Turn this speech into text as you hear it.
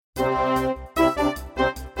5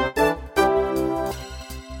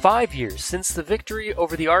 years since the victory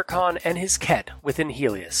over the Archon and his Ket within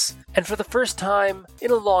Helios, and for the first time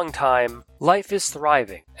in a long time, life is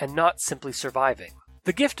thriving and not simply surviving.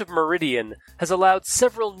 The gift of Meridian has allowed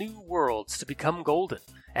several new worlds to become golden,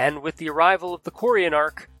 and with the arrival of the Quarian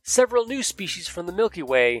Ark, several new species from the Milky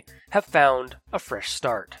Way have found a fresh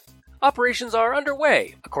start. Operations are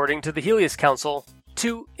underway, according to the Helios Council,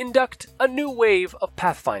 to induct a new wave of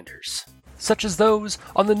Pathfinders, such as those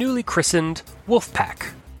on the newly christened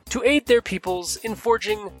Wolfpack, to aid their peoples in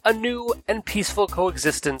forging a new and peaceful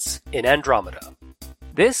coexistence in Andromeda.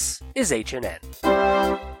 This is HNN.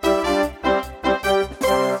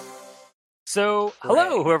 So,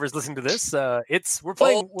 hello, whoever's listening to this. We're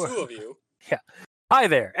playing. All two of you. Yeah. Hi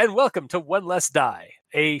there, and welcome to One Less Die,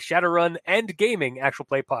 a Shadowrun and gaming actual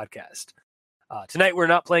play podcast. Tonight we're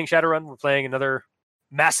not playing Shadowrun. We're playing another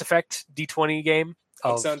Mass Effect D20 game.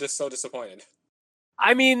 I'm so disappointed.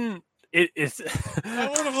 I mean, it's. I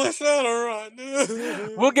want to play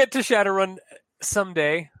Shadowrun. We'll get to Shadowrun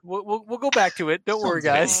someday. We'll go back to it. Don't worry,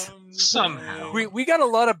 guys. Somehow. We got a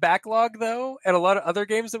lot of backlog though, and a lot of other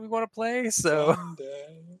games that we want to play. So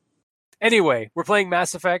anyway, we're playing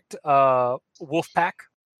Mass Effect Wolfpack.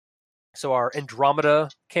 So our Andromeda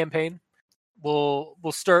campaign. We'll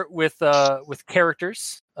start with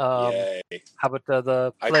characters. Yay. How about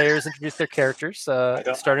the players introduce their characters?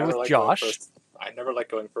 Starting with Josh. I never like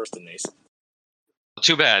going first in these.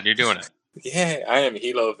 Too bad, you're doing it. Yeah, I am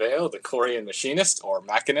Hilo Vale, the Quarian machinist, or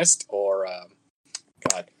machinist, or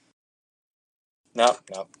God. No,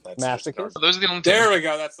 that's masochist. Those are the only two. There we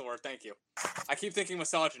go. That's the word. Thank you. I keep thinking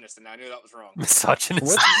misogynist, and I knew that was wrong.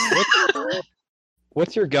 Misogynist.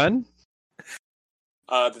 What's your gun?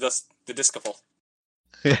 The discable.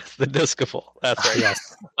 Yes, the discable. That's right.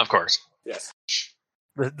 Yes. Of course. Yes.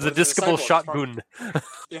 The the discable disciple? shotgun.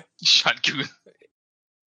 Shotgun.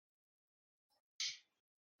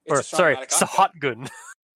 It's a Sorry, shot-o-matic it's a hot hot gun.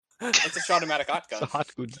 It's a shot-o-matic hot gun. It's a hot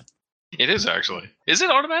gun. It is actually. Is it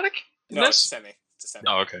automatic? No, it's semi. It's a semi.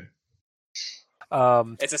 Oh, okay.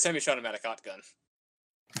 It's a semi-shot-o-matic hot gun.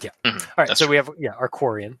 Yeah. Mhm. All right, That's so we have our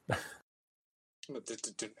Quarian.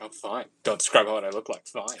 Oh, fine. Don't describe what I look like.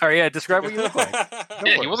 Fine. All right, yeah, describe what you look like.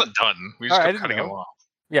 Yeah, he wasn't done. We just All right, kept I cutting didn't him know. off.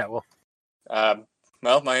 Yeah, well,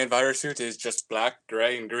 Well, my envirosuit is just black,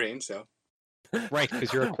 gray, and green, so... Right,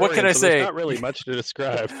 because you're a What can Quarian, I so say? There's not really much to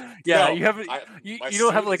describe. yeah, No, you haven't. my You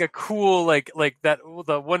don't have suit like is- a cool like that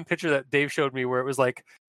the one picture that Dave showed me where it was like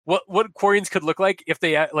what Quarians could look like if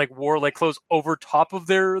they like wore like clothes over top of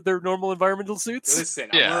their normal environmental suits. Listen,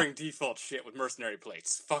 Yeah. I'm wearing default shit with mercenary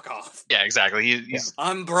plates. Fuck off. Yeah, exactly. He's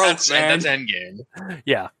I'm broke, man. that's endgame.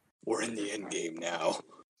 Yeah. We're in the end game now.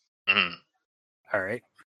 Mhm. All right,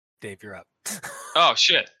 Dave, you're up. Oh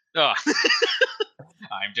shit. Oh.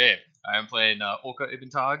 I'm Dave. I am playing Olka Ibn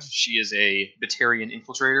Taj. She is a Batarian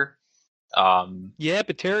infiltrator. Yeah,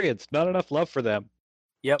 Batarians. Not enough love for them.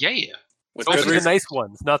 Yeah. With Those good Those are the reason. nice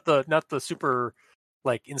ones, not the super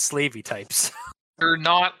like enslavey types. They're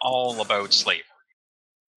not all about slavery.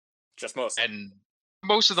 Just most. And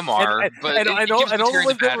most of them are, but and it all gives the Batarians a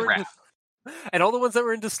ones that bad were rap. and all the ones that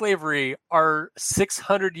were into slavery are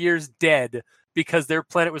 600 years dead because their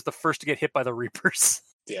planet was the first to get hit by the Reapers.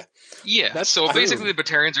 Yeah, That's so true. basically the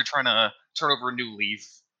Batarians are trying to turn over a new leaf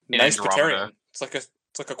in Nice Andromeda. Batarian. It's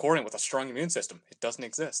like a Quarian with a strong immune system. It doesn't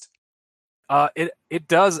exist. It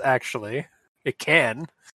does actually. It can.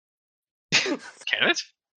 Can it?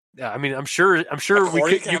 Yeah, I mean, I'm sure A we Quarian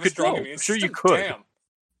could. can You have a could. strong Oh, immune I'm sure you system? could. Damn.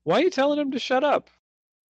 Why are you telling him to shut up?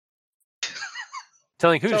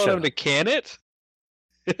 Telling who to Telling shut him to can it?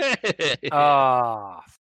 up.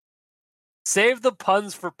 Save the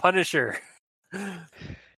puns for Punisher.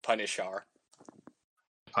 Punishar.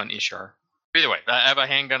 Punisher. Either way, I have a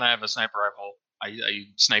handgun, I have a sniper rifle. I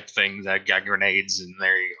snipe things, I got grenades, and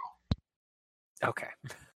there you go. Okay.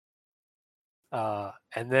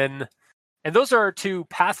 And those are our two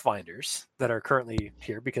Pathfinders that are currently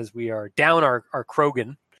here because we are down our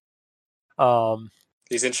Krogan.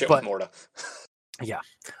 He's in shit But- with Morta.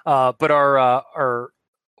 But our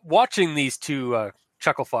watching these two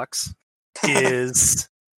chuckle fucks is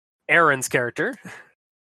Aaron's character.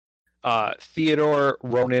 Theodore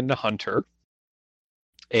Ronan Hunter,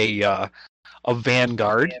 a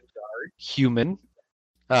Vanguard human,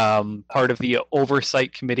 part of the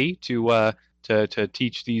oversight committee to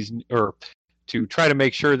teach these or to try to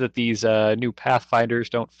make sure that these new Pathfinders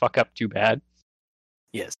don't fuck up too bad.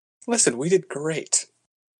 Yes. Listen, we did great.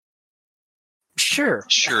 Sure.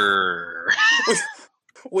 Sure.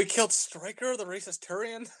 We killed Stryker, the racist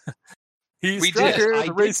Turian. He's We Striker, did. I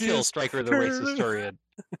the did kill racist. Stryker the racist Turian.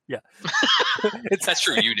 That's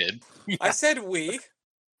true. You did. Yeah. I said we. It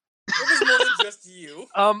was more than just you.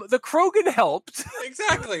 The Krogan helped.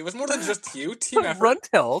 Exactly. It was more than just you. Team effort. Runt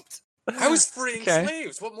helped. I was freeing Okay.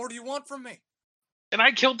 slaves. What more do you want from me? And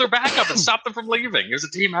I killed their backup and stopped them from leaving. It was a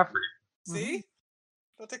team effort. See?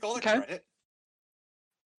 Don't take all the Okay. credit.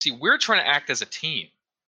 See, we're trying to act as a team,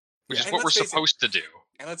 which Yeah. is And what we're let's face it. supposed to do.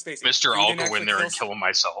 And let's face it. Mister, you I'll didn't go actually in there and kill him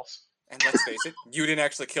myself. And let's face it, you didn't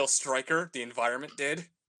actually kill Stryker. The environment did.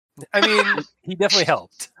 I mean, he definitely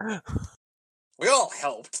helped. We all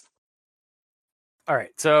helped. All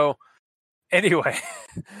right. So, anyway,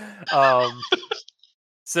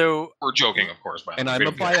 so We're joking, of course. By the And way. I'm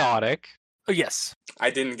a biotic, oh, yes, I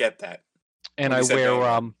didn't get that. and When I you said wear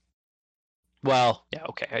Vanguard. well, yeah,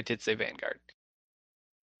 okay, I did say Vanguard.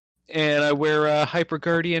 And I wear Hyper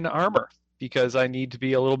Guardian armor because I need to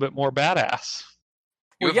be a little bit more badass.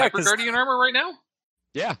 You have yeah, Hyper 'cause- Guardian armor right now?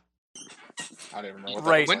 Yeah. I don't even know what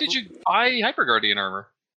Right. that When did you buy Hyper Guardian armor?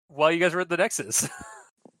 while you guys were at the Nexus.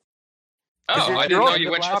 Oh, you're- I you're didn't all know in you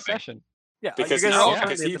the went last shopping. session. Yeah, Because you he, guys are all yeah.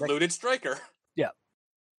 currently because at he the Nexus. looted Stryker.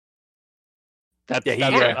 That's, Yeah, he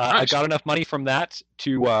that's did. right. I Nice. got enough money from that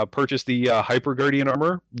to purchase the Hyper Guardian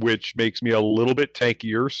armor, which makes me a little bit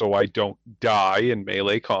tankier, so I don't die in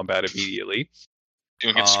melee combat immediately.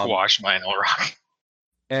 Don't get squashed by an Elrock.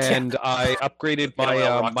 And I upgraded my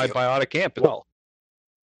It'll rock my you. biotic amp as well.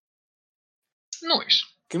 Nice.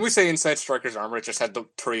 Can we say inside Stryker's armor it just had the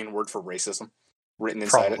Turian word for racism written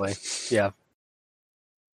inside Probably. it? Yeah.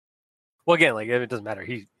 Well, again, like it doesn't matter.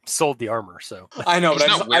 He sold the armor, so I know, He's but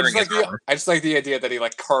not wearing like his armor. I just like the idea that he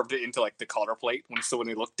like carved it into like the collar plate when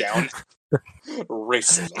he looked down.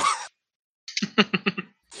 Racism.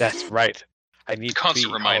 That's right. I need Constant to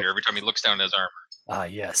be reminder every time he looks down at his armor.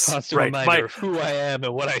 yes, Constant right. reminder of who I am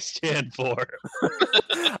and what I stand for.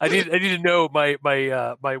 I need to know my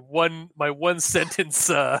one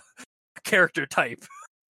sentence character type.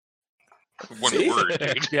 One See? word,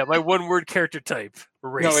 dude. Yeah, my one word character type.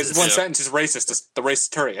 Racist. No, it's one Yeah. sentence is racist. It's the racist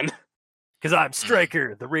Turian. Because I'm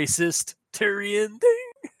Stryker, the racist Tyrian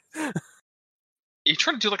thing. You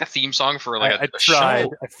trying to do like a theme song for like I a tried.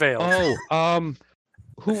 show? I failed.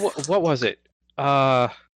 What was it?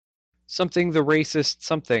 Something the racist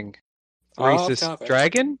something. Off Racist topic.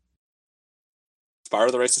 dragon?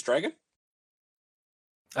 Spyro the Racist Dragon?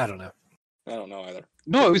 I don't know. I don't know either.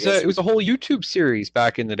 No, it was Yes. a whole YouTube series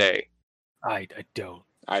back in the day. I don't.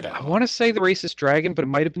 I don't I know. want to say the racist dragon, but it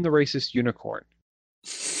might have been the racist unicorn.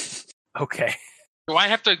 Okay. Do I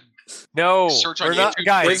have to? No, Search on we're not, YouTube.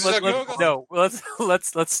 guys. Racist Let's, Google. no,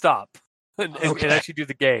 let's stop and Okay. actually do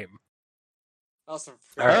the game. Also,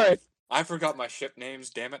 All right. I forgot my ship names.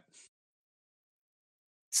 Damn it.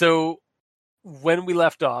 So when we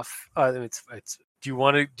left off, it's. Do you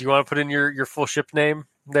want to put in your full ship name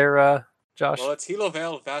there, Josh? Well, it's Hilo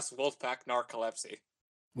Vale, Vast Wolfpack, Narcolepsy.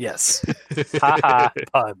 Yes. Haha,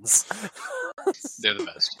 puns. They're the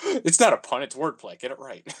best. It's not a pun. It's wordplay. Get it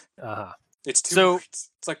right. Uh-huh. It's two So-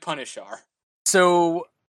 words. It's like Punishar. So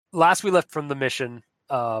last we left from the mission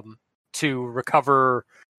to recover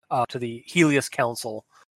to the Helios Council,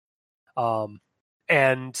 and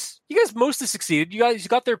you guys mostly succeeded. You guys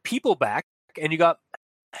got their people back, and you got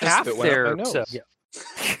half bit went up their. my So, nose. yeah.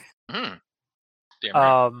 Damn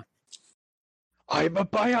right. I'm a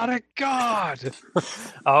biotic god.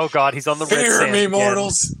 Oh God, he's on the red Fear sand me, again.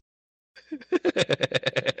 mortals.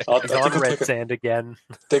 I'll, He's I'll on take, red take, a, sand again.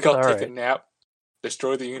 take, I'll All take a right. nap.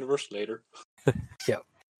 Destroy the universe later.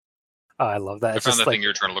 Oh, I love that. I It's found just the like thing you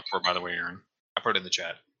were trying to look for, by the way, Aaron. I put it in the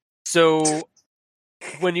chat. so.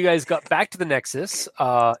 When you guys got back to the Nexus,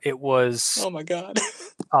 it was. Oh my god.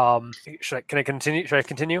 Can I continue? Should I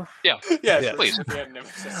continue? yeah, Yeah. Please.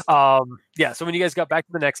 Yeah. So when you guys got back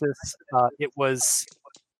to the Nexus, it was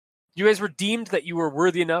you guys were deemed that you were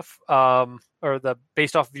worthy enough,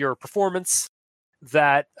 based off of your performance,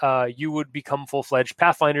 that you would become full-fledged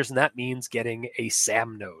Pathfinders, and that means getting a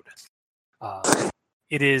SAM node.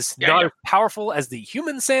 It is not as powerful as the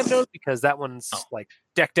human SAM node because that one's like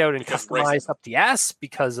decked out and Because customized racism. up the ass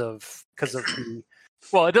because of the.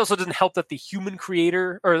 Well, it also doesn't help that the human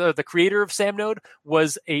creator or the creator of SAM node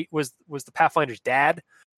was the Pathfinder's dad.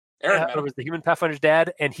 Aaron, Or was the human Pathfinder's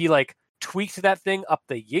dad, and he like tweaked that thing up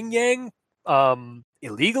the yin yang,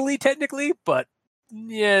 illegally technically, but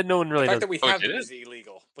yeah, no one really the knows. fact that we Oh, have did it it? is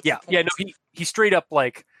illegal. What's Yeah, the yeah, no, point? he straight up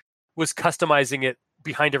like was customizing it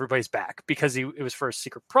behind everybody's back because it was for a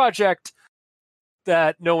secret project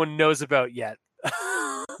that no one knows about yet.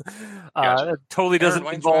 Gotcha. It totally doesn't Aaron,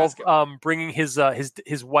 why didn't you involve ask him? bringing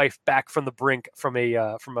his wife back from the brink from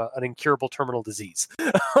an incurable terminal disease.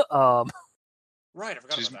 Right, I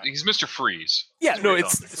forgot So about that. he's Mr. Freeze. Yeah, It's no, really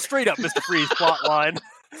it's awesome. straight up Mr. Freeze plot line.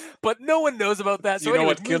 but no one knows about that. So you know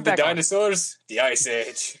anyways, what moving killed the back on. dinosaurs? The Ice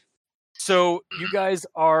Age. So you guys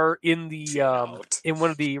are in the Tune out. in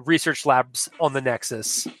one of the research labs on the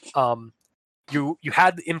Nexus. You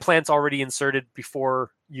had the implants already inserted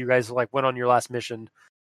before you guys went on your last mission.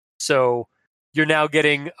 So you're now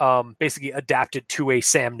getting basically adapted to a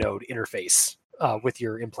SAM node interface with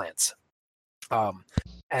your implants.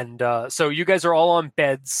 So you guys are all on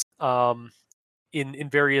beds in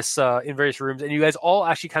various rooms, and you guys all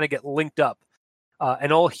actually kind of get linked up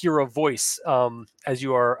and all hear a voice as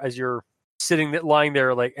you're sitting lying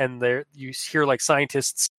there, and there you hear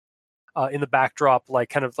scientists in the backdrop,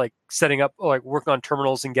 kind of setting up, working on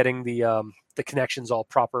terminals and getting the connections all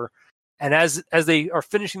proper. And as they are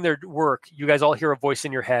finishing their work, you guys all hear a voice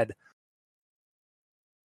in your head.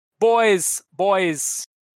 Boys,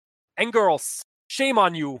 and girls, shame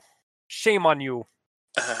on you.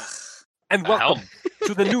 And welcome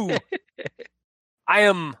to the new. I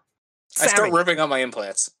am I start Sammy. ripping on my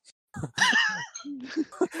implants.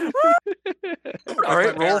 All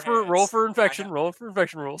right, my bare roll hands. for infection. Roll for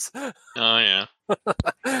infection rules. Oh yeah.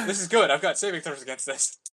 This is good. I've got saving throws against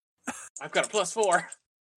this. I've got a +4.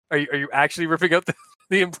 Are you actually ripping out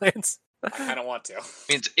the implants? I kind of want to. I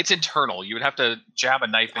mean, it's internal. You would have to jab a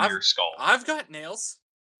knife in your skull. I've got nails.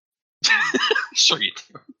 Sure you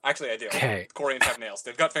do. Actually, I do. Okay. Corians have nails.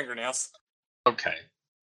 They've got fingernails. Okay.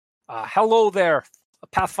 Hello there,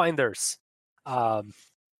 Pathfinders.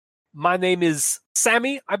 My name is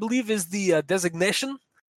Sammy, I believe is the designation.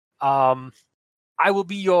 I will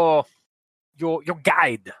be your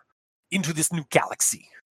guide into this new galaxy.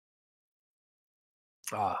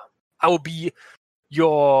 I will be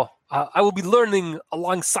learning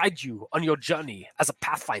alongside you on your journey as a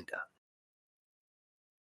Pathfinder.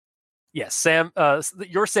 Yes, Sam.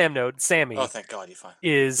 Your Sam node, Sammy. Oh, thank God, you fine.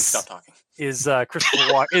 Is Stop talking.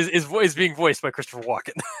 Christopher is being voiced by Christopher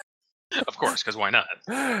Walken. Of course, because why not?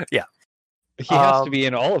 Yeah, He has to be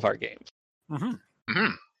in all of our games. mm-hmm.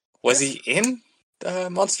 Mm-hmm. Was he in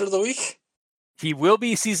Monster of the Week? He will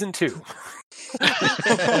be season 2.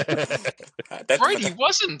 That's right, he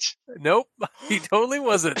wasn't. Nope, he totally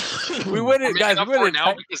wasn't. We went in, guys. We went in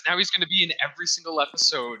now because now he's going to be in every single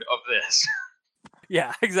episode of this.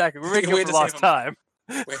 Yeah, exactly. We're making We up had for to lost save him. time.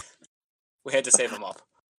 We had to save him up.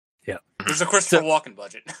 Yeah. There's a Christopher Walken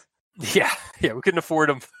budget. Yeah, we couldn't afford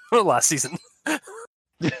him last season.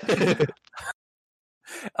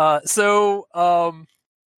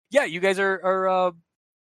 Yeah, you guys have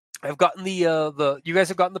gotten you guys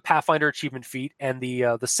have gotten the Pathfinder achievement feat and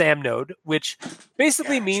the SAM node, which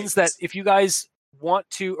basically means that if you guys want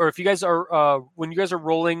to, or if you guys are when you guys are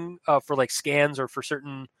rolling for scans or for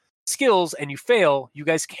certain skills and you fail, you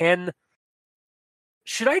guys can.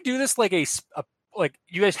 Should I do this like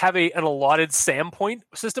you guys have an allotted SAM point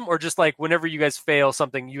system, or just whenever you guys fail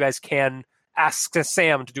something, you guys can ask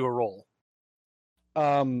Sam to do a roll?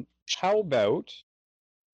 How about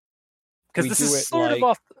because this is sort of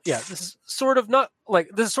off. Yeah, this is sort of not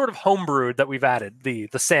this is sort of homebrewed that we've added the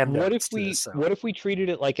SAM nodes. What if we treated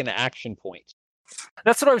it like an action point?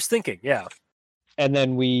 That's what I was thinking. Yeah. And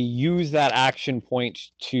then we use that action point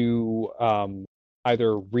to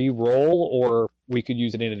either re-roll, or we could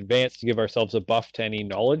use it in advance to give ourselves a buff to any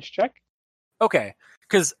knowledge check. Okay,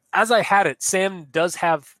 because as I had it, Sam does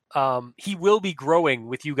have. He will be growing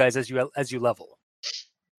with you guys as you level.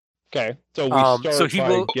 Okay, so we start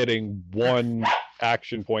by getting one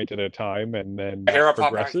action point at a time, and then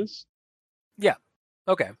progresses. Yeah.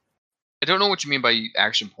 Okay. I don't know what you mean by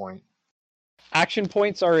action point. Action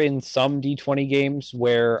points are in some D20 games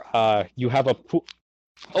where you have a pool.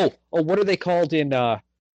 Oh, what are they called in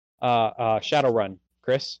Shadowrun,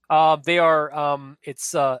 Chris? They are.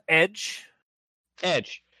 It's Edge.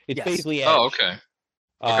 Edge. It's basically Edge. Oh, okay.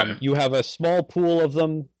 You have a small pool of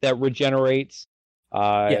them that regenerates.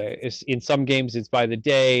 In some games it's by the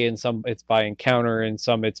day, in some it's by encounter, and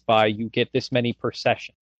some it's by you get this many per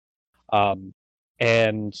session.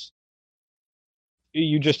 And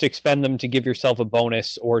you just expend them to give yourself a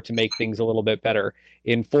bonus or to make things a little bit better.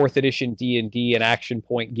 In 4th edition D&D, an action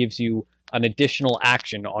point gives you an additional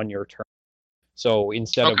action on your turn. So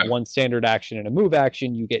instead of one standard action and a move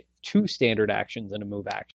action, you get 2 standard actions and a move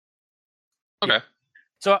action. Okay.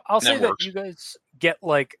 So I'll say that you guys get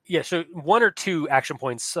so 1 or 2 action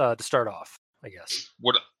points to start off, I guess.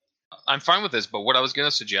 I'm fine with this, but what I was going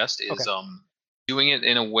to suggest is doing it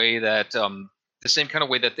in a way that the same kind of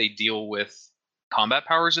way that they deal with combat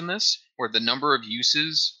powers in this, where the number of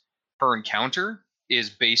uses per encounter is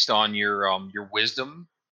based on your wisdom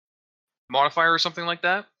modifier or something like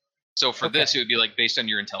that. So for this, it would be based on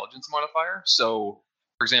your intelligence modifier. So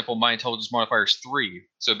For example, my intelligence modifier is 3,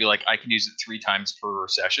 so it'd be like I can use it 3 times per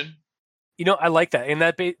session. I like that, and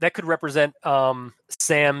that could represent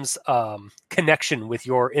Sam's connection with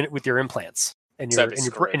your implants and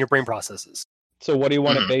your brain processes. So what do you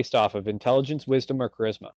want it based off of? Intelligence, wisdom, or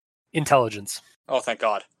charisma? Intelligence. Oh, thank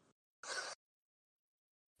God.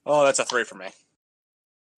 Oh, that's a 3 for me.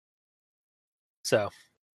 So,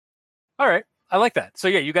 all right, I like that. So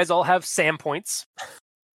yeah, you guys all have Sam points.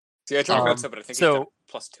 See, I tried but I think he's got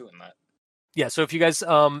 +2 in that. Yeah, so if you guys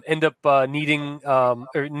end up needing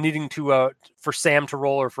to for Sam to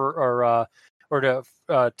roll or to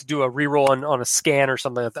do a reroll on a scan or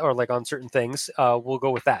something like that, or like on certain things, we'll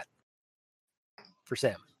go with that for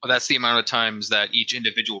Sam. Well, that's the amount of times that each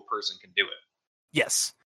individual person can do it.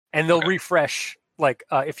 Yes, and they'll refresh. Like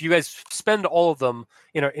if you guys spend all of them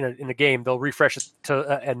in a game, they'll refresh it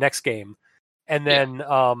to a next game, and then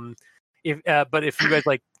if you guys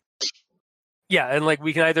like. Yeah, and like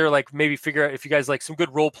we can either like maybe figure out if you guys like some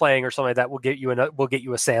good role playing or something like that, we'll get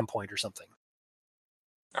you a Sam point or something.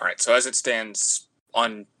 All right. So as it stands,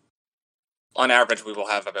 on average, we will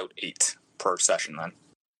have about 8 per session. Then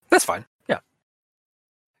that's fine. Yeah,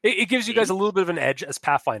 it gives you guys a little bit of an edge as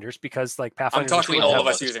Pathfinders because like Pathfinders. I'm talking all of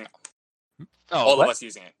us using. All of us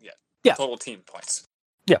using it. Yeah. Yeah. Total team points.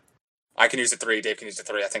 Yeah. I can use it 3. Dave can use it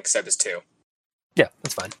 3. I think Seb is 2. Yeah,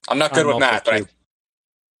 that's fine. I'm not good with math,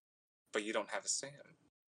 but you don't have a Sam.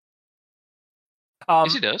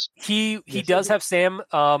 Yes, he does. He does have Sam.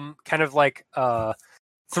 Kind of like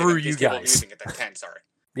through you guys. Using it then 10. Sorry.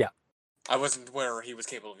 Yeah. I wasn't aware he was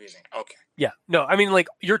capable of using it. Okay. Yeah. No, I mean like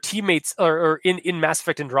your teammates or in Mass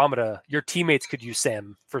Effect Andromeda, your teammates could use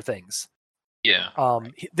Sam for things. Yeah.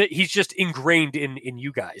 He's just ingrained in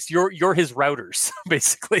you guys. You're his routers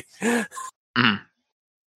basically. I'm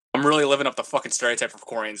really living up the fucking stereotype of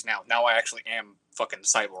Quarians now. Now I actually am fucking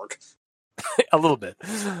cyborg. A little bit.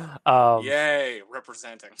 Yay,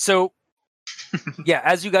 representing. So, yeah,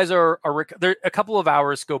 as you guys are there, a couple of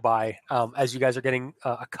hours go by as you guys are getting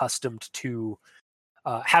accustomed to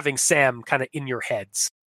having Sam kind of in your heads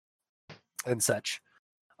and such.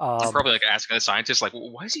 I'm probably like asking the scientist, like,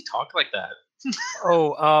 why does he talk like that?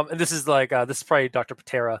 And this is like this is probably Dr.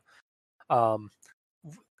 Patera.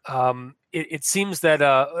 It seems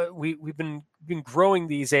that we've been growing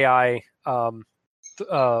these AI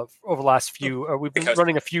over the last few. We've been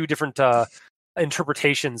running a few different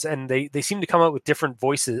interpretations, and they seem to come out with different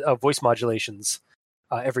voice modulations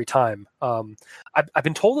every time. I've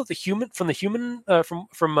been told that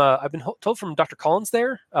I've been told from Dr. Collins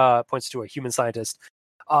there points to a human scientist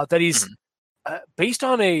that he's based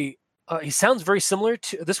on he sounds very similar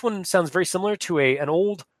to this one. Sounds very similar to an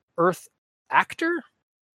old Earth actor.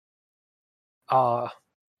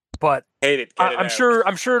 But I'm sure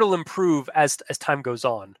it'll improve as time goes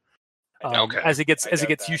on. As it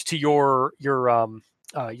gets used to your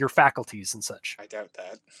faculties and such. I doubt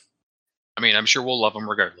that. I mean, I'm sure we'll love him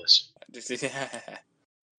regardless.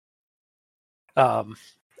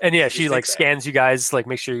 And yeah, she like scans you guys, like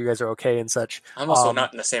make sure you guys are okay and such. I'm also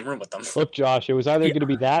not in the same room with them. Look, Josh, it was either going to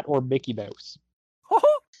be that or Mickey Mouse.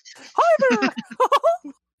 Hi there.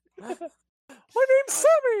 My name's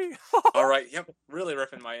Sammy. All right. Yep. Really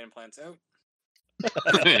ripping my implants out.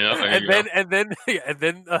 and then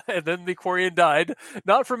the Quarian died,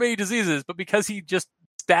 not from any diseases, but because he just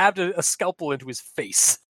stabbed a scalpel into his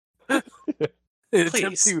face.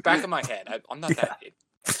 Please, back of my head. I'm not that big.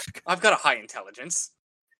 I've got a high intelligence.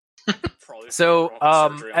 So,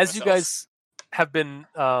 as you guys have been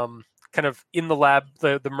kind of in the lab,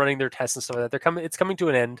 them running their tests and stuff like that, it's coming to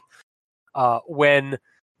an end when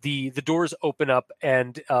the doors open up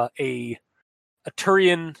and a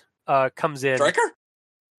Turian comes in. Striker?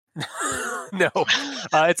 No,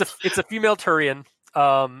 it's a female Turian.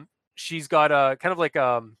 She's got a kind of like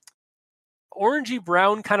orangey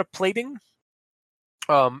brown kind of plating.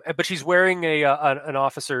 But she's wearing an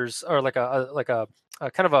officer's or like a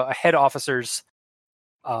kind of a head officer's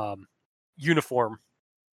uniform.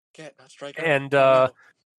 Not Striker. And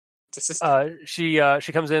she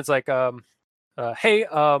comes in. It's like, hey,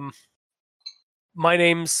 my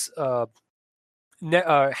name's I'm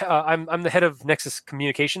the head of Nexus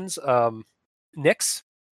Communications, Nix.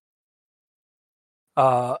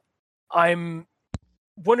 I'm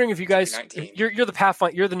wondering if you guys, you're the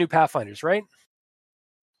Pathfinder, you're the new Pathfinders, right?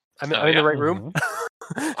 I'm in the right room.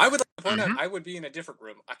 I would like to point out I would be in a different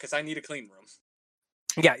room because I need a clean room.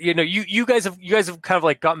 Yeah, you guys have kind of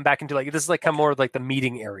like gotten back into like this is like kind of more like the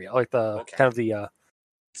meeting area, like the kind of the.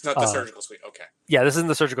 It's not the surgical suite. Okay. Yeah, this isn't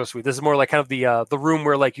the surgical suite. This is more like kind of the room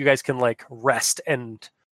where like you guys can like rest and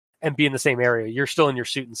be in the same area. You're still in your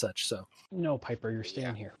suit and such. So no, Piper, you're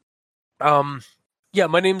staying here. Yeah,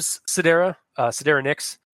 my name's Sidera, Sidera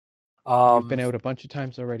Nix. You've been out a bunch of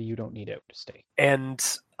times already. You don't need out to stay. And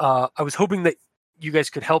I was hoping that you guys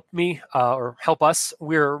could help me or help us.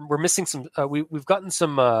 We're missing some. We've gotten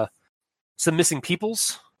some missing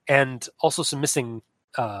peoples and also some missing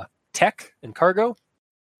tech and cargo.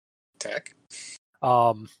 Tech.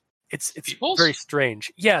 It's Peoples? very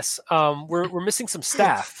strange. Yes, we're missing some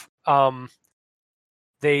staff.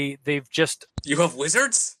 They've just You have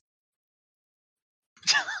wizards?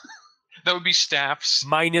 That would be staffs.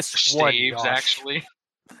 minus one. Staves, Josh. actually.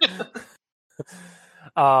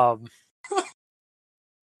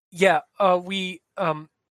 Yeah.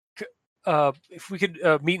 If we could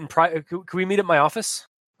meet in private, could we meet at my office?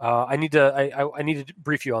 I need to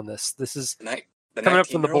brief you on this. This is The coming up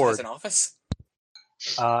from the 19-year-old has board. an office?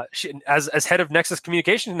 she, as head of Nexus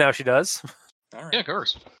Communications now. She does. All right. Yeah, of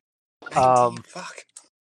course. 19, fuck.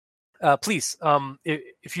 Please,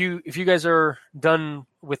 if you guys are done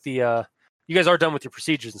with the, you guys are done with your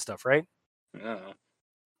procedures and stuff, right? No. As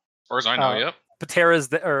far as I know, yep. Patera's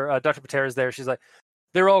there, or Dr. Patera's there. She's like,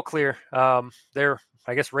 they're all clear. They're,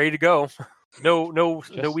 I guess, ready to go. No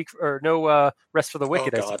week or no rest for the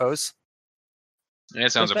wicked, I God. suppose. Yeah,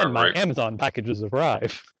 it sounds But then about my right. Amazon packages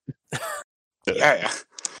arrive. Yeah.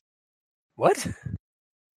 What?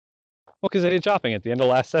 Well, because I did shopping at the end of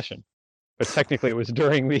last session, but technically it was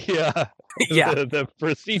during the Yeah. the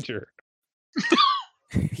procedure.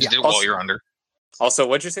 Just do it while you're under. Also,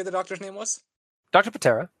 what'd you say the doctor's name was? Dr.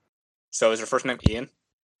 Patera. So is her first name Ian?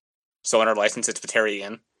 So on her license, it's Patera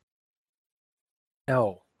Ian.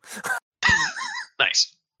 No.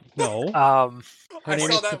 Nice. No, her I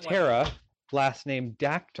name saw is that one. Patera, last name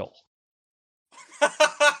Dactyl.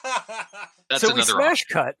 That's So we another smash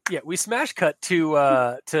cut. Yeah, we smash cut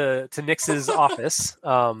to Nix's office.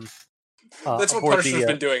 That's what aboard Punisher's the,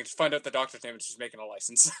 been doing. Just find out the doctor's name and she's making a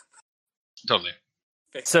license. Totally.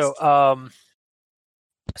 Fake So, license.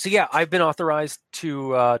 so yeah, I've been authorized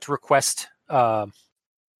to request a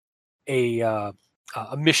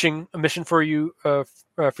mission for you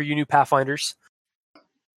new Pathfinders.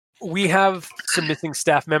 We have some missing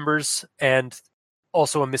staff members and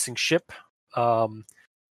also a missing ship.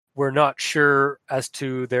 We're not sure as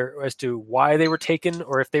to why they were taken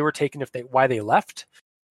or if they were taken, why they left.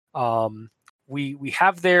 We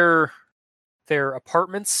have their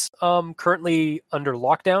apartments currently under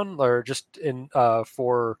lockdown, or just in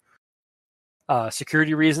for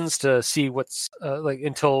security reasons, to see what's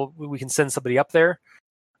until we can send somebody up there.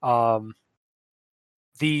 We're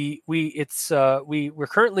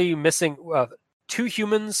currently missing 2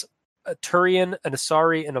 humans, a Turian, an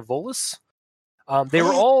Asari, and a Volus. They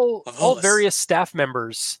were all various staff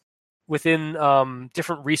members within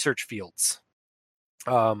different research fields,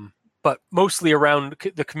 but mostly around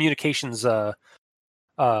the communications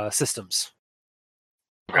systems.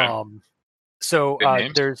 Okay. So Good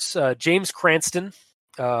names. there's James Cranston,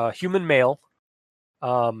 human male,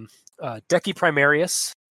 Deki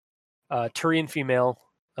Primarius, Turian female,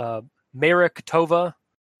 Mayra Katova,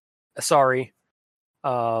 Asari,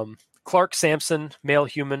 Clark Sampson, male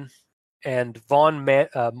human, and Von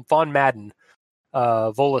Madden,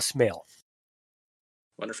 Volus male.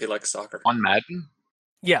 Wonder if he likes soccer. On Madden?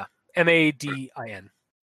 Yeah, Madin.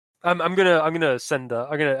 I'm gonna send.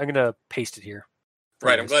 I'm gonna paste it here.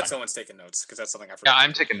 Right, I'm glad someone's taking notes, because that's something I Yeah, forgot.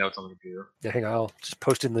 I'm taking notes on the computer. Yeah, hang on. I'll just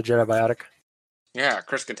post it in the Jedi Biotic. Yeah,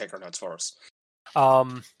 Chris can take our notes for us.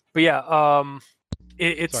 But yeah,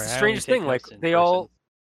 it's Sorry, the I only strangest take thing. Like notes in they person.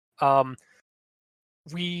 all,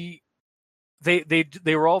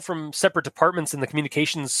 they were all from separate departments in the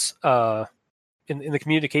communications, in the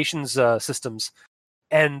communications systems,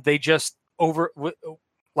 and they just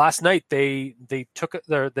last night they took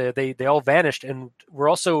they all vanished, and we're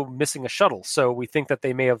also missing a shuttle. So we think that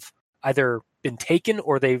they may have either been taken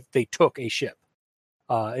or they took a ship.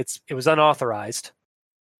 It was unauthorized.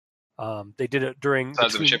 They did it during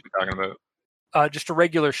Size of the ship you're talking about. just a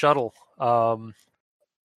regular shuttle. Okay.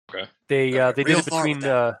 They Real did it far with between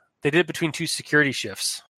that. they did it between 2 security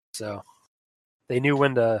shifts, so they knew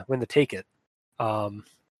when to take it. But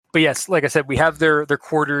yes, like I said, we have their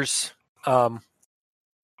quarters currently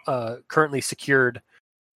secured,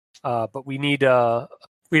 but we need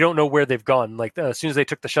we don't know where they've gone. Like as soon as they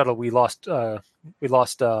took the shuttle, we lost their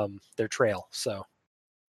trail. So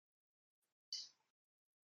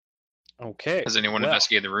Okay. Has anyone well,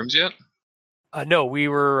 investigated the rooms yet? no,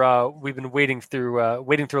 we've been waiting through a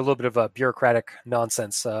little bit of bureaucratic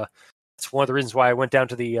nonsense. It's one of the reasons why I went down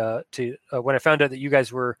to the when I found out that you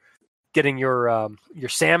guys were getting your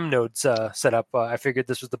SAM nodes set up. I figured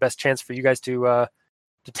this was the best chance for you guys to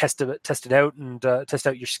test it out and test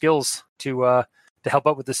out your skills to help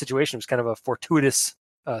out with the situation. It was kind of a fortuitous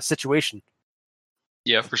situation.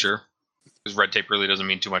 Yeah, for sure. Because red tape really doesn't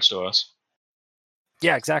mean too much to us.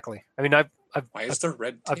 Yeah, exactly. I mean, Why is there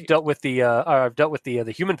red tape? I've dealt with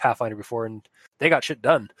the human Pathfinder before, and they got shit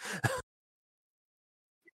done.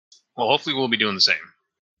 Well, hopefully we'll be doing the same.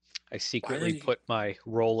 I secretly you- put my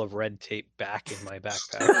roll of red tape back in my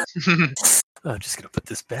backpack. I'm just gonna put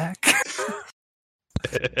this back.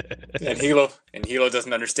 And Hilo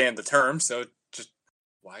doesn't understand the term, so just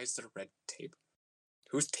why is there red tape?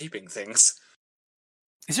 Who's taping things?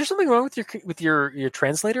 Is there something wrong with your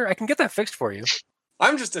translator? I can get that fixed for you.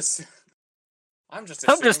 I'm just a a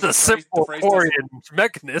simple Quarian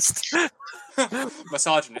mechanist.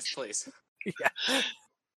 misogynist, please. Yeah.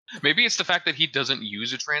 Maybe it's the fact that he doesn't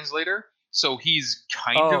use a translator, so he's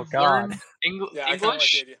kind Oh, of God. learned Yeah, I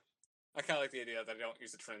English. kind of like the idea that I don't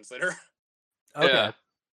use a translator. Okay. Yeah.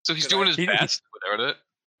 So he's doing his He- best without it.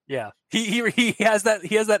 Yeah. He has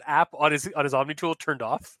that app on his Omni tool turned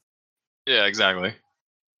off. Yeah, exactly.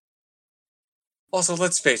 Also,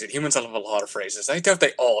 let's face it, humans have a lot of phrases. I doubt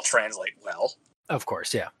they all translate well. Of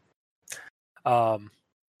course, yeah.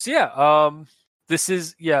 This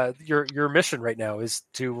is your mission right now is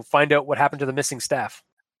to find out what happened to the missing staff.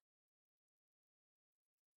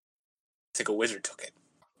 I think a wizard took it.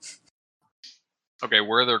 Okay,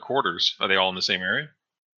 where are their quarters? Are they all in the same area?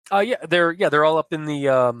 They're all up in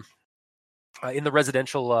the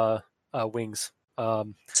residential wings.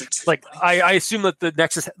 Like I assume that the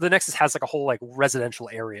Nexus has like a whole like residential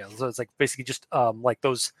area, so it's like basically just like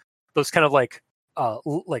those kind of like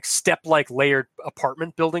step like layered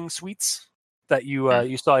apartment building suites that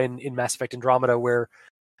you saw in Mass Effect Andromeda, where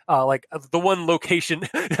like the one location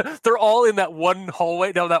they're all in that one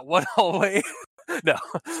hallway. No, that one hallway. No,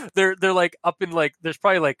 they're like up in like there's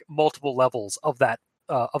probably like multiple levels of that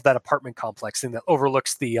apartment complex thing that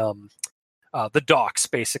overlooks the docks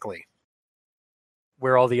basically.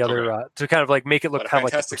 Where all the other to kind of like make it look kind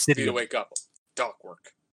of like the Presidium. To wake up, dock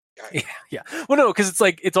work. Yeah. Well, no, because it's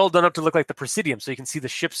like it's all done up to look like the Presidium, so you can see the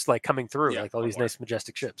ships like coming through, Yeah, like all these work. nice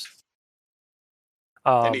majestic ships.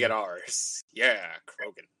 Then you get ours. Yeah,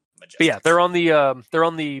 Krogan. Majestic. But yeah, they're on the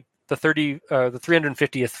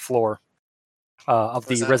 350th floor of the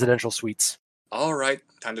Where's that? residential suites. All right,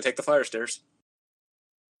 time to take the fire stairs.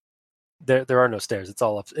 There are no stairs. It's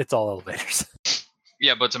all elevators.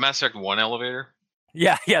 Yeah, but it's a Mass Effect 1 elevator.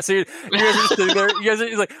 Yeah. So you guys are just sitting there. You guys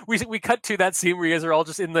are like we cut to that scene where you guys are all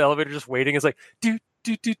just in the elevator, just waiting. It's like do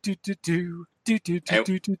do do do do do do do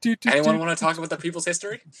do do do do. Anyone want to talk about the people's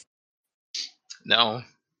history? No.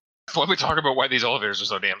 Why don't we talk about why these elevators are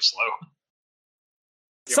so damn slow?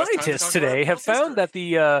 Give us time to Scientists talk today about have people's found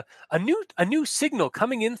history. that a new signal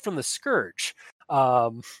coming in from the Scourge,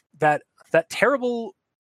 that terrible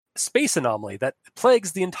space anomaly that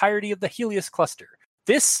plagues the entirety of the Helios cluster.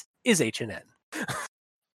 This is HNN.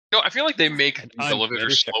 No, I feel like they make these I'm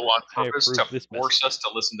elevators Commander slow on Shepard. I purpose approve to this force message. us to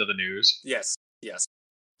listen to the news. Yes.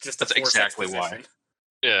 Just to That's force exactly why. exposition.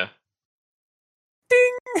 Yeah.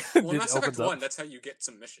 Well, It Mass Effect opens up. 1, that's how you get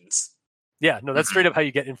some missions. Yeah, no, that's straight up how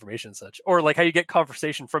you get information and such, or like how you get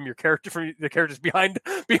conversation from your character, from the characters behind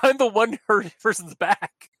the one person's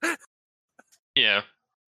back. Yeah.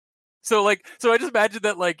 So I just imagine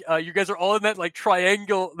that like you guys are all in that like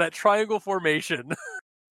triangle formation.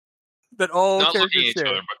 That all Not looking characters at each share.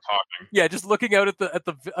 other, but talking. Yeah, just looking out at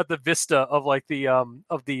the vista of like the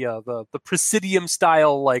Presidium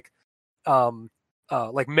style like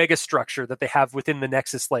mega structure that they have within the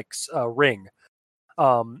Nexus ring.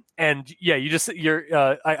 And yeah,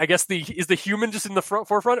 I guess is the human just in the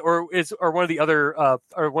forefront, or one of the other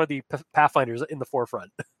or one of the Pathfinders in the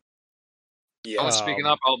forefront? Yeah. Speaking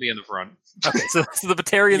up, I'll be in the front. Okay, so the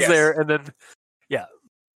Batarian's Yes. there, and then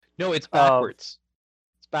No, it's backwards.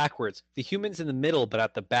 It's backwards. The human's in the middle, but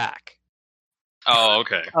at the back. Oh,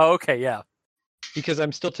 okay. oh, okay, yeah, Because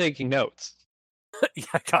I'm still taking notes. yeah,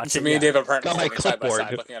 gotcha. So me and yeah. Dave are Got my standing side by clipboard.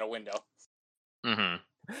 side looking out a window. Mm-hmm.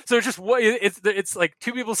 So it's just it's like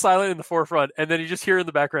two people silent in the forefront, and then you just hear in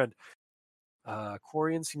the background.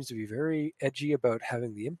 Quarian seems to be very edgy about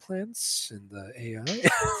having the implants and the AI.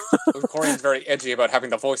 Corian's very edgy about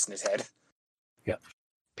having the voice in his head.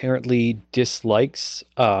 Apparently dislikes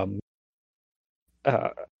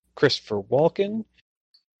Christopher Walken.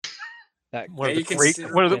 That One of May the you great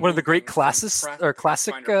consider one of the removing great from classes or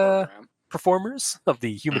classic Pathfinder program. performers of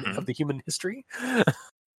the human Mhm. history.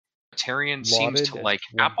 Batarian seems Lauded to as like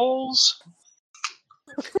one. apples.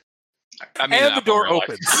 I mean, And the apple door in real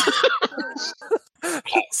life.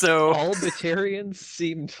 So all Batarians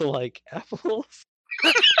seem to like apples.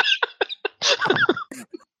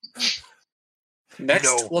 Next,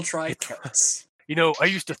 No. we'll try carrots. I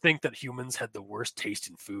used to think that humans had the worst taste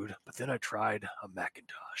in food, but then I tried a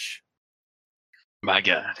Macintosh. My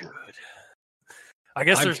God. Good. I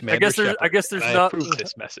guess I'm there's Commander Shepard, there's and I not approve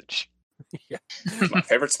this message. Yeah. My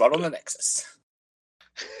favorite spot on the Nexus.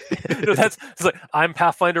 No, it's like I'm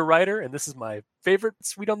Pathfinder Ryder, and this is my favorite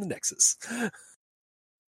suite on the Nexus.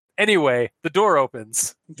 Anyway, the door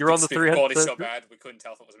opens. You're on the 300. Quality's so bad we couldn't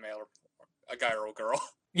tell if it was a male or a guy or a girl.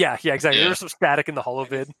 Yeah, exactly. Yeah. There's some static in the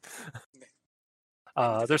holovid.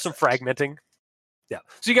 There's some fragmenting. Yeah.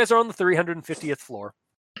 So you guys are on the 350th floor.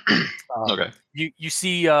 Okay. You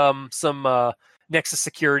see some Nexus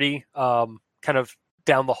security kind of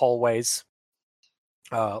down the hallways.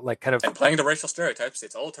 And playing the racial stereotypes,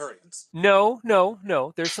 it's all Turians. No.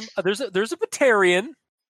 There's a Batarian.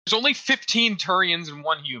 There's only 15 Turians and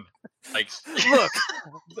 1 human. Like, Look,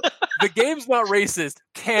 the game's not racist.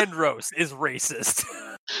 Kandros is racist.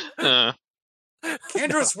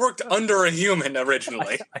 Kandros worked under a human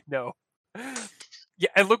originally. I know. Yeah,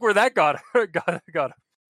 and look where that got him.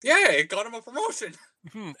 Yeah, it got him a promotion.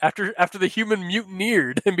 After the human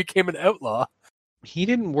mutineered and became an outlaw. He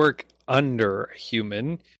didn't work under a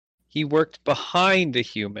human. He worked behind a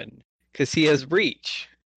human because he has reach.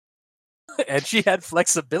 And she had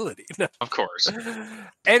flexibility. No. of course.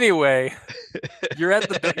 Anyway, you're at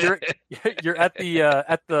the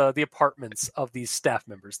apartments of these staff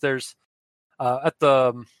members. There's at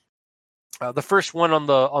the first one on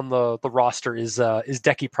the roster is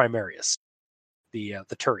Deki Primarius, the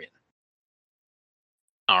Turian.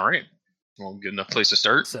 All right. Well, good enough place to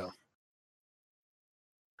start. So,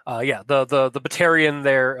 the Batarian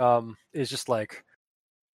there is just like,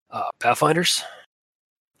 Pathfinders,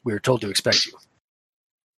 we were told to expect you.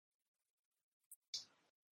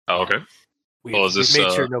 Oh, okay. We Well, is this,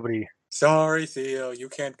 made sure nobody. Sorry, Theo, you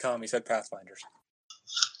can't come. He said Pathfinders.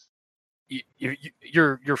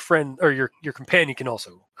 Your friend or your companion can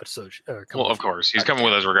also associate. Well, of course. He's coming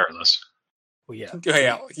with us regardless. Well, yeah.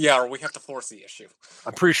 Yeah, we have to force the issue.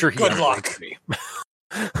 I'm pretty sure he. Good has luck. me.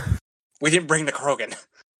 We didn't bring the Krogan.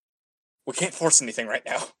 We can't force anything right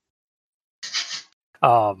now.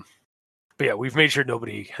 But yeah, we've made sure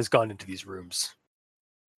nobody has gone into these rooms.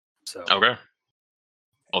 So Okay.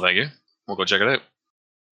 Well, thank you. We'll go check it out.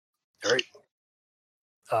 all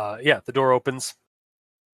right. The door opens,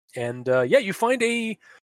 and you find a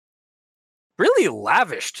really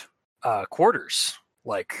lavished quarters.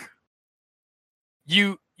 Like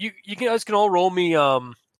you guys can all roll me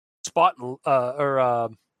spot roll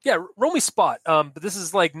me spot. But this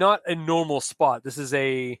is like not a normal spot. This is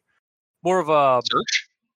a more of a Search?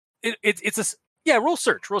 It's a roll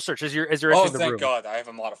search as you're entering the room. Thank God, I have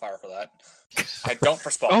a modifier for that. I don't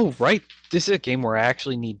for spot. Oh, right. This is a game where I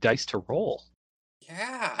actually need dice to roll.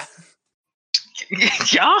 Yeah.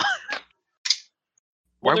 Yeah.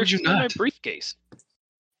 Well, Why would you they're in my not? briefcase.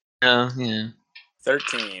 Yeah.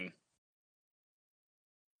 13.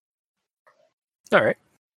 All right,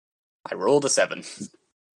 I rolled a 7.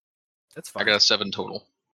 that's I fine. got a 7 total.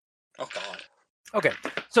 Oh God. Okay,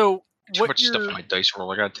 so Too what much stuff you're in my dice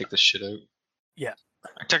roll. I gotta take this shit out. Yeah.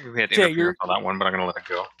 I technically had Yeah, interference on that one, but I'm gonna let it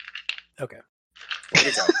go. okay. Way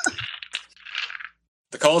to go.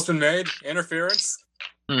 The call's been made. Interference.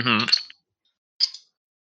 Mm-hmm.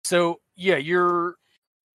 So yeah, you're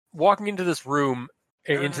walking into this room,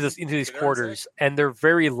 into these Did I quarters, and they're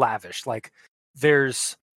very lavish. Like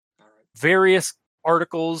there's All right. various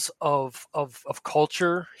articles of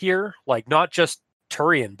culture here, like not just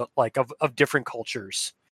Turian, but like of different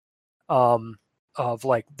cultures. Of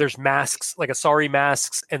like there's masks, like Asari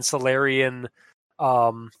masks and Solarian.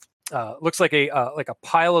 Looks like a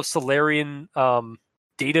pile of Solarian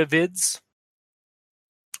data vids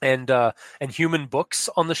and human books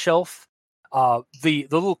on the shelf. The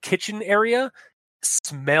little kitchen area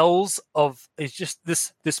smells of it's just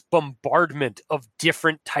this bombardment of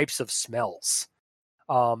different types of smells.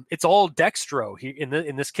 It's all dextro here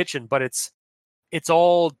in this kitchen, but it's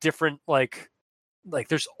all different like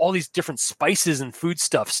there's all these different spices and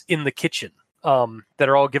foodstuffs in the kitchen that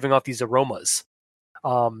are all giving off these aromas.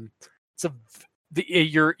 You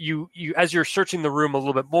as you're searching the room a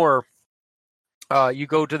little bit more, you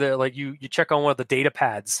go to you check on one of the data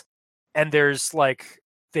pads, and there's like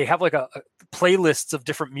they have like a playlists of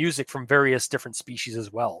different music from various different species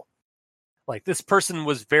as well. Like this person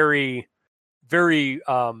was very, very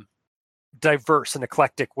diverse and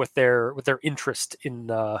eclectic with their interest in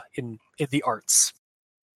the arts.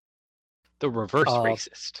 The reverse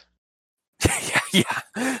racist.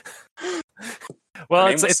 yeah. Well,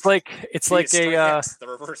 it's like the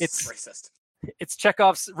reverse racist. It's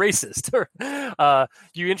Chekhov's racist.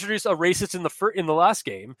 You introduce a racist in the last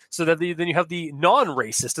game, so that then you have the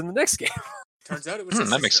non-racist in the next game. Turns out it was his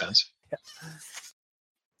That makes sister. sense.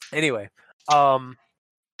 Anyway,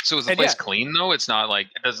 So is the And place yeah. clean though? It's not like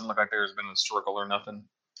it doesn't look like there's been a struggle or nothing.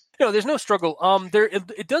 no, there's no struggle.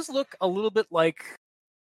 It does look a little bit like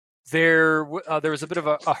there was a bit of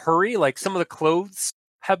a hurry. Like some of the clothes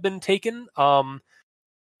have been taken.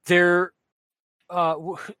 There.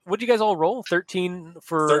 What did you guys all roll? 13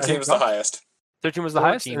 for. 13 was the highest. 13 was the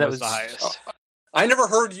highest, 14 and that was the highest. I never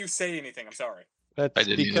heard you say anything. I'm sorry. That's I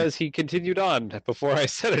didn't because he continued on before I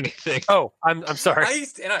said anything. Oh, I'm sorry.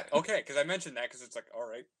 Okay, because I mentioned that because it's like, all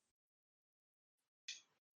right.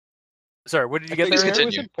 Sorry, what did you I get figured there? it Aaron?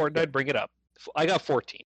 was important I'd bring it up. I got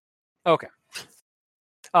 14. Okay.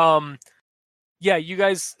 Yeah, you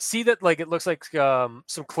guys see that like it looks like some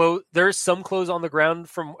clothes. There's some clothes on the ground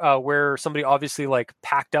from where somebody obviously like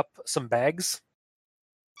packed up some bags.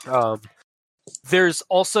 There's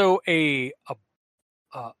also a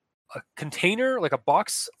container, like a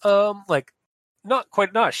box, like not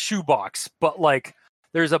a shoe box, but like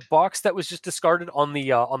there's a box that was just discarded on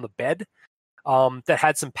the bed. That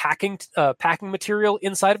had some packing material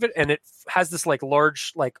inside of it, and it has this like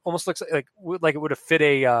large, like almost looks like it would have fit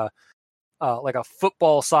a like a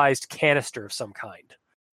football-sized canister of some kind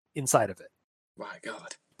inside of it. My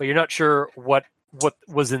God. But you're not sure what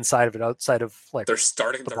was inside of it outside of like They're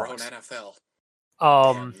starting the their box. own NFL.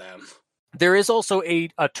 Um, Damn them. there is also a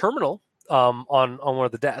terminal on one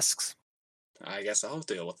of the desks. I guess I'll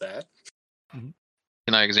deal with that. Can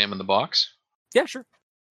I examine the box? Yeah, sure.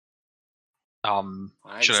 Should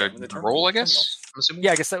I examine the roll? I terminal. guess. I'm assuming.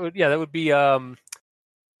 Yeah, I guess that would be I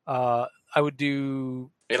would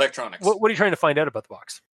do. Electronics. What are you trying to find out about the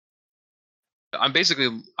box? I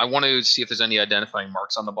want to see if there's any identifying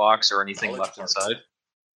marks on the box or anything Knowledge left parts. inside.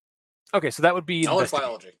 Okay, so that would be Knowledge investigate.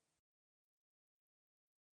 biology.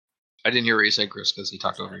 I didn't hear what you said, Chris, because he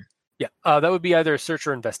talked over you. Yeah, that would be either search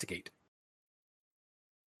or investigate.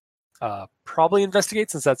 Probably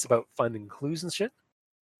investigate, since that's about finding clues and shit.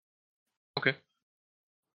 Okay.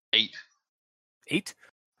 8. 8.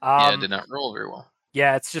 Yeah, I did not roll very well.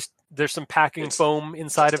 Yeah, it's just there's some packing It's foam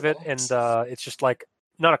inside just of a it, box. and it's just like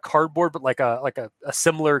not a cardboard, but like a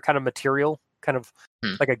similar kind of material, kind of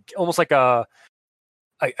like almost like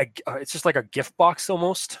it's just like a gift box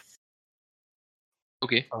almost.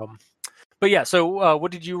 Okay. But yeah, so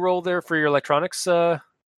what did you roll there for your electronics, Hilo?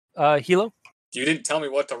 You didn't tell me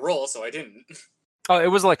what to roll, so I didn't. Oh, it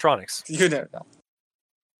was electronics. You never know.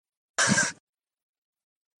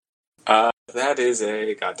 That is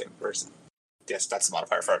a goddamn person. Yes, that's the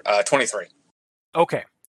modifier for it. 23. Okay.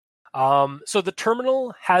 So the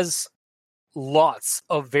terminal has lots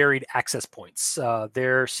of varied access points.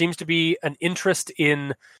 There seems to be an interest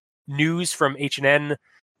in news from H&N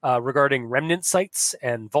regarding remnant sites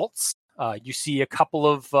and vaults. You see a couple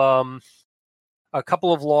of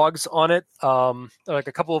logs on it, like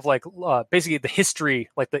a couple of basically the history,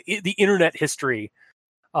 like the internet history,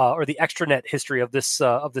 or the extranet history of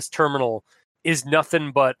this terminal is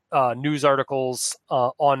nothing but news articles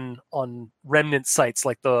on remnant sites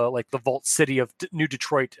like the Vault City of New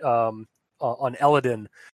Detroit on Eladin,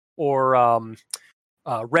 or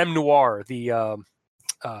Rem Noir, the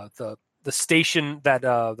station that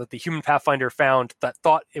the human Pathfinder found that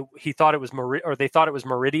they thought it was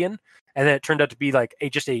Meridian, and then it turned out to be like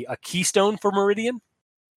just a keystone for Meridian.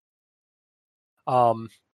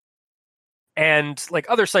 And like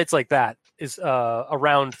other sites like that is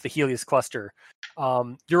around the Helios cluster.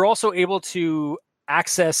 You're also able to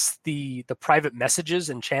access the private messages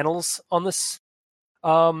and channels on this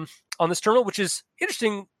terminal, which is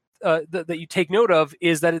interesting. That you take note of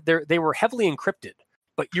is that they were heavily encrypted,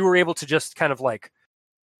 but you were able to just kind of like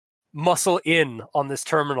muscle in on this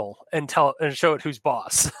terminal and show it who's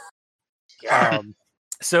boss. Yeah.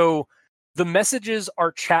 So the messages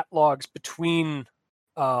are chat logs between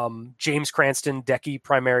James Cranston, Decky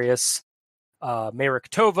Primarius, Merrick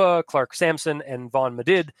Tova, Clark Sampson, and Vaughn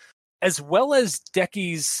Madid, as well as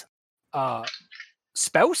Decky's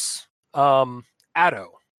spouse, Addo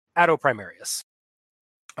Primarius.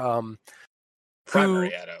 Primary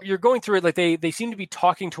Addo. You're going through it, like they seem to be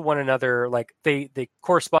talking to one another, like they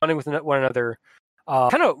corresponding with one another,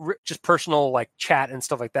 kind of just personal like chat and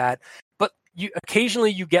stuff like that. But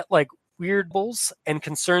occasionally you get like weird bulls and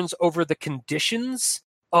concerns over the conditions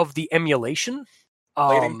of the emulation.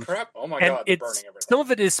 Plating prep? Oh my god, they're burning everything. Some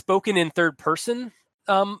of it is spoken in third person.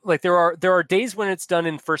 Like there are days when it's done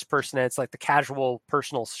in first person and it's like the casual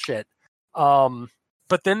personal shit.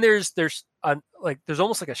 But then there's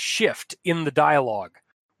almost like a shift in the dialogue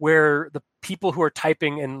where the people who are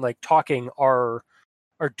typing and like talking are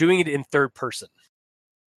doing it in third person.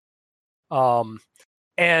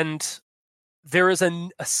 And there is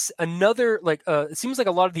another like it seems like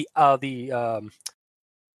a lot of the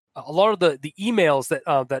emails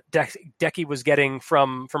that Deki was getting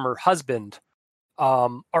from her husband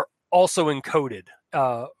are also encoded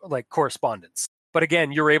like correspondence. But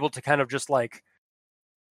again, you're able to kind of just like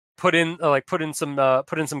put in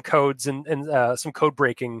some codes and some code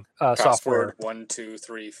breaking software. 1, 2,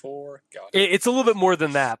 3, 4. Got it. It's a little bit more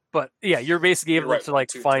than that, but yeah, you're basically able to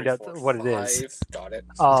like 1, 2, find 3, out 4, what 5. it is. Got it.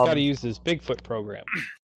 He's got to use his Bigfoot program.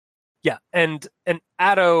 Yeah, and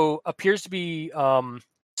Addo appears to be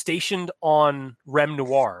stationed on Rem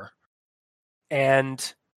Noir,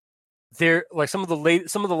 and there like some of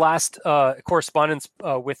the last correspondence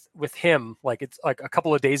with him, like it's like a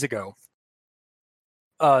couple of days ago,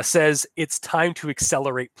 says it's time to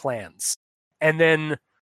accelerate plans, and then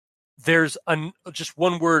there's just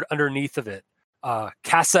one word underneath of it,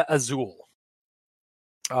 Casa Azul.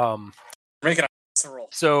 Making a roll.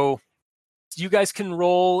 So you guys can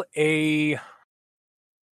roll a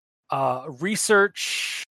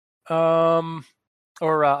research or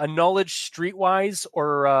a knowledge streetwise,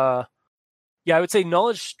 or I would say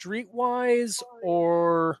knowledge streetwise,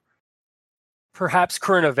 or perhaps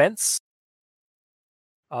current events.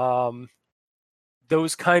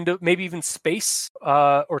 Those kind of, maybe even space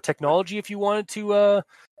or technology if you wanted to,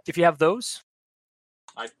 if you have those.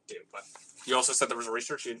 I do, but you also said there was a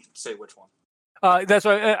research. You didn't say which one. That's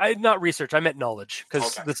why I not research. I meant knowledge,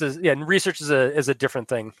 because this is and research is a different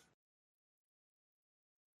thing.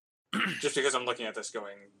 Just because I'm looking at this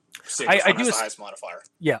going, I do the highest modifier.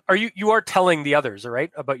 Yeah, you are telling the others, all right,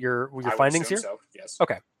 about your findings here? So, yes.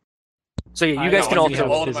 Okay. So yeah, you guys can all have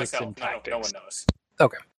tell. all to physics myself. and No tactics. one knows.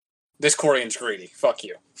 Okay. This Quarian's greedy. Fuck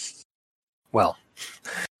you. Well,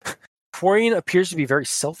 Quarian appears to be very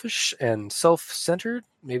selfish and self-centered.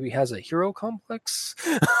 Maybe has a hero complex.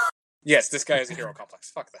 Yes, this guy has a hero complex.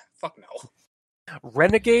 Fuck that. Fuck no.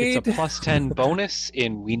 Renegade. It's a +10 bonus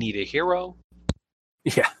in We Need a Hero.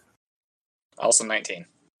 Yeah. Also 19.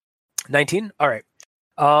 19? All right.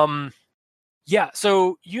 Yeah,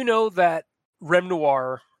 so you know that Rem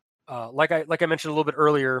Noir, like I mentioned a little bit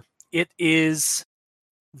earlier, it is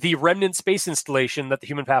the remnant space installation that the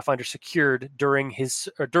human Pathfinder secured during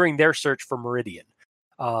their search for Meridian.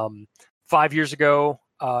 5 years ago,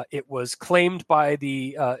 it was claimed by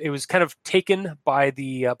it was kind of taken by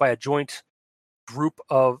a joint group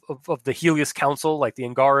of the Helios Council, like the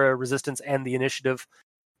Angara Resistance and the Initiative,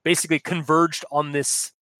 basically converged on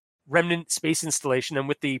this remnant space installation, and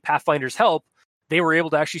with the Pathfinder's help, they were able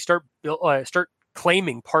to actually start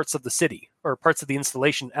claiming parts of the city or parts of the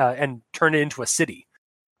installation and turn it into a city.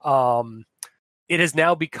 It has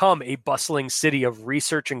now become a bustling city of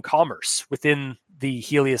research and commerce within the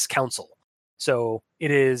Helios Council. So it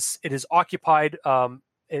is occupied.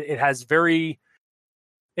 It has various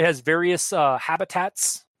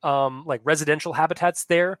habitats, like residential habitats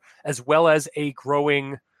there, as well as a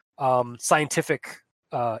growing scientific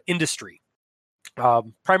industry,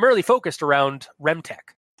 primarily focused around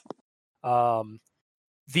Remtech.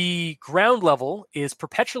 The ground level is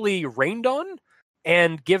perpetually rained on,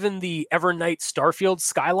 and given the Evernight Starfield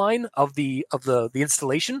skyline of the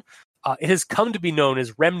installation, it has come to be known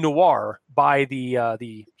as Rem Noir by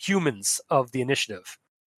the humans of the Initiative,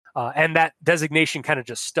 and that designation kind of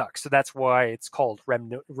just stuck. So that's why it's called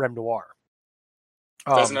Rem Noir.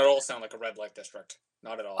 Doesn't it all sound like a red light district?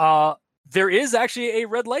 Not at all. There is actually a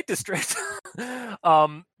red light district,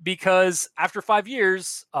 because after 5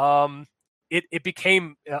 years, it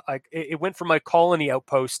became it went from a colony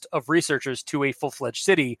outpost of researchers to a full-fledged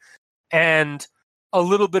city, and a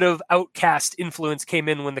little bit of outcast influence came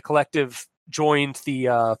in when the collective joined the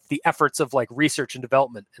efforts of like research and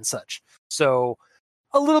development and such. So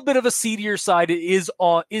a little bit of a seedier side is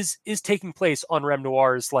taking place on Rem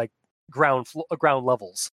Noir's like ground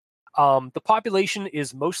levels. The population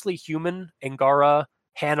is mostly human, Angara,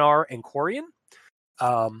 Hanar, and Quarian,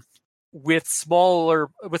 with smaller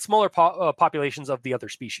populations of the other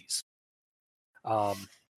species.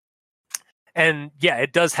 And yeah,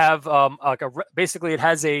 it does have basically it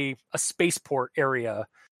has a spaceport area,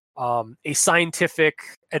 a scientific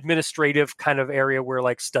administrative kind of area where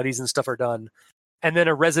like studies and stuff are done, and then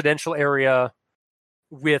a residential area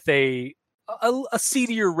with a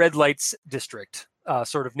seedier red lights district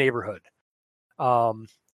sort of neighborhood. And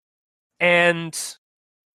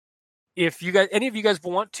if any of you guys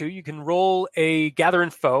want to, you can roll a gather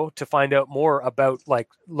info to find out more about like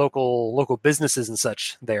local businesses and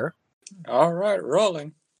such there. All right,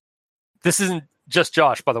 rolling. This isn't just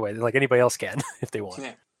Josh, by the way. Like anybody else can if they want.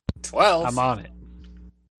 Yeah. 12. I'm on it.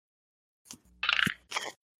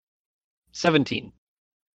 17.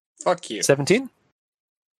 Fuck you. 17?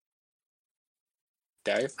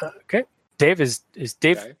 Dave? Okay. Dave, is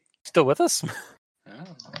Dave Dave? still with us?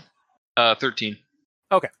 Oh. 13.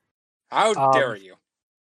 How dare you?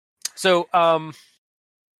 So, trying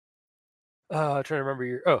to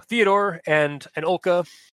remember Theodore and Olka.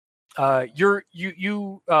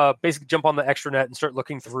 You basically jump on the extranet and start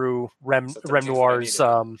looking through Rem So 13 's what I Noir's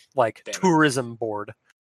needed. like Damn it. tourism board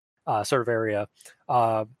sort of area.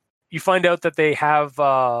 You find out that they have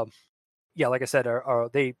like I said,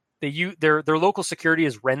 their local security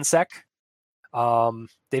is Rensec.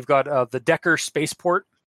 They've got the Decker spaceport,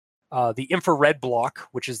 the Infrared Block,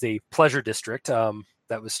 which is the pleasure district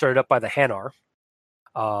that was started up by the Hanar.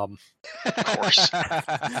 Of course.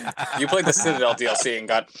 You played the Citadel DLC and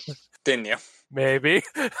got, didn't you? Maybe.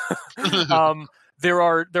 There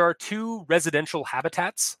are 2 residential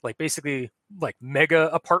habitats, like basically like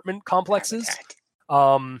mega apartment complexes. Habitat.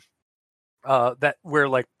 That where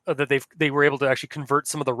that they were able to actually convert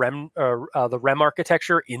some of the REM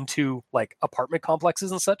architecture into like apartment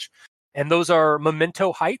complexes and such. And those are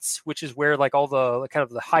Memento Heights, which is where like all the kind of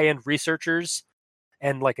the high end researchers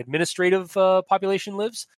and like administrative population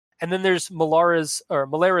lives. And then there's Malara's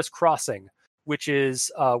Crossing, which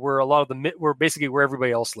is where a lot of where basically where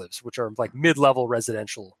everybody else lives, which are like mid-level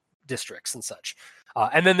residential districts and such.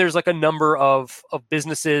 And then there's like a number of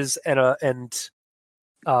businesses and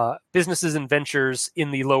businesses and ventures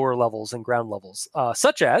in the lower levels and ground levels,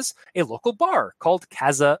 such as a local bar called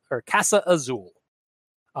Casa Azul.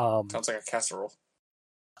 Sounds like a casserole.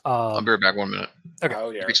 I'll be right back 1 minute. Okay. Oh,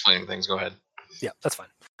 yeah. Keep explaining things. Go ahead. Yeah, that's fine.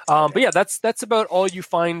 But yeah, that's about all you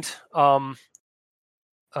find on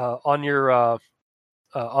your on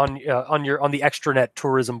the extranet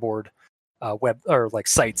tourism board web or like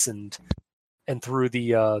sites and through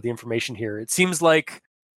the information here. It seems like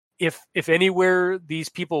if anywhere these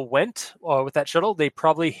people went with that shuttle, they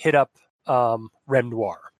probably hit up Rem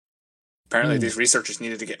Noir. Apparently, these researchers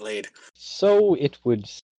needed to get laid. So it would.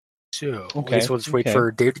 So Okay, I guess we'll just wait for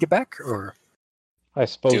Dave to get back, or I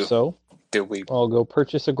suppose so. Do we? I'll go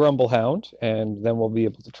purchase a Grumblehound, and then we'll be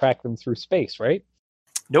able to track them through space, right?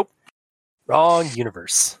 Nope, wrong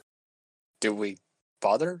universe. Do we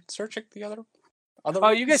bother searching the other?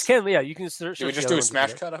 Oh, you guys can. Yeah, you can search. Do we just do a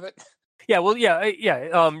smash cut of it? Yeah. Well, yeah.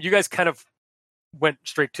 You guys kind of went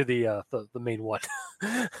straight to the main one.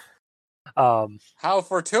 How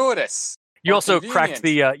fortuitous! You How also convenient.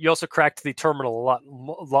 cracked the terminal a lot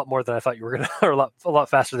more than I thought you were gonna, or a lot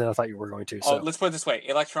faster than I thought you were going to. So let's put it this way: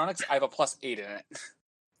 electronics, I have a +8 in it.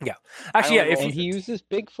 yeah, actually, yeah. don't If He you, uses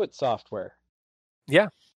Bigfoot software.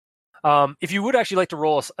 if you would actually like to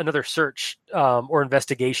roll another search or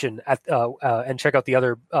investigation at and check out the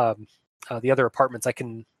other apartments, I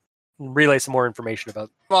can relay some more information about.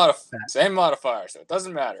 Same modifier, so it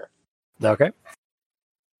doesn't matter. Okay,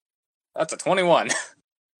 That's a 21.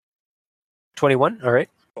 21. All right,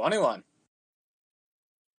 21.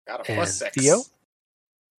 Got a and +6.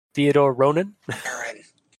 Theodore Ronan. Aaron.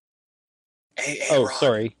 Oh, Ron.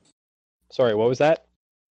 sorry. What was that?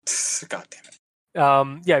 God damn it.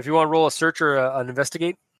 If you want to roll a search or an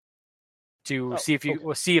investigate to see if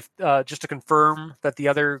just to confirm that the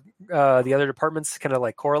other departments kind of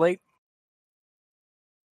like correlate.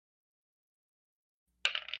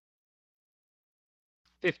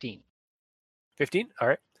 15. 15. All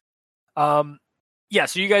right. So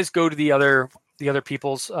you guys go to the other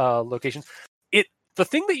people's locations. The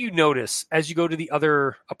thing that you notice as you go to the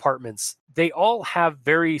other apartments, they all have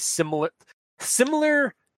very similar,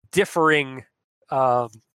 differing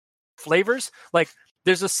flavors. Like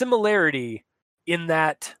there's a similarity in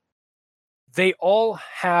that they all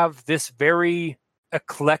have this very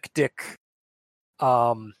eclectic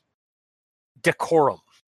decorum.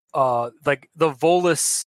 Like the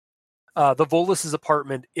Volus's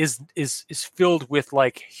apartment is filled with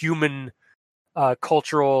like human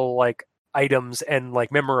cultural like items and like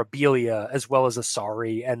memorabilia, as well as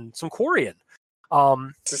Asari and some Quarian.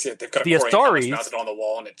 They've got a the Quarian Astaris mounted on the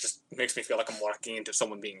wall, and it just makes me feel like I'm walking into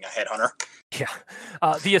someone being a headhunter. Yeah,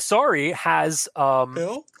 the Asari has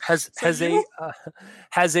Bill? has a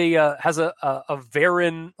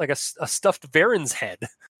Varan, like a stuffed Varan's head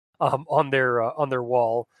on their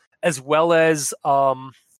wall, as well as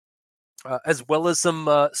some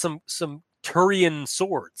Turian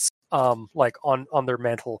swords like on their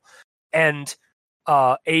mantle, and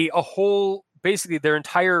a whole, basically their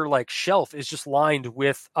entire like shelf is just lined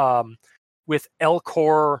with Elcor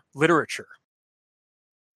literature.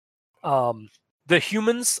 The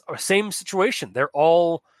humans are same situation. They're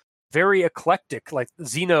all very eclectic, like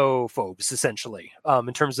xenophobes, essentially,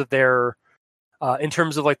 in terms of their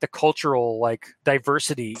like the cultural like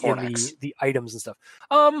diversity Fornax. in the items and stuff.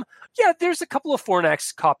 There's a couple of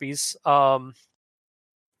Fornax copies.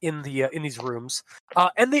 in these rooms,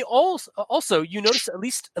 and they also you notice at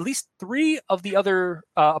least 3 of the other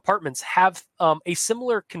apartments have a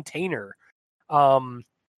similar container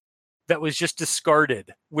that was just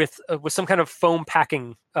discarded with some kind of foam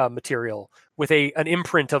packing material with an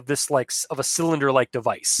imprint of this of a cylinder-like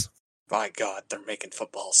device. My God, they're making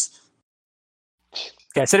footballs.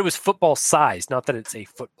 Okay, I said it was football sized, not that it's a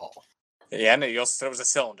football. Yeah, and you also said it was a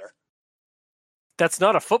cylinder. That's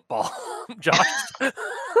not a football, Josh. I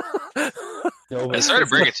started to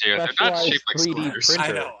bring it to you. They're not shaped like 3D cylinders.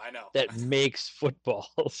 printer I know. that makes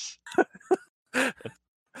footballs.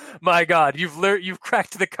 My God, you've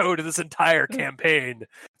cracked the code of this entire campaign.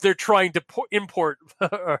 They're trying to import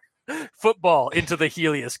football into the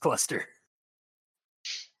Helios cluster.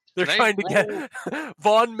 They're trying to get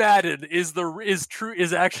Von Madden is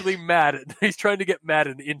actually Madden. He's trying to get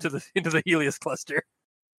Madden into the Helios cluster.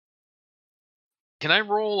 Can I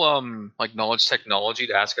roll like knowledge technology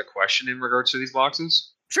to ask a question in regards to these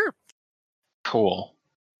boxes? Sure. Cool.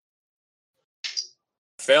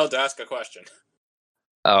 Failed to ask a question.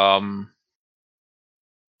 Oh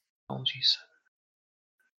jeez.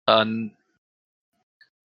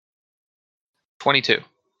 22.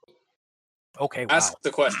 Okay. Wow. Ask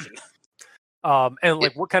the question. And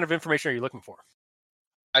like, what kind of information are you looking for?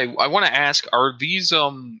 I want to ask: are these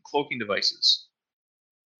cloaking devices?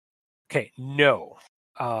 Okay. No.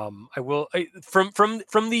 I will from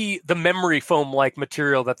the memory foam like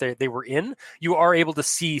material that they were in. You are able to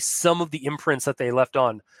see some of the imprints that they left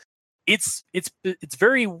on. It's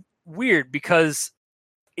very weird because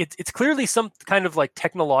it's clearly some kind of like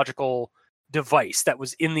technological device that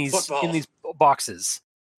was in these boxes,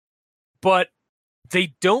 but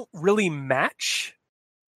they don't really match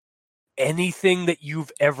anything that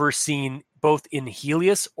you've ever seen, both in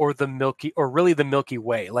Helios or the Milky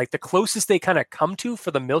Way. Like the closest they kind of come to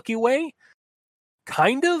for the Milky Way,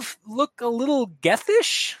 kind of look a little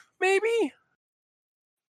Gethish, maybe.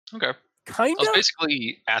 Okay. Kind I was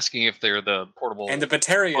basically asking if they're the portable and the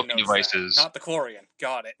Batarian knows devices. That, not the Corian.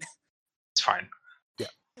 Got it. It's fine. Yeah.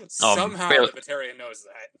 Somehow the Batarian knows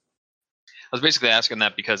that. I was basically asking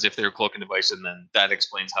that because if they're a cloaking device, and then that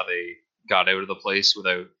explains how they got out of the place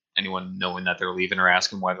without anyone knowing that they're leaving or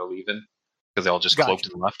asking why they're leaving, because they all just cloaked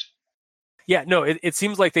and left. Yeah, no, it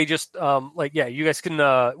seems like they just you guys can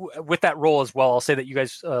with that roll as well. I'll say that you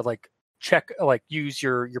guys check use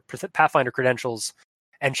your Pathfinder credentials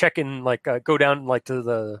and check in go down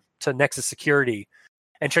to Nexus Security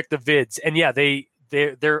and check the vids. And yeah,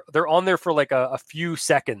 they're on there for a few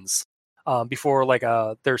seconds before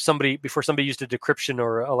somebody used a decryption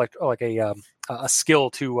or a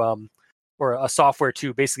skill to or a software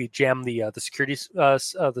to basically jam the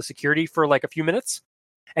security for a few minutes.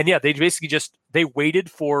 And yeah, they basically they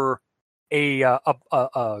waited for a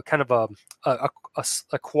kind of a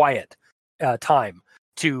quiet time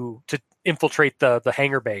to infiltrate the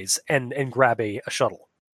hangar bays and grab a shuttle.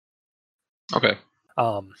 Okay.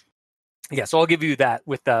 Yeah, so I'll give you that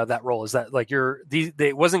with that roll. Is that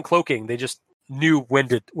it wasn't cloaking? They just knew when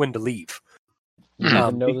to leave. You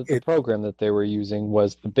didn't know that the program that they were using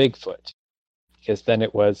was the Bigfoot, because then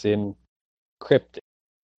it was encrypted.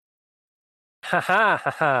 Ha ha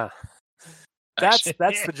ha ha. That's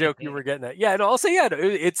the joke you were getting at. Yeah, no, I'll say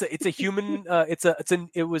it's a human. It's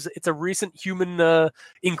a recent human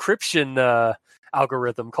encryption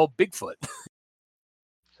algorithm called Bigfoot.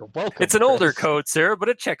 You're welcome. It's an older code, Sarah, but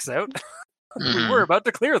it checks out. We were about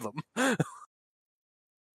to clear them.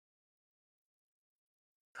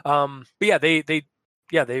 But yeah, they've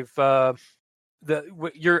we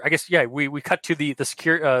cut to the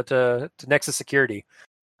secure to Nexus Security.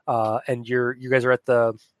 And you guys are at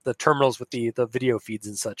the terminals with the video feeds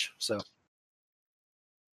and such. So,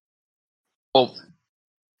 well,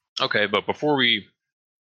 okay, but before we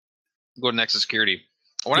go to Nexus Security,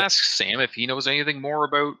 I want to ask Sam if he knows anything more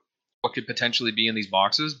about what could potentially be in these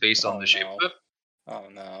boxes based on the shape of it. Oh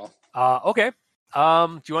no. Okay.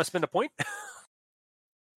 Do you want to spend a point?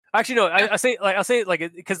 Actually, no. I'll say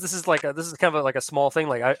because this is this is kind of a small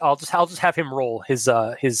thing. I'll just have him roll his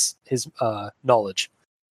knowledge.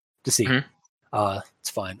 To see,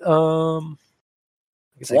 it's fine. I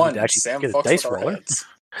guess I need to actually Sam get a dice roller.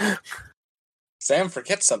 Sam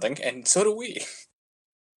forgets something, and so do we.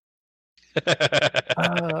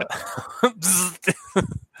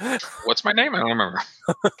 What's my name? I don't remember.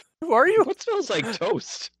 Who are you? What smells like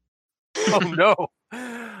toast? Oh no.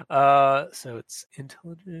 So it's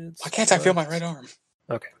intelligence. Why can't I feel my right arm?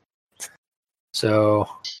 Okay. So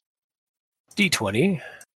D20.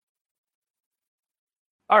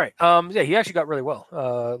 All right. Yeah, he actually got really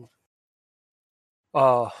well.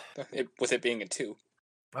 With it being a 2.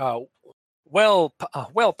 Well,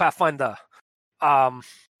 Pathfinder,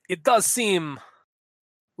 it does seem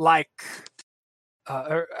like,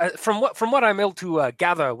 from what I'm able to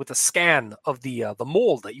gather with a scan of the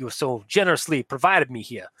mold that you so generously provided me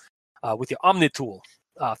here with your Omni tool.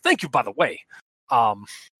 Thank you, by the way. No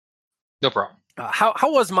problem.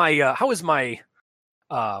 How is my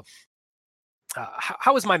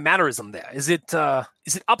mannerism there? Is it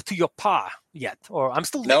up to your par yet, or I'm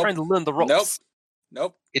still Nope. trying to learn the ropes?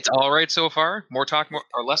 Nope. It's all right so far. More talk, more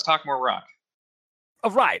or less talk, more rock.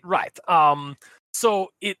 Right.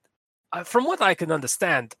 So it, from what I can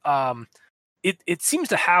understand, it seems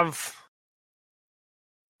to have.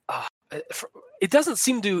 It doesn't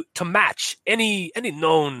seem to match any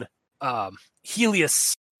known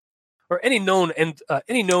Helios or any known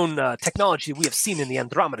technology we have seen in the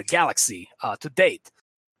Andromeda Galaxy to date.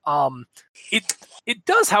 It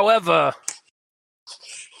does, however,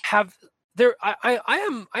 have there. I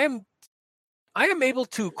am able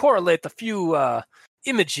to correlate a few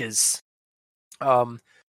images from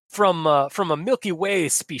a Milky Way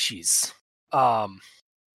species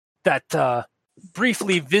that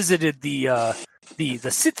briefly visited the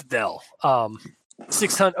Citadel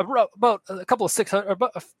 600 about a couple of 600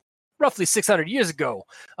 about roughly 600 years ago,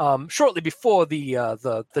 shortly before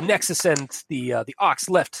the Nexus and the Ox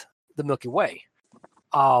left the Milky Way.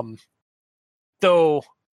 Though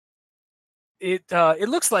it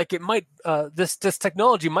looks like it might this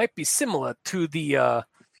technology might be similar to the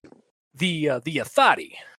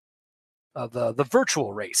Athari, the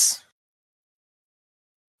virtual race.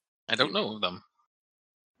 I don't know them.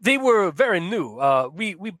 They were very new. I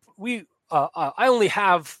only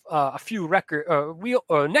have a few record.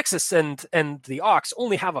 Nexus and the Ox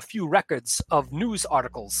only have a few records of news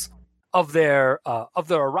articles of their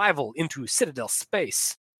arrival into Citadel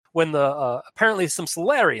space when apparently some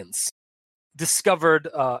Solarians discovered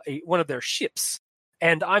one of their ships,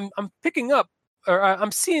 and I'm picking up, or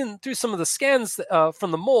I'm seeing through some of the scans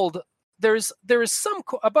from the mold. There is some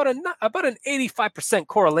about an 85%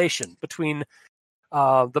 correlation between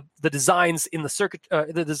the designs in the circuit,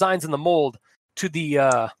 the designs in the mold to the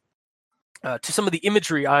to some of the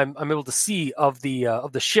imagery I'm able to see of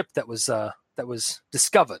the ship that was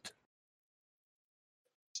discovered.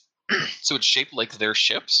 So it's shaped like their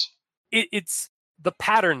ships? It's the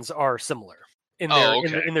patterns are similar in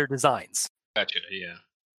their designs. Gotcha. Yeah.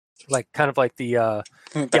 Like kind of like the They're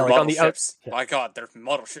like model on the ships. yeah. My God, they're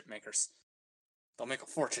model ship makers. They'll make a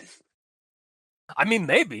fortune. I mean,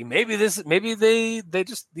 maybe they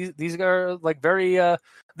just these are like very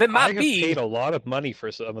they might I have be paid a lot of money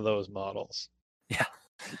for some of those models. Yeah.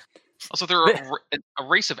 Also, they're a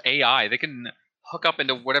race of AI. They can hook up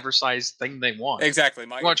into whatever size thing they want. Exactly. If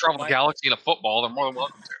you want to travel the galaxy in a football, they're more than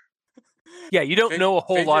welcome to. Yeah, you don't know a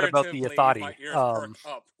whole lot about the Figuratively, my Athari. ears perk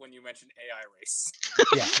up when you mention AI race.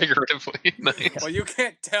 Yeah. Figuratively. Nice. Well, you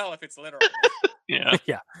can't tell if it's literal. Yeah.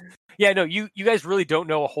 Yeah, no, you guys really don't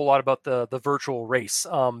know a whole lot about the virtual race,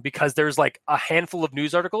 because there's like a handful of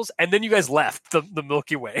news articles, and then you guys left the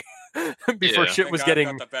Milky Way before Yeah. shit was I've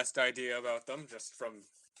getting. got the best idea about them just from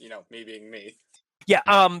me being me. Yeah,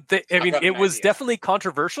 I mean, got it an was idea. definitely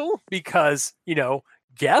controversial because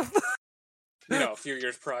Geth. A few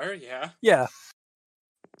years prior, yeah. Yeah.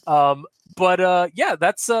 But yeah,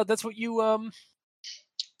 that's what you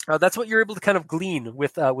that's what you're able to kind of glean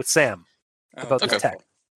with Sam about this okay. tech.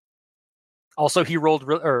 Also, he rolled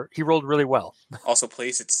really well. Also,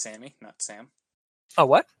 please, it's Sammy, not Sam. Oh,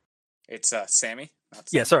 what? It's Sammy, not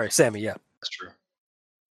Sam. Yeah, sorry, Sammy. Yeah. That's true.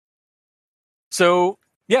 So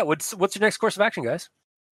yeah, what's your next course of action, guys?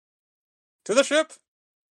 To the ship.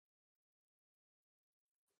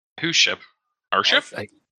 Whose ship? Our ship?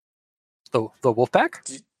 The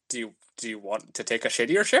Wolfpack. Do you want to take a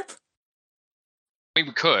shittier ship? I mean,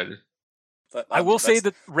 we could. But, I will say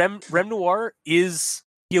that Rem Noir is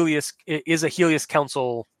a Helios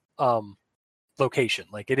Council location.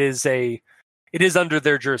 Like it is under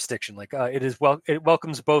their jurisdiction. Like it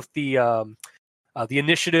welcomes both the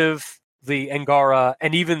Initiative, the Angara,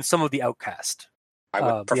 and even some of the Outcast. I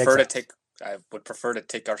would prefer to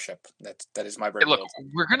take our ship. That is my Hey, look,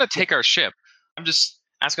 we're gonna take our ship. I'm just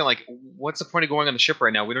asking, like, what's the point of going on the ship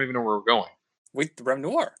right now? We don't even know where we're going. The Rem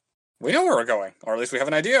Noir. We know where we're going, or at least we have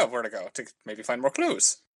an idea of where to go to maybe find more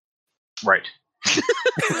clues. Right.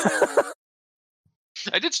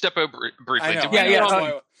 I did step out briefly. I know. Did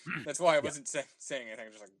we, That's why I wasn't saying anything.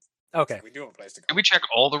 Just like, Okay. we do have a place to go. did we check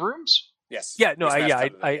all the rooms? Yes. Yeah. No. We smashed out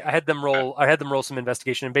of I it. had them roll. I had them roll some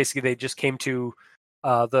investigation, and basically they just came to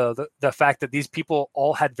the fact that these people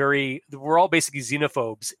all had we're all basically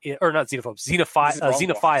xenophobes, or not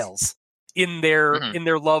xenophiles in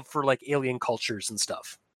their love for like alien cultures and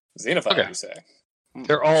stuff. Xenophile, Okay. you say?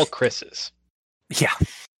 They're all Chris's. Yeah.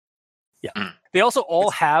 Yeah. Mm. They also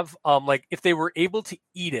all have like if they were able to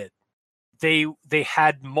eat it, they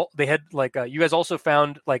had like you guys also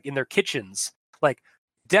found like in their kitchens, like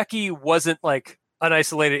Deki wasn't like an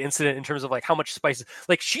isolated incident in terms of like how much spices.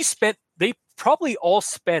 Like they probably all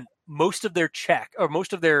spent most of their check or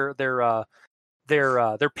most of their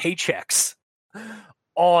paychecks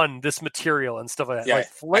on this material and stuff like that. Yeah,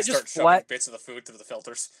 Like I start shoving bits of the food through the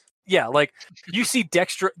filters. Yeah, like you see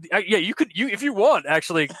Dextro. Yeah, you could if you want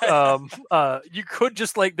actually. You could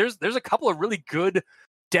just like there's a couple of really good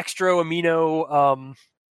dextro amino.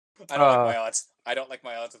 I don't like my odds. I don't like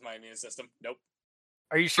my odds with my immune system. Nope.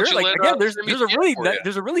 Are you sure? you Like let, again, there's Jimmy a get really for ya.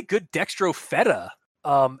 there's a really good dextro feta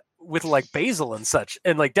with like basil and such,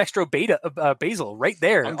 and like dextro beta basil right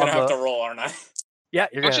there. I'm gonna have to roll, aren't I? Yeah,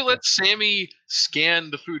 you're Why don't gonna you let Sammy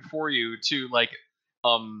scan the food for you to like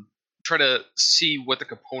try to see what the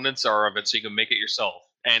components are of it so you can make it yourself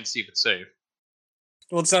and see if it's safe.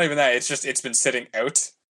 Well, it's not even that. It's just it's been sitting out.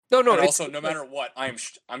 No, And it's, also, no matter what,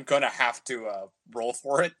 I'm gonna have to roll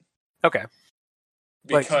for it okay.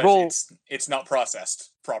 Like, because it's not processed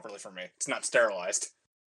properly for me. It's not sterilized.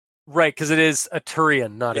 Right, because it is a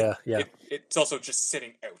Turian, not It's also just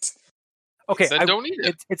sitting out. Okay, Then don't eat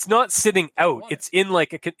it. It's not sitting out. Why? It's in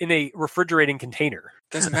like in a refrigerating container.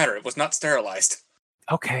 Doesn't matter. It was not sterilized.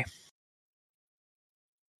 Okay.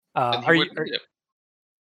 And he Are you? wouldn't eat it.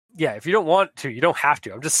 Yeah, if you don't want to, you don't have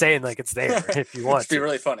to. I'm just saying, like it's there if you want It'd be to.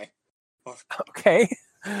 really funny. Okay.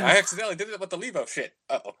 I accidentally did it with the Levo shit.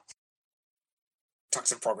 Uh-oh.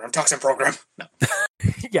 Toxin program. No.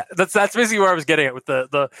 Yeah, that's basically where I was getting at with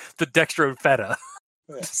the Dextro Feta.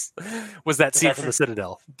 Yeah. Was that scene from the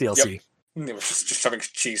Citadel DLC? They were just shoving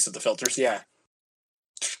cheese through the filters. Yeah.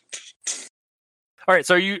 All right,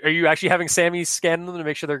 so are you actually having Sammy scan them to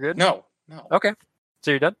make sure they're good? No. Okay,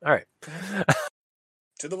 so you're done. All right.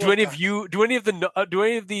 To the Do any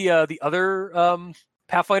of the other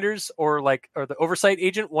Pathfinders or the oversight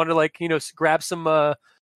agent want to grab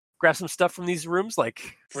some stuff from these rooms,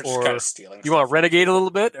 like, We're just or kind of stealing. you want to renegade a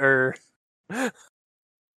little bit, or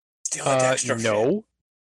Steal the Dextro shit. No.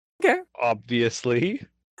 Okay. Obviously.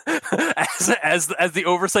 as the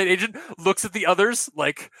oversight agent looks at the others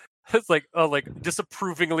like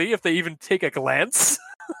disapprovingly, if they even take a glance.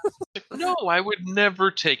 No, I would never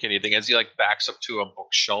take anything. As he backs up to a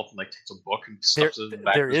bookshelf and takes a book and stuffs it in the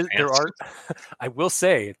back of his pants. I will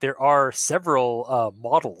say there are several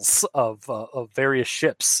models of various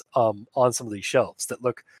ships on some of these shelves that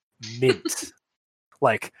look mint.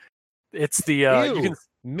 Like it's the Ew, you can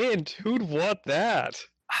mint. Who'd want that?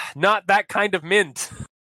 not that kind of mint.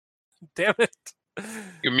 Damn it!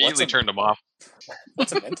 You immediately turned him off.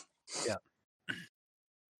 What's a mint? Yeah.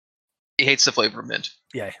 He hates the flavor of mint.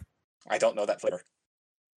 Yeah, I don't know that flavor.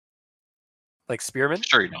 like spearmint.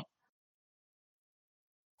 Sure you don't.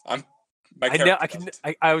 My I know. character doesn't.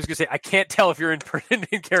 I was gonna say I can't tell if you're in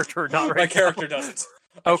character or not. Right My now. character doesn't.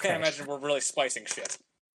 I Okay. can't imagine we're really spicing shit.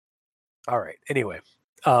 All right. Anyway,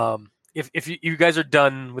 if you guys are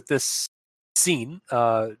done with this scene,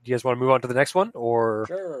 do you guys want to move on to the next one, or?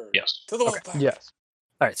 Sure. Yes. To the Okay. Wolfpack. Yes.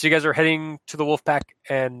 All right. So you guys are heading to the Wolfpack,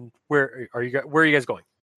 and where are you guys going?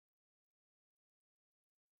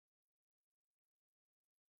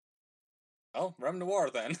 Oh, Rem Noir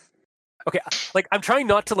then. Okay, like I'm trying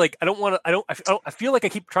not to I feel like I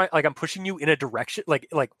keep trying, like I'm pushing you in a direction, like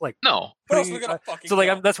No. What else putting- we gonna fucking so like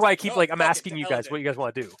go? that's why I keep No, I'm fuck it, asking to you guys Eldin. what you guys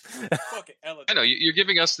want to do. Fuck it, Eldin. I know you're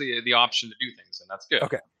giving us the option to do things, and that's good.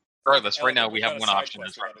 Okay. Regardless, right Eldin, now we have got a one side option in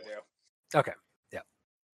quest we front of gotta us. do. Okay, yeah.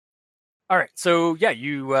 All right, so yeah,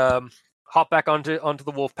 you hop back onto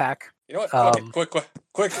the Wolfpack. You know what? Fuck Um, it.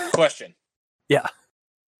 Quick question. Yeah.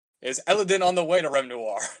 Is Eladin on the way to Rem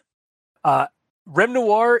Noir? Rem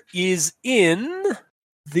Noir is in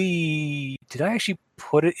the. Did I actually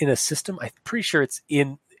put it in a system? I'm pretty sure it's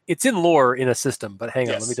in lore in a system. But hang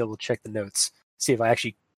on, let me Yes. double check the notes. See if I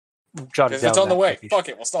actually jotted If down. it's on the that way, location. fuck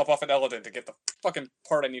it. We'll stop off at Eladin to get the fucking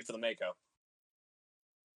part I need for the Mako.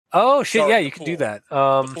 Oh shit! Sorry, Yeah, the you can do pool. that.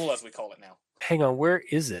 The pool, as we call it now. Hang on, where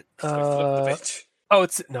is it? So we flip the bitch. Oh,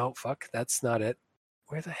 it's no fuck. That's not it.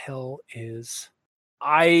 Where the hell is?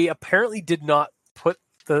 I apparently did not put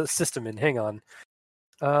the system in. Hang on.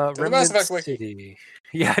 the Remnant Mass Effect wiki. City.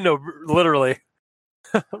 Yeah, no, literally.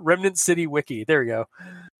 Remnant City wiki. There we go.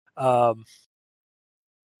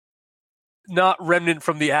 Not Remnant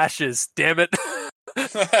from the Ashes. Damn it.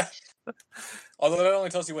 Although it only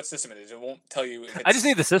tells you what system it is. It won't tell you if it's... I just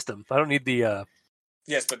need the system. I don't need the.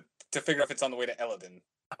 Yes, but to figure out if it's on the way to Eladin.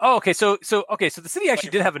 Oh, okay. So the city actually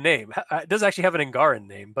did have a name. It does actually have an Angaran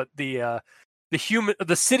name, but the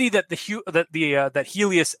the city that that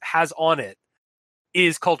Helios has on it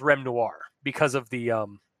is called Rem Noir because of the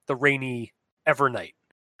rainy Evernight.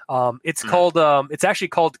 It's called it's actually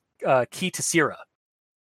called Key to Sira.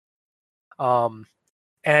 And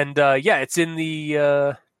it's in the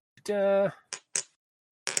I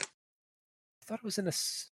thought it was in a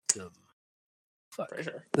system. Fuck. Pretty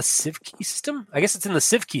sure. The Civ Key system? I guess it's in the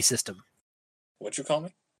Civ Key system. What'd you call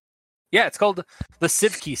me? Yeah, it's called the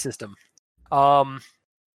Civ Key system.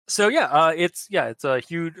 It's a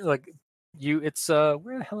huge it's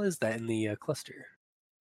where the hell is that in the cluster?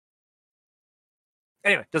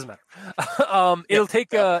 Anyway, doesn't matter. It'll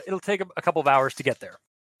take a couple of hours to get there.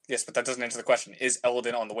 Yes, but that doesn't answer the question. Is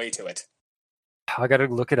Eldon on the way to it? I gotta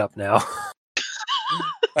look it up now.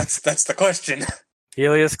 That's the question.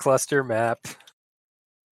 Helios cluster map.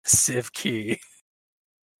 Civ Key.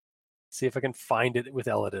 See if I can find it with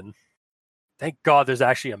Eladin. Thank God there's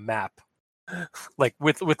actually a map. Like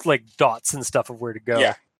with like dots and stuff of where to go.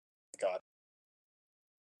 Yeah. God.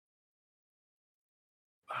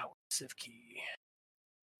 Wow, Civ Key.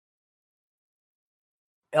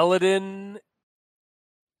 Eladin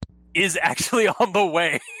is actually on the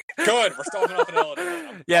way. Good, we're stopping off at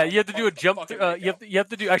Eldon. Yeah, you have to do a jump. You have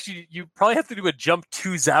to do. Actually, you probably have to do a jump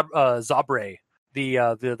to Zabre,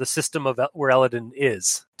 the system of where Eladin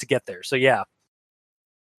is to get there. So yeah.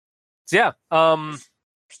 We're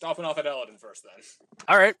stopping off at Eldon first, then.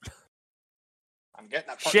 All right. I'm getting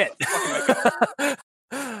that part. Shit. Of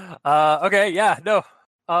the okay. Yeah. No.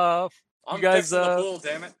 I'm you guys. fixing the pool,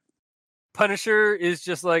 damn it. Punisher is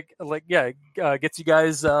just gets you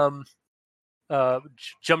guys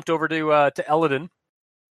jumped over to Eladin.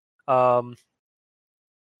 There's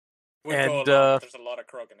a lot of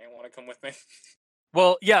Krogan. They want to come with me.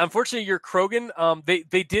 Well, yeah. Unfortunately, your Krogan.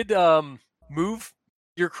 They did move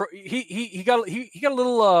your. He got a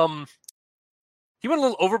little. He went a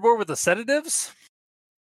little overboard with the sedatives.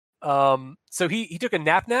 So he took a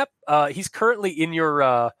nap. He's currently in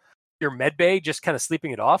your med bay, just kind of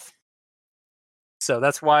sleeping it off. So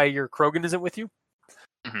that's why your Krogan isn't with you.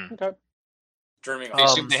 Mm-hmm. Okay. Dreaming. They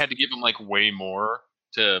assumed they had to give him like way more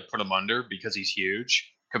to put him under because he's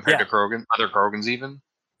huge compared to Krogan, other Krogans even.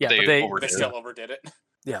 Yeah, They still overdid it.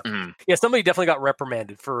 Yeah, Mm-hmm. yeah. Somebody definitely got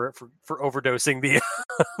reprimanded for overdosing the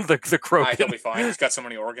the Krogan. He'll be fine. He's got so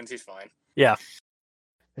many organs. He's fine. Yeah.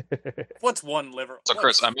 What's one liver? So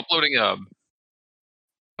Chris, I'm uploading Go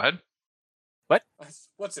ahead.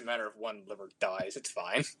 What's it matter if one liver dies? It's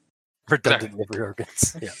fine. Redundant liver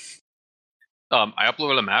organs. Yeah. I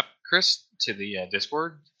uploaded a map, Chris, to the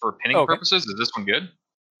Discord for pinning purposes. Is this one good?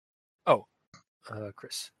 Oh,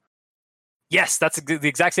 Chris. Yes, that's the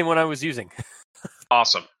exact same one I was using.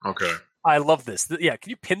 Awesome. Okay. I love this. Yeah, can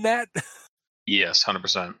you pin that? Yes,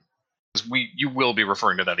 100%. You will be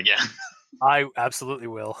referring to that again. I absolutely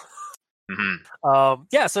will. Mm-hmm.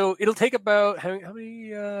 Yeah, so it'll take about how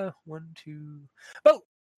many?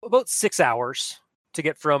 About 6 hours to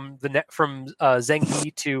get from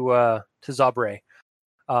Zenghi to Zabre.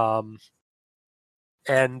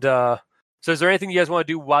 So is there anything you guys want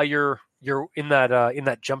to do while you're in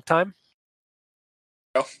that jump time?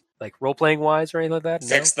 No. Like role playing wise or anything like that?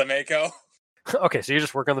 Fix the Mako. Okay, so you're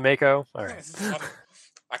just working on the Mako. All right.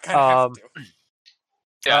 I kind of have to.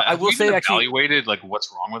 Yeah, I will say actually evaluated like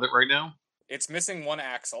what's wrong with it right now. It's missing one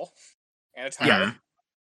axle and a tire. Yeah.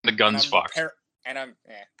 The gun's fucked.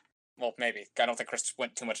 Well, maybe. I don't think Chris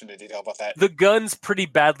went too much into detail about that. The gun's pretty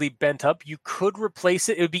badly bent up. You could replace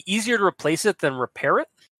it. It would be easier to replace it than repair it.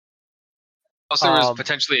 Plus, there was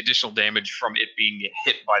potentially additional damage from it being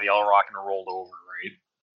hit by the L-Rock and rolled over, right?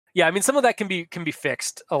 Yeah, I mean, some of that can be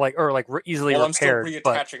fixed, easily repaired. I'm still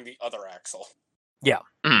reattaching the other axle. Yeah.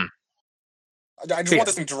 Mm. I just want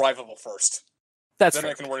this thing drivable first. That's then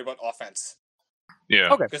fair. I can worry about offense.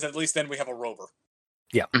 Yeah. Okay. Because at least then we have a rover.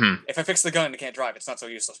 Yeah. Mm-hmm. If I fix the gun and it can't drive, it's not so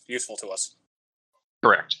useful to us.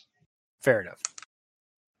 Correct. Fair enough.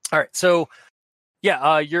 All right. So,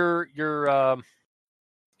 yeah,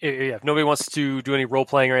 if nobody wants to do any role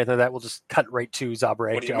playing or anything like that, we'll just cut right to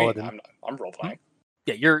Zabre. What do you mean? I'm role playing.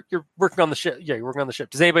 Yeah, you're working on the ship. Yeah, you're working on the ship.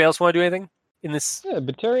 Does anybody else want to do anything in this? Yeah,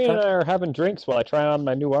 Batarian and I are having drinks while I try on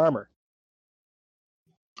my new armor.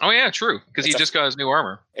 Oh yeah, true. Because he just got his new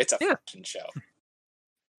armor. It's a fucking show.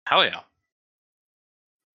 Hell yeah.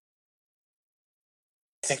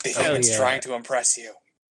 I think the human's trying to impress you.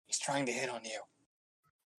 He's trying to hit on you.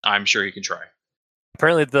 I'm sure he can try.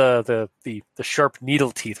 Apparently, the sharp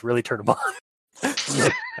needle teeth really turned him on.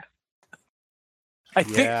 I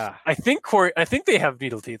think they have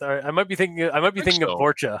needle teeth. I might be thinking of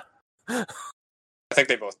Vorcha. I think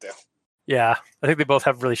they both do. Yeah, I think they both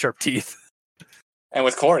have really sharp teeth. And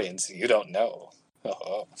with Koreans, you don't know.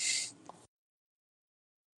 Oh.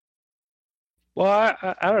 Well,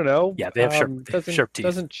 I don't know. Yeah, they have sharp teeth.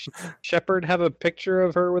 Doesn't Shepard have a picture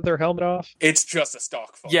of her with her helmet off? It's just a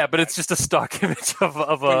stock photo. Yeah, but it's just a stock image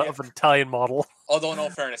of an Italian model. Although, in all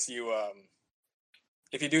fairness, you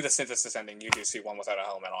if you do the synthesis ending, you do see one without a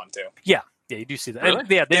helmet on too. Yeah, you do see that. Really? And,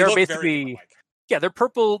 yeah, they are look very basically human-like. yeah, they're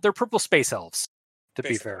purple. They're purple space elves. To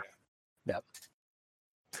Basically, be fair,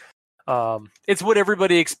 it's what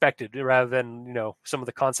everybody expected, rather than some of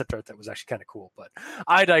the concept art that was actually kind of cool. But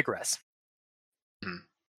I digress.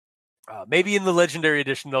 Maybe in the Legendary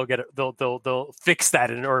Edition they'll get it. They'll fix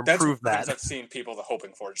that or improve That's that. I've seen people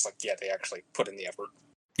hoping for. Just like they actually put in the effort.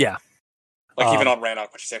 Yeah. Like even on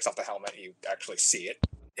Rannoch, when she takes off the helmet, you actually see it.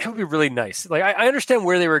 It would be really nice. Like I understand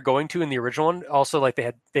where they were going to in the original one. Also, like they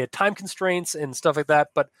had time constraints and stuff like that.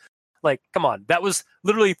 But like, come on, that was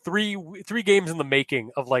literally three games in the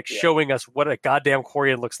making of showing us what a goddamn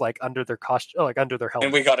Quarian looks like under their costume, like under their helmet.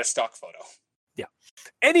 And we got a stock photo. Yeah.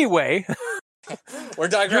 Anyway. We're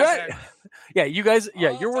digressing. Yeah, you guys.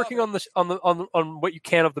 Yeah, you're working on what you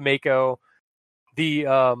can of the Mako. The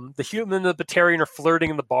human and the Batarian are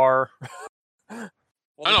flirting in the bar. Well,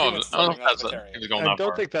 I don't know if that's I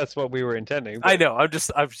don't think that's what we were intending. I know. I'm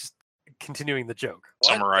just continuing the joke.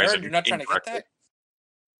 Summarizing. Aaron, you're not trying to get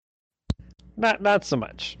that? Not so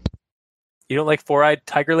much. You don't like four-eyed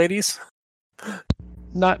tiger ladies?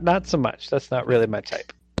 Not so much. That's not really my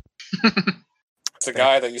type. It's a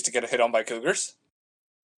guy that used to get hit on by cougars.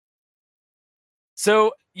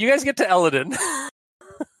 So you guys get to Eladin,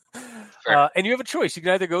 and you have a choice. You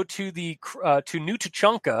can either go to the to New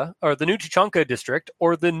Tuchanka, or the New Tuchanka district,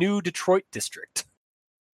 or the New Detroit district.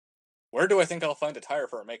 Where do I think I'll find a tire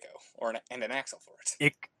for a Mako and an axle for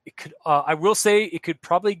it? It could. I will say it could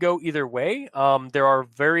probably go either way. There are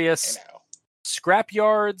various scrap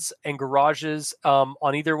yards and garages on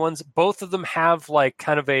either ones. Both of them have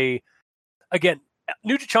kind of a, again,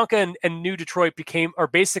 New Tuchanka and New Detroit are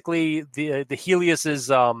basically the Helios's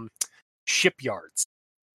shipyards.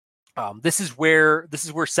 This is where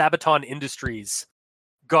Sabaton Industries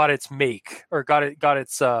got its make, or got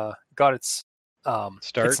its start,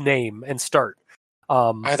 its name and start.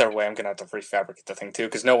 Either way, I'm gonna have to refabricate the thing too,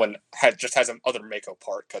 because no one has an other Mako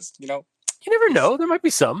part. Because you never know, there might be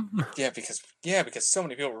some. Yeah, because so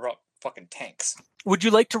many people were fucking tanks. Would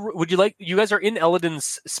you like? You guys are in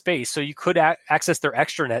Eladin's space, so you could access their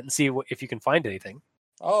extranet and see if you can find anything.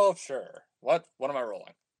 Oh, sure. What am I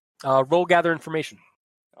rolling? Roll gather information.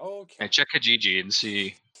 Okay. And check Kijiji and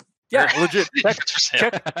see. Yeah, legit.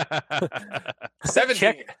 Check.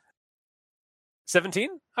 17. 17?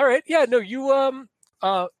 All right. Yeah. No, you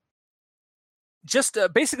just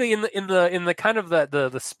basically in the kind of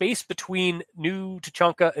the space between New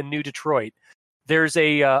Tuchanka and New Detroit, there's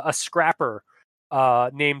a scrapper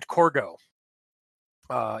named Corgo.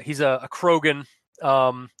 He's a Krogan,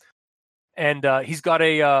 and he's got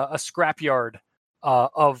a scrapyard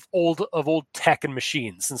of old tech and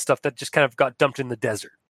machines and stuff that just kind of got dumped in the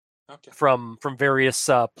desert from various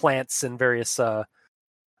plants and various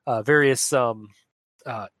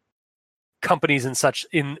companies and such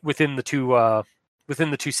within the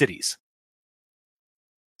two cities.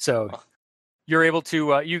 So you're able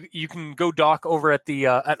to you can go dock over at the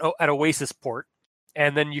at Oasis Port,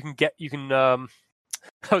 and then you can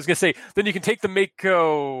I was gonna say, then you can take the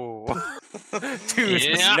Mako to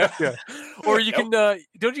Sunoco. Or you can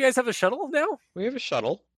don't you guys have a shuttle now? We have a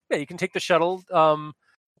shuttle. Yeah, you can take the shuttle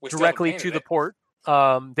directly to the port.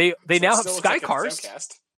 They now have sky cars.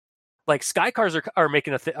 Like sky cars are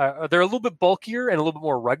making they're a little bit bulkier and a little bit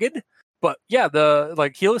more rugged. But yeah,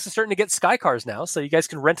 Helios is starting to get sky cars now, so you guys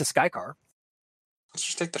can rent a sky car. Let's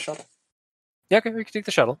just take the shuttle. Yeah, okay, we can take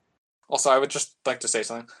the shuttle. Also, I would just like to say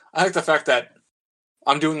something. I like the fact that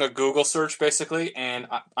I'm doing a Google search basically, and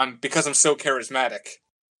I'm because I'm so charismatic,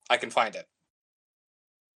 I can find it.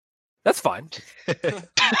 That's fine.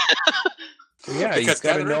 Yeah, you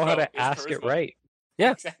got to know how to ask it right.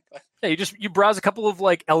 Yeah, exactly. Yeah, you browse a couple of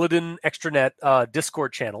Eladin extranet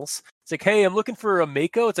Discord channels. It's like, hey, I'm looking for a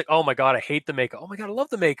Mako. It's like, oh my god, I hate the Mako. Oh my god, I love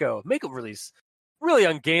the Mako. Mako really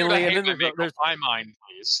ungainly. Dude, and then there's my mind,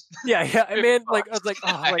 please. Yeah, man. I was like,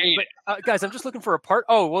 oh, guys, I'm just looking for a part.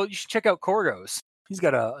 Oh, well, you should check out Corgo's. He's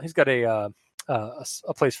got a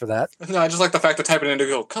place for that. No, I just like the fact that typing into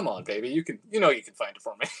Google. Come on, baby, you can find it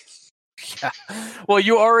for me. Yeah. Well,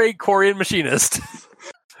 you are a Quarian machinist.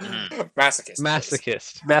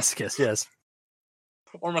 Masochist, yes.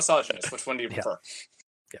 Or misogynist. Which one do you prefer?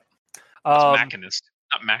 Yeah. Machinist,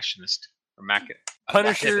 not machinist, or machin.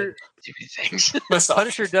 Punisher. Too many things.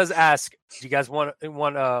 Punisher does ask, do you guys want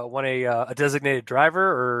a designated driver,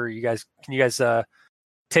 or can you guys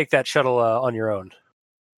take that shuttle on your own.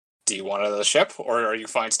 Do you want out of the ship, or are you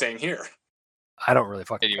fine staying here? I don't really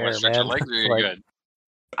fucking Hey, do you care, want to stretch man. your legs, or you're Like, good?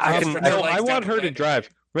 I can. Stretch I your don't. legs I down want to her the to landing drive.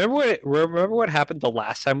 pad. Remember what happened the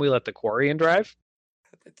last time we let the Quarian drive?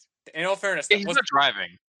 In all fairness, Hey, that he's was not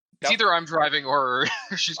driving. It's that- either I'm driving or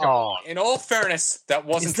she's coming Oh. along. in all fairness, that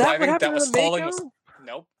wasn't Is that what driving. happened That was to the falling. Mako?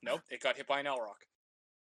 Nope. It got hit by an Elrock.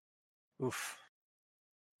 Oof.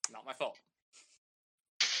 Not my fault.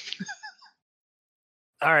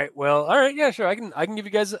 All right. Well. All right. Yeah. Sure. I can give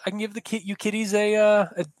you guys. I can give you kiddies I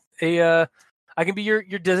can be your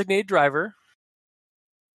designated driver.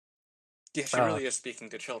 Yeah, she really is speaking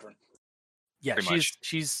to children. Yeah. Pretty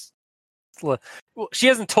She's. Well, she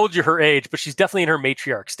hasn't told you her age, but she's definitely in her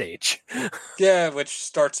matriarch stage. Yeah, which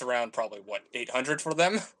starts around probably what 800 for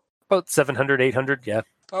them. About 700, 800. Yeah.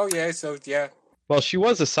 Oh yeah, so yeah. Well, she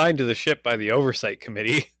was assigned to the ship by the oversight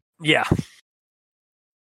committee. Yeah.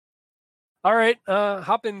 All right.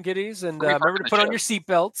 Hop in, kiddies, and Are we remember to parking put the on your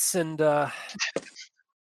seatbelts. And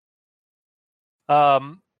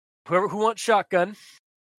who wants shotgun?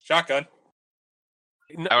 Shotgun.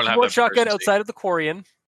 I don't Who have wants that shotgun proficiency. outside of the Quarian?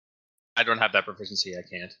 I don't have that proficiency. I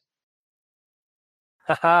can't.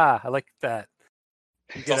 Haha, I like that.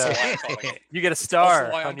 You It's get also a why I'm calling it. you get a also star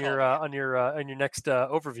why I'm on your calling on your next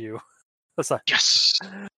overview. That's not, Yes.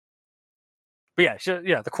 but yeah,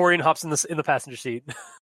 the Quarian hops in the passenger seat.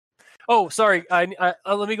 Oh, sorry. I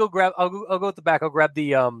let me go grab. I'll go at the back. I'll grab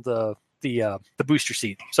the booster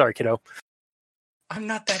seat. Sorry, kiddo. I'm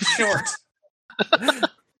not that short.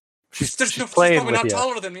 She's She's playing probably with not you.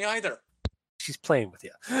 taller than me either. She's playing with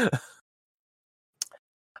you.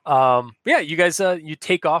 Yeah, you guys you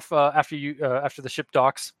take off after the ship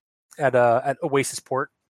docks at Oasis Port.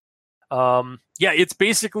 Yeah, it's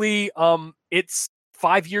basically it's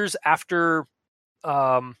 5 years after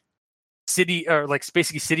city or like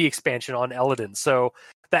basically city expansion on Eladin. So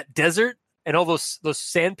that desert and all those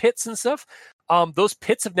sand pits and stuff, those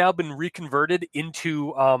pits have now been reconverted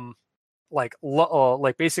into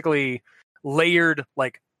like basically layered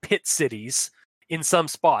like pit cities in some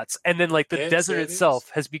spots, and then like the Pit desert cities? itself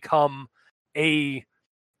has become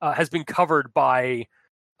has been covered by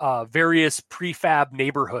various prefab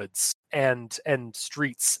neighborhoods and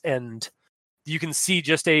streets, and you can see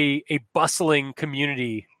just a bustling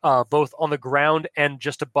community both on the ground and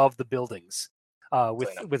just above the buildings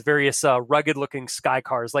with various rugged looking sky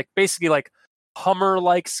cars, like basically like Hummer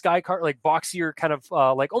like sky car, like boxier kind of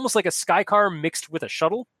like almost like a sky car mixed with a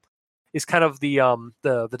shuttle is kind of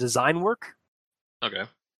the design work. Okay.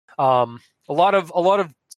 A lot of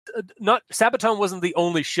not Sabaton wasn't the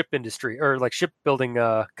only ship industry or like shipbuilding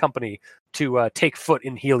company to take foot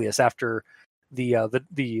in Helios after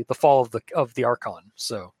the fall of the Archon.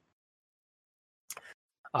 So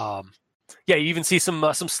yeah, you even see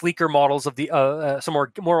some sleeker models of the some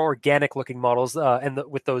more organic looking models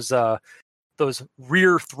with those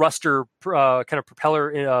rear thruster kind of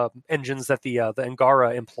propeller engines that the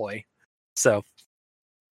Angara employ. So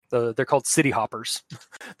they're called city hoppers.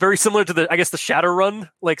 Very similar to the Shadowrun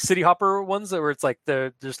like city hopper ones, where it's like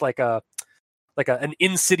they're just like an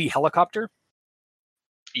in-city helicopter.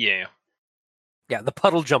 Yeah. Yeah, the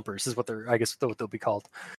puddle jumpers is what what they'll be called.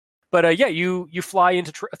 But yeah, you fly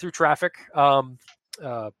into through traffic, and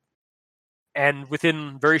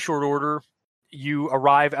within very short order, you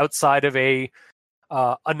arrive outside of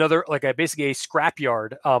another basically a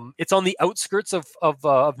scrapyard. It's on the outskirts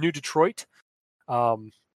of New Detroit.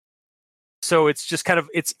 So it's just kind of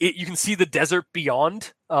you can see the desert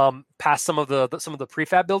beyond, past some of the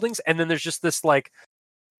prefab buildings, and then there's just this like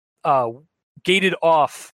gated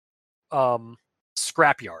off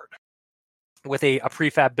scrapyard with a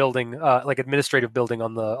prefab building, like administrative building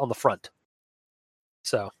on the front.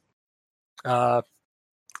 So yeah,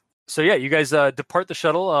 you guys depart the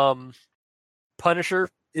shuttle. Punisher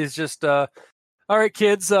is just all right,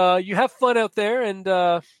 kids. You have fun out there,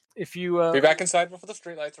 and if you Be back inside before the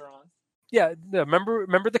streetlights are on. Yeah,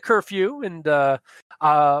 remember the curfew, and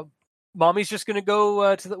Mommy's just gonna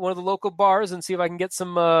go to one of the local bars and see if I can get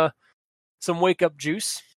some wake up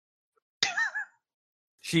juice.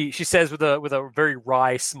 She says with a very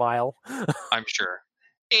wry smile. I'm sure.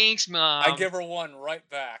 Thanks, Mom. I give her one right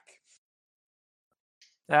back.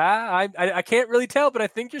 I can't really tell, but I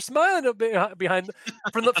think you're smiling a bit behind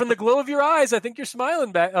from the glow of your eyes. I think you're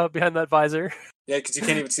smiling back behind that visor. Yeah, because you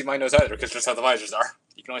can't even see my nose either, because just how the visors are.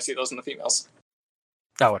 You can only see those in the females.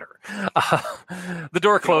 Oh, whatever. The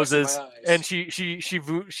door closes, and she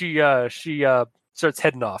starts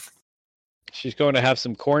heading off. She's going to have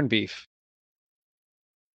some corned beef.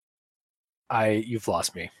 You've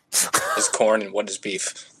lost me. Is corn and what is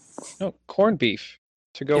beef? No, corned beef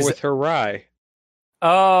to go Is with her rye.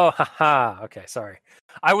 Oh, haha. Okay, sorry.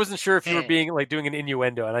 I wasn't sure if you were being like doing an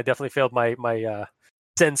innuendo, and I definitely failed my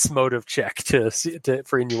sense motive check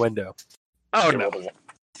for innuendo. Oh He no. rolled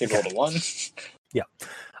a 1.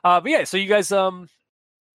 But yeah, so you guys walk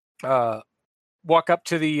up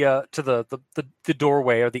to the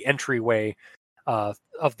doorway or the entryway of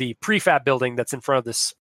the prefab building that's in front of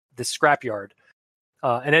this scrapyard.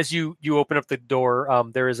 And as you open up the door,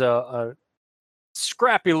 there is a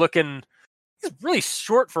scrappy looking. He's really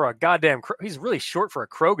short for a goddamn. He's really short for a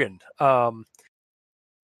Krogan.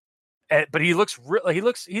 But he looks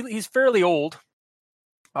he's fairly old.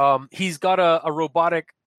 He's got a robotic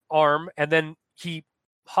arm, and then he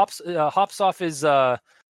hops off his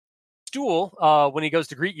stool when he goes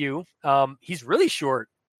to greet you. He's really short,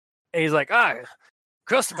 and he's like,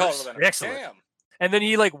 customers, excellent. Damn. And then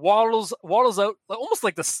he like waddles out almost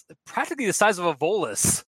like practically the size of a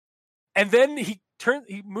Volus, and then he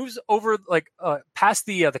moves over like past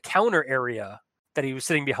the counter area that he was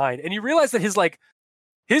sitting behind, and you realize that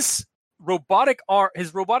his robotic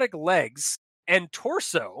legs and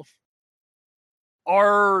torso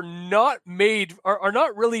are not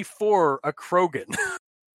really for a Krogan.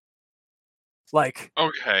 Like,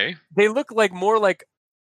 Okay. they look like more like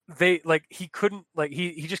he couldn't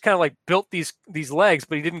he just kind of like built these legs,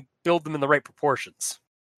 but he didn't build them in the right proportions.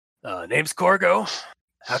 Name's Corgo.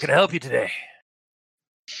 How can I help you today?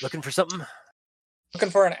 Looking for something?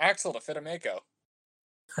 Looking for an axle to fit a Mako.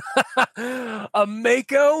 A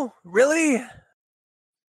Mako? Really?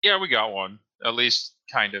 Yeah, we got one. At least,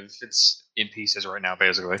 kind of. It's in pieces right now,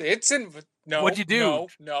 basically. It's in. No. What'd you do?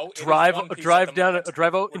 No. Drive out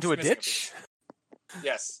into a ditch?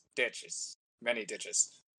 Yes, ditches. Many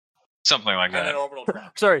ditches. Something like And an that. orbital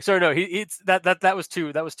drop. Sorry. No. That was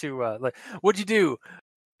too. Like, what'd you do?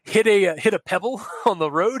 Hit a pebble on the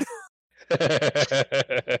road?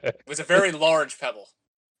 It was a very large pebble,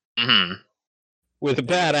 Mm-hmm. With a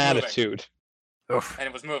bad It's moving. attitude. Oof. and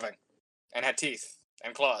it was moving, and had teeth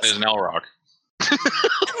and claws. There's an Elrock.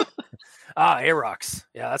 Aerox.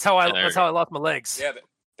 Yeah, that's how There you I lost my legs. Yeah,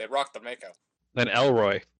 they rocked the Mako. Then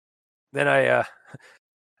Elroy. Then and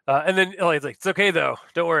then he's like, "It's okay though.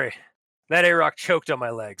 Don't worry. That Aerox choked on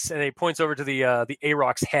my legs." And he points over to the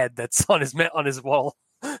Aerox head that's on his wall.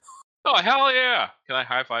 Oh, hell yeah! Can I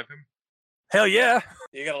high five him? Hell yeah!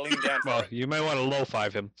 You gotta lean down. Well, you might want to low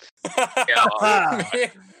five him. Yeah.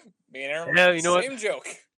 Me and Aaron. Yeah, you know what? Same joke.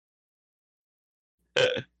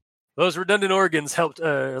 Those redundant organs helped,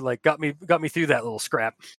 got me through that little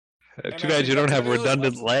scrap. Too bad you don't have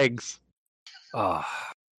redundant legs. Oh,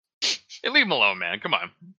 Hey, leave him alone, man. Come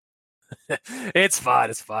on. it's fine.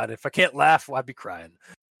 If I can't laugh, well, I'd be crying.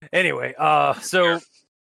 Anyway, so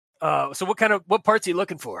what parts are you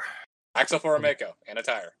looking for? Axle for a Mako and a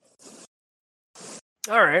tire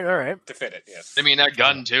All right. to fit it. Yes. I mean, that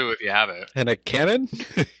gun, too, if you have it. And a cannon?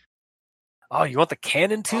 Oh, you want the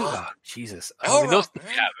cannon too? Oh, Jesus. I All mean, those, right,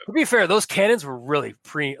 man. to be fair, those cannons were really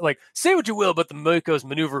say what you will about the Mako's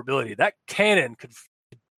maneuverability. That cannon could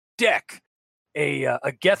deck a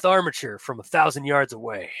Geth armature from 1,000 yards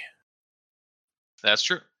away. That's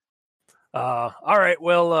true. All right.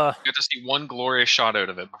 Well, You got to see one glorious shot out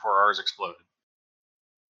of it before ours exploded.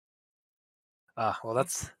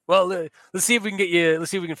 let's see if we can get you. Let's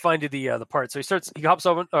see if we can find you the part. So he hops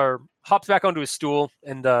back onto his stool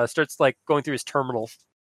and starts like going through his terminal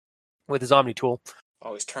with his Omni tool.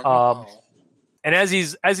 Oh, he's turning. And as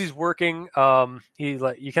he's working, you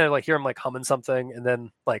kind of like hear him like humming something, and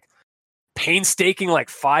then like painstaking like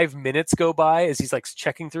 5 minutes go by as he's like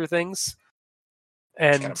checking through things.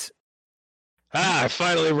 And I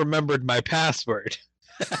finally remembered my password.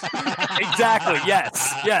 exactly,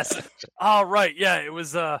 yes. All right, yeah, it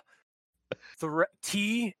was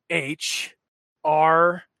THR3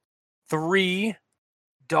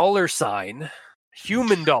 $,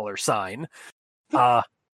 human $,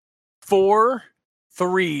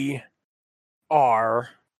 43R.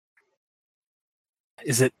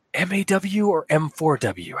 Is it MAW or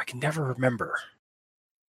M4W? I can never remember.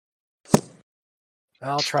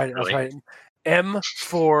 I'll try it.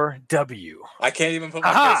 M4W. I can't even put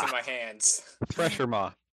my face in my hands. Pressure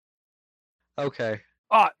Ma. Okay.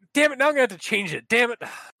 Oh, damn it. Now I'm going to have to change it. Damn it. Was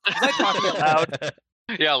I talking out loud?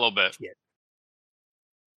 Yeah, a little bit.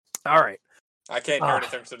 All right. I can't hear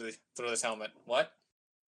anything through this helmet. What?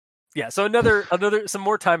 Yeah, so some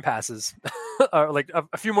more time passes. Or like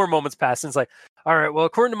a few more moments pass, and it's like, all right, well,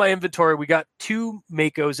 according to my inventory, we got 2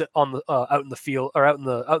 Makos on the out in the field or out in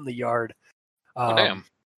the yard. Oh, damn.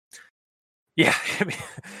 Yeah, I mean,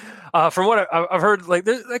 from what I've heard, like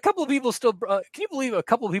there's a couple of people still. Can you believe a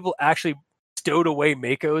couple of people actually stowed away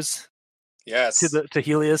Makos Yes. to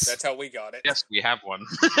Helios? That's how we got it. Yes, we have one.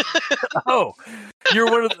 Oh,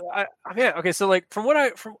 you're one of the. Okay. So like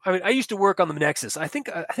I used to work on the Nexus. I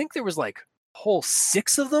think there was like a whole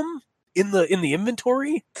 6 of them in the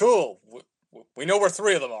inventory. Cool. We know where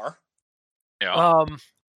 3 of them are. Yeah.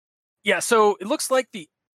 Yeah. So it looks like the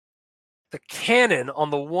cannon on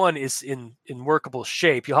the one is in workable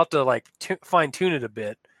shape. You'll have to like fine tune it a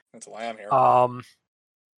bit. That's why I'm here.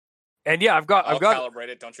 And yeah, I've got calibrate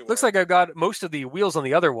it. Don't you worry. Looks like I've got most of the wheels on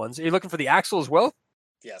the other ones. Are you looking for the axle as well?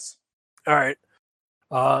 Yes. All right.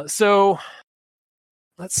 So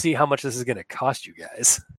let's see how much this is going to cost you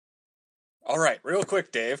guys. All right, real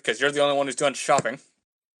quick, Dave, because you're the only one who's done shopping.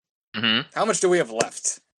 Mm-hmm. How much do we have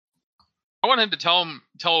left? I want him to tell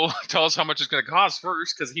us how much it's going to cost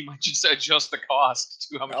first, because he might just adjust the cost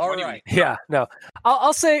to how much money. Right. Yeah. No.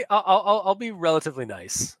 I'll say I'll be relatively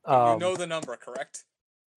nice. You know the number, correct?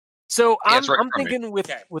 So Yeah, I'm thinking with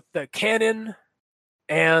the cannon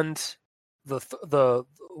and the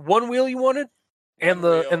one wheel you wanted, and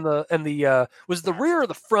the was the rear or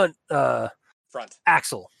the front front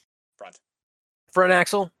axle? Front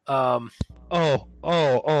axle. Oh!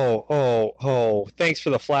 Thanks for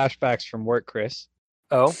the flashbacks from work, Chris.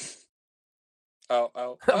 Oh.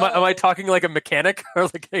 Oh. Am I talking like a mechanic or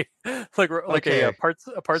like a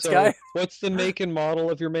parts guy? What's the make and model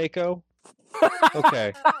of your Mako?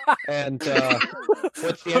 Okay. And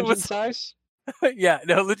what's the engine size? Yeah,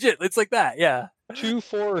 no, legit. It's like that. Yeah. 2,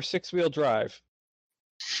 4, or 6-wheel drive.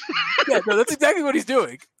 Yeah, no, that's exactly what he's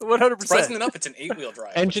doing. 100%. Surprisingly enough, it's an 8-wheel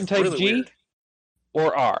drive. Engine type really G weird.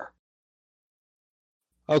 or R.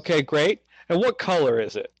 Okay, great. And what color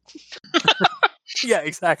is it? Yeah,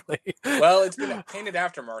 exactly. Well, it's been a painted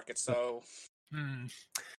aftermarket, so.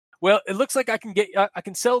 Well, it looks like I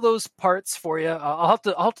can sell those parts for you. I'll have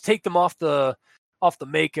to take them off the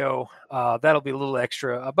Mako. That'll be a little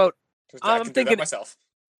extra. I'm thinking do that myself.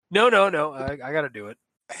 No. I got to do it.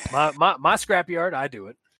 My scrapyard. I do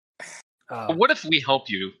it. What if we help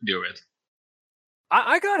you do it?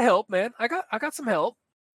 I got help, man. I got some help.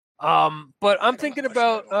 But I'm thinking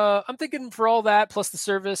for all that plus the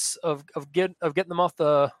service of getting them off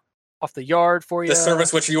the yard for you. The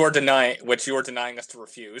service which you are denying us to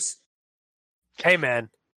refuse. Hey man,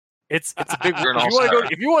 it's a big.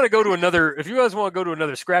 If you want to go to another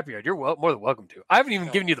scrapyard, you're more than welcome to. I haven't even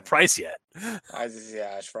given you the price yet. I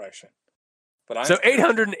probably should. But so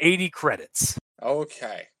 880 credits.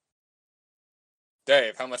 Okay.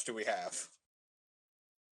 Dave, how much do we have?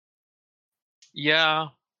 Yeah.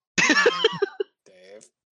 Dave.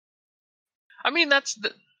 I mean, I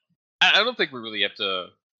don't think we really have to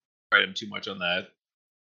write him too much on that.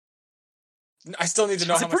 I still need to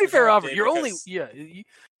know it's how much. It's a pretty fair offer. Dave, you're only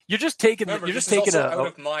you're just taking remember, you're just taking out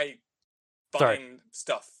of my buying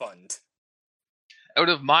stuff fund. Out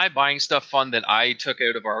of my buying stuff fund that I took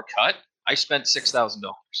out of our cut, I spent $6,000.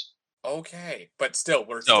 Okay, but still,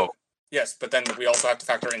 yes. But then we also have to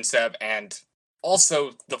factor in Seb and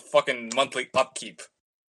also the fucking monthly upkeep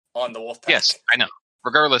on the Wolfpack. Yes, I know.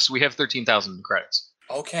 Regardless, we have 13,000 credits.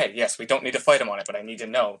 Okay, yes, we don't need to fight him on it, but I need to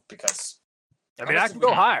know because. I mean, I can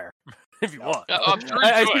go higher if you want. I'm sure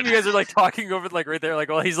I think you guys are like talking over like right there, like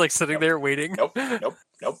while he's like sitting there waiting. Nope.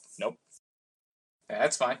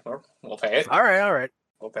 That's fine. We'll pay it. All right.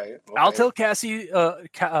 We'll pay it. I'll tell Cassie.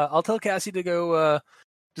 I'll tell Cassie to go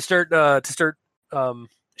to start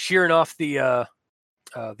shearing off the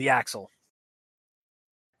axle,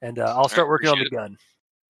 and I'll start working on the gun.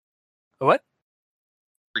 What?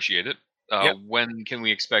 Appreciate it. Yep. When can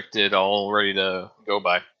we expect it all ready to go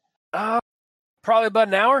by? Probably about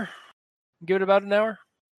an hour. Give it about an hour.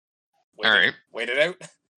 All right. Wait it out.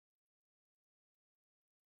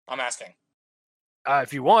 I'm asking.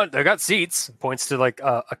 If you want, they got seats. Points to like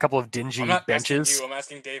a couple of dingy benches. I'm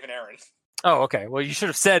asking Dave and Aaron. Oh, okay. Well, you should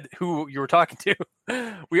have said who you were talking to.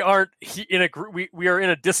 We aren't in a group. We are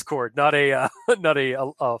in a Discord, not a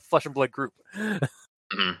Flesh and Blood group.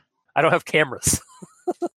 Mm-hmm. I don't have cameras.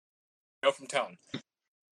 Go from town.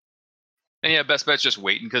 And yeah, best bet's just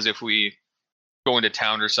waiting, because if we go into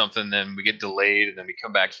town or something, then we get delayed, and then we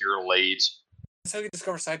come back here late. That's how you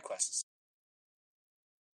discover side quests.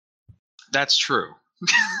 That's true.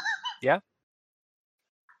 Yeah.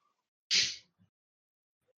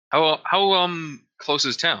 How close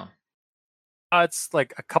is town? It's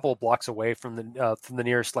like a couple of blocks away from the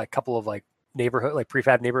nearest like couple of like neighborhood like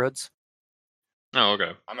prefab neighborhoods. Oh,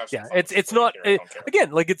 okay. It's not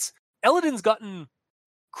again like it's Eladin's gotten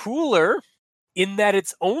cooler in that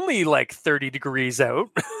it's only like 30 degrees out.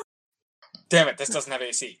 Damn it! This doesn't have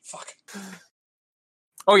AC. Fuck.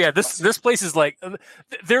 Oh yeah, this place is like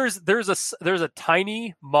there's a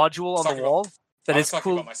tiny module on the wall. that I is was talking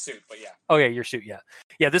cool. about my suit, but yeah. Oh yeah, your suit. Yeah,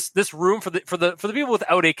 yeah. This room for the people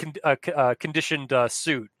without a conditioned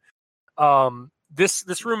suit.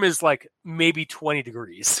 This room is like maybe 20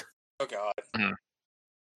 degrees, Oh god. Mhm.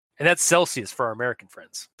 and that's Celsius for our American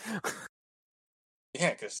friends.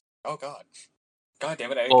 Yeah, because oh god,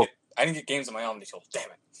 damn it! Well- I didn't get games on my Omni tool.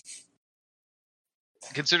 Damn it.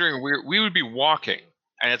 Considering we would be walking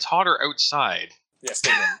and it's hotter outside. Yeah, stay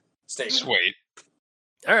here. Stay Just here. wait.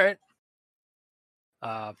 All right.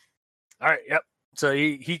 All right. Yep. So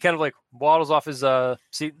he kind of like waddles off his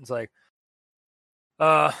seat and's like,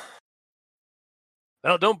 well,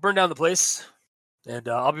 don't burn down the place, and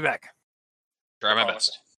I'll be back. Try my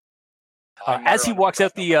best. As he walks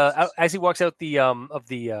out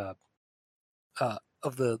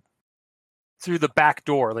through the back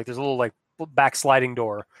door, like there's a little like back sliding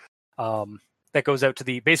door that goes out to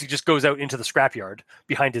basically just goes out into the scrapyard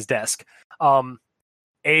behind his desk.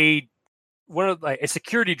 A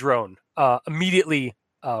security drone immediately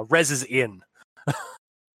reses in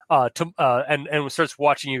and starts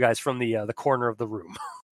watching you guys from the corner of the room.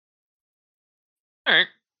 All right.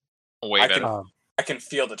 I'll wave at him. I can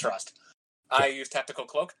feel the trust. I use tactical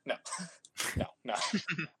cloak. No. No.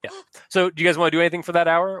 Yeah. So, do you guys want to do anything for that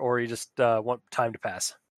hour, or you just want time to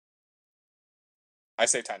pass? I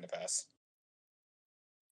say time to pass.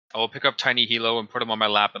 I'll pick up Tiny Hilo and put him on my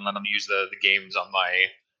lap and let him use the games on my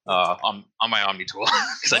on my Omni tool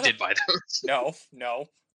because I did buy those. No.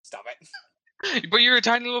 Stop it. But you're a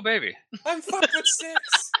tiny little baby. I'm 5'6".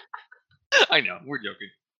 I know. We're joking.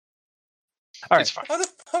 All right. It's fine.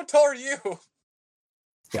 How tall are you,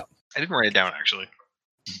 I didn't write it down actually.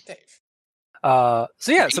 Dave? So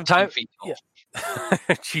yeah, 18 some time. feet tall.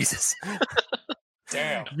 Yeah. Jesus,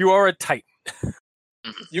 Damn. you are a titan.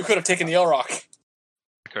 You could have taken the L-Rock.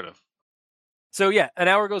 I could have. So yeah, an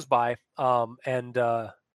hour goes by, and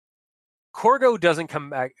Corgo doesn't come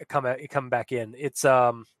back in. It's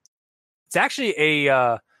actually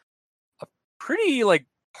a pretty like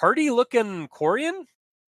hardy looking Quarian.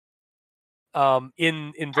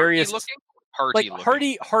 In various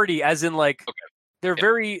hardy as in like okay. they're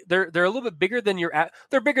very they're a little bit bigger than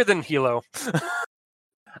they're bigger than Hilo.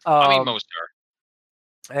 I mean, most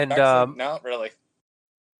are. And Actually, not really. I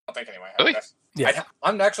don't think anyway. Really? Yeah.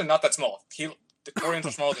 I'm actually not that small. The Quarians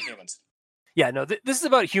are smaller than humans. yeah, no, this is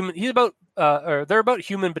about human. He's about or they're about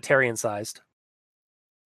human Batarian sized.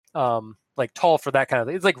 Like tall for that kind of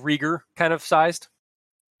thing. It's like Rieger kind of sized.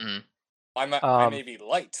 Mm-hmm. I may be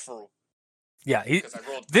light for. Yeah,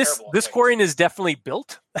 this Quarian is definitely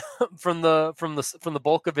built from the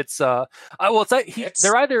bulk of its. They're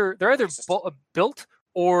either built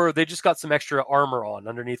or they just got some extra armor on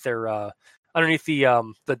underneath their underneath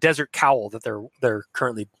the desert cowl that they're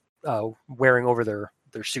currently wearing over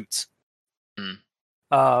their suits. Mm.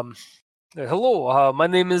 Hello, my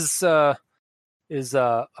name is oh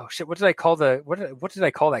shit, what did I call what did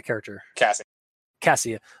I call that character?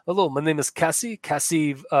 Cassie. Hello, my name is Cassie.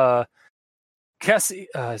 Cassie,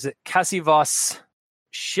 is it Cassie Voss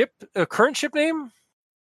ship? Current ship name?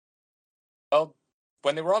 Well,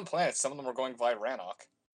 when they were on planets, some of them were going via Rannoch.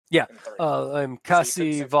 Yeah, I'm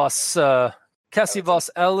Cassie Voss. Cassie Voss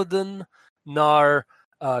Eladin Nar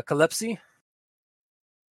Calypsi.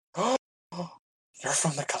 You're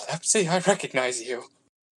from the Calypsi? I recognize you.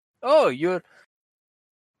 Oh, you're.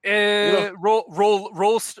 Roll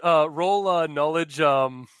knowledge.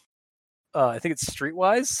 I think it's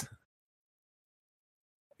Streetwise.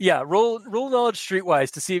 Yeah, roll knowledge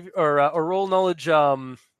Streetwise to see if, or roll knowledge.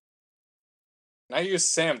 I use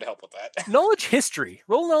Sam to help with that. Knowledge history.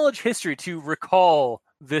 Roll knowledge history to recall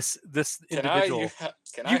this individual.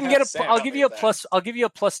 You can get a. I'll give you a plus. I'll give you a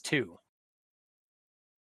 +2.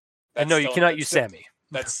 And no, you cannot use Sammy.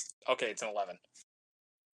 That's okay. It's an 11.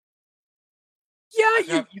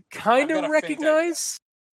 Yeah, you kind of recognize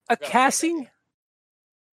a Cassie.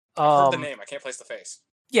 I heard the name. I can't place the face.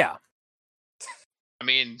 Yeah. I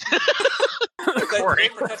mean,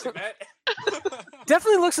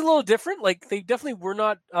 definitely looks a little different. Like they definitely were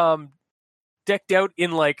not decked out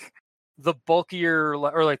in like the bulkier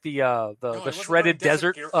or like the shredded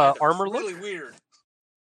desert armor look. Really weird.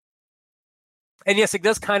 And yes, it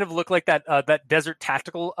does kind of look like that that desert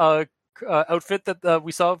tactical outfit that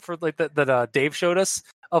we saw for like that Dave showed us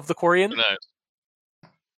of the Quarian. Nice.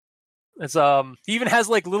 It's he even has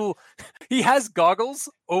like he has goggles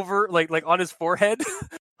over like on his forehead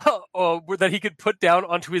that he could put down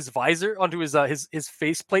onto his visor, onto his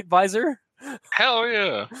faceplate visor. Hell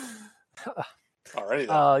yeah. Alrighty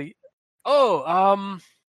then.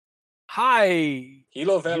 Hi.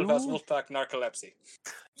 Hilo Velvas Wolfpack Narcolepsy.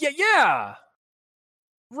 Yeah.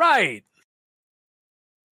 Right.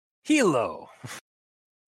 Hilo.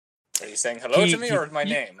 Are you saying hello to me or my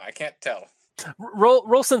name? I can't tell.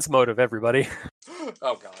 Roll sense motive, everybody.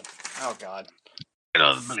 Oh god. Oh god. I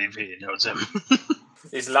don't believe he knows him.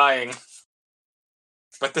 He's lying.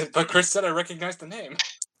 But Chris said I recognized the name.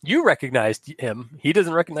 You recognized him. He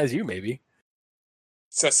doesn't recognize you, maybe.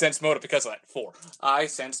 So sense motive because of that. 4. I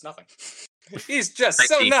sense nothing. He's just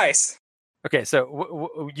so nice. Okay,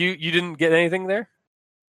 so you didn't get anything there?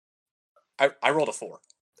 I rolled a 4.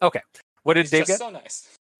 Okay. What did Dave just get? So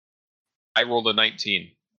nice. I rolled a 19.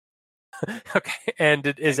 Okay, and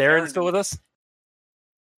is Aaron still with us?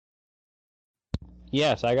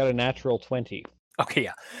 Yes, I got a natural 20. Okay,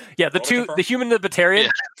 yeah. The human libertarian.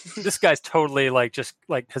 Yeah. This guy's totally has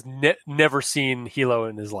never seen Hilo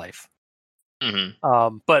in his life.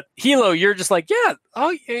 Mm-hmm. But Hilo, you're just like, yeah.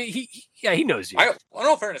 Oh, he knows you. In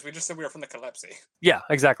all fairness, we just said we were from the Calypsy. Yeah,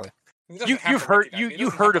 exactly. You've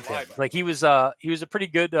heard of him. Like he was a pretty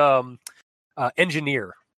good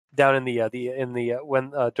engineer down in yeah.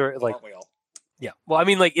 Well, I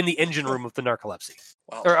mean, like in the engine room of the narcolepsy,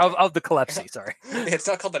 or of the Calypsy. Sorry, it's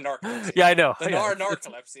not called the narcolepsy. Yeah, I know. The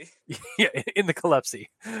narcolepsy. Yeah, in the Calypsy.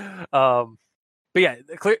 But yeah,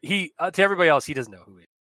 he to everybody else, he doesn't know who he is.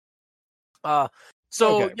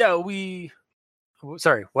 So okay. Yeah, we.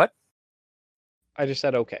 Sorry, what? I just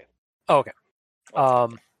said okay. Oh, okay.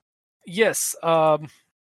 Yes.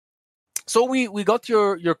 So we got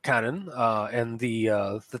your cannon and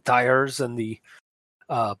the tires and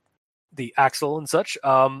the axle and such.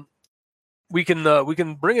 We can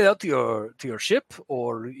bring it out to your ship,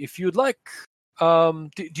 or if you'd like, do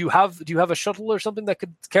you have a shuttle or something that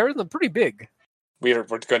could carry them? Pretty big. We're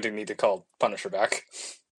going to need to call Punisher back.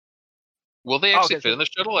 Will they actually fit in the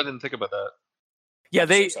shuttle? I didn't think about that. Yeah,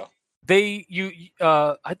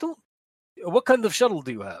 I don't. What kind of shuttle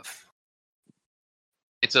do you have?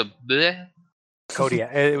 It's a bleh.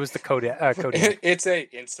 Kodiak. It was the Kodiak. It's a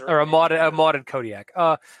insert or a modded Kodiak.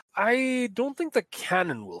 I don't think the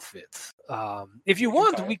cannon will fit. If you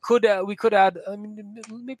want, we could add. I mean,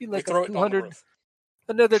 maybe like 200,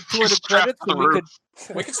 another 200 credits.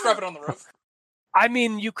 We could strap it on the roof. I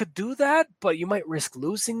mean, you could do that, but you might risk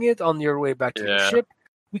losing it on your way back to your ship.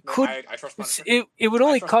 We could. I trust Punisher. It would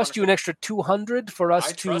only cost you an extra 200 for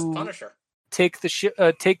us to take the ship,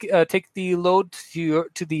 take the load to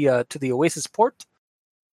the Oasis port.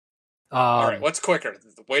 All right, what's quicker,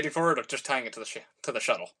 waiting for it or just tying it to the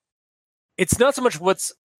shuttle? It's not so much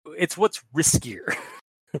what's riskier.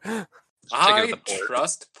 I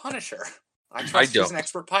trust Punisher. I trust he's an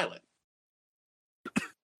expert pilot.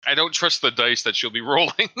 I don't trust the dice that she'll be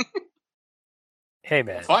rolling. Hey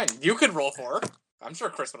man, fine. You could roll for her. I'm sure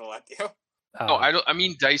Chris would have let you. No, I don't. I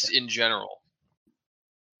mean dice in general.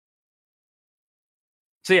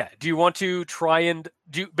 So yeah, do you want to try and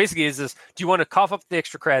do you want to cough up the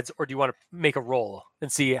extra creds, or do you want to make a roll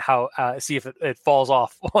and see if it falls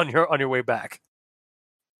off on your way back?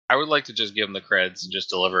 I would like to just give him the creds and just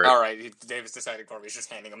deliver it. All right, David's decided for me. He's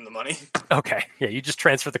just handing him the money. Okay, yeah, you just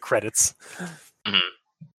transfer the credits. Mm-hmm.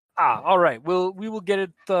 All right. We will get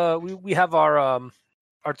it. We have our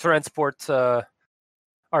transport, our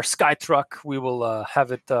sky truck. We will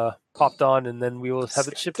have it popped on, and then we will have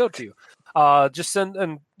it shipped out to you. Just send,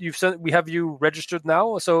 and we have you registered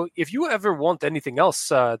now. So if you ever want anything else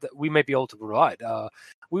that we may be able to provide,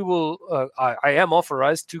 we will. I am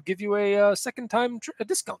authorized to give you a second time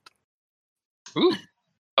discount. Ooh,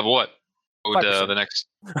 of what? The next.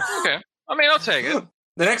 Okay, I mean, I'll take it.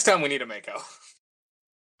 The next time we need a Mako.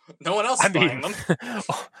 No one else is buying them.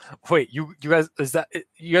 Wait, you guys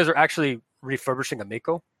you guys are actually refurbishing a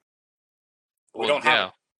Mako? We don't have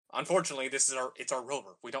it. Unfortunately, it's our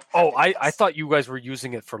rover. We don't have I thought you guys were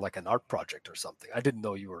using it for like an art project or something. I didn't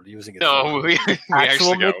know you were using it for we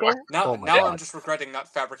actual Mako. Now I'm just regretting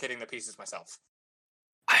not fabricating the pieces myself.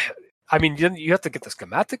 I mean, you have to get the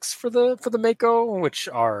schematics for the Mako, which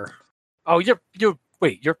are you're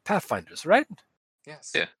Pathfinders, right?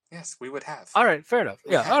 Yes. Yeah. Yes, we would have. All right, fair enough.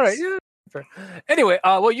 Yeah. All right. Yeah. Fair. Anyway,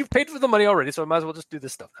 well, you've paid for the money already, so I might as well just do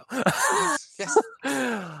this stuff now. Yes.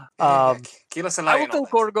 I will tell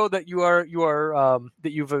Corgo that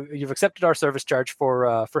that you've accepted our service charge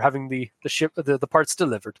for having the parts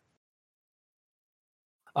delivered.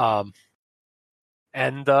 And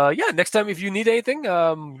next time if you need anything,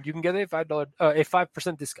 you can get a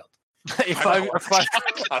 $5 discount. a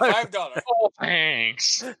 $5. Oh,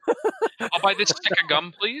 thanks. I'll buy this stick of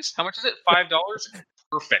gum, please. How much is it? $5.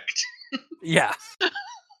 Perfect. Yeah.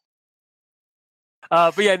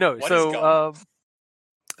 But yeah, no. What so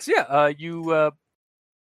you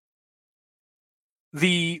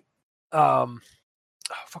the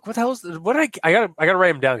fuck. What the hell is I gotta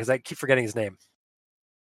write him down because I keep forgetting his name.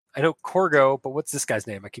 I know Corgo, but what's this guy's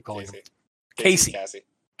name? I keep calling him Casey.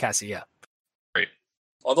 Cassie, yeah. Great.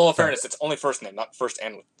 Although, in fairness, it's only first name, not first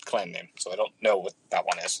and clan name, so I don't know what that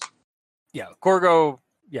one is. Yeah, Corgo.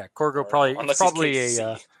 Yeah, Corgo probably. It's probably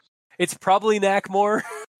it's probably Knackmore.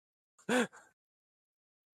 But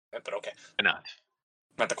okay. Why not?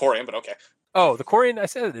 Not the Corian, but okay. Oh, the Corian. I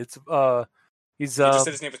said it's he's You just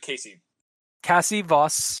said his name was Casey. Cassie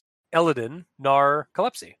Voss Eladin Nar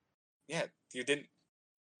Calepsy. Yeah, you didn't.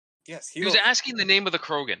 Yes, he was asking the name of the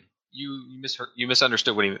Krogan. You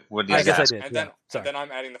misunderstood what he was I guess asking. I did. And then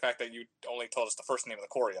I'm adding the fact that you only told us the first name of the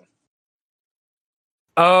Corian.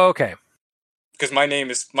 Oh, okay. Because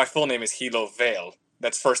my full name is Hilo Vale.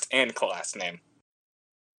 That's first and last name.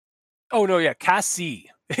 Oh no, yeah, Cassie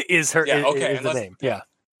is her. Yeah, okay, is the name. Yeah.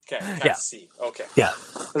 Okay, Cassie. Yeah. Okay. Yeah.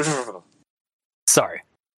 Sorry.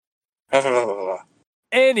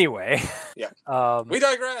 Anyway. Yeah. We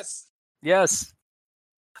digress. Yes.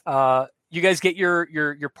 You guys get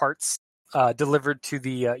your parts delivered to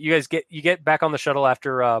the. You get back on the shuttle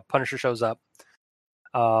after Punisher shows up.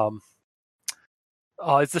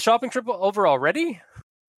 Is the shopping trip over already?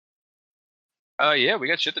 Yeah, we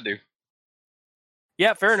got shit to do.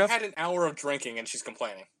 Yeah, fair enough. She had an hour of drinking and she's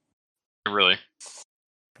complaining. Really?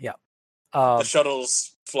 Yeah. The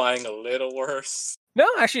shuttle's flying a little worse. No,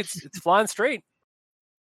 actually, it's flying straight.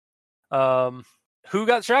 Who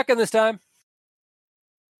got shotgun this time?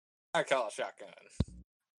 I call it shotgun.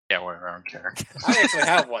 Yeah, whatever. I don't care. I actually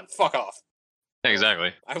have one. Fuck off.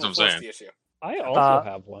 Exactly. I That's will what I'm force saying. the issue. I also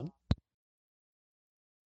have one.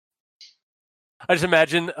 I just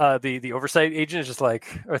imagine the oversight agent is just like,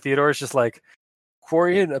 or Theodore is just like,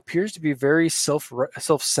 Quarian appears to be very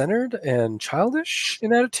self-centered and childish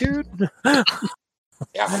in attitude. Yeah,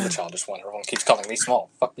 I'm the childish one. Everyone keeps calling me small.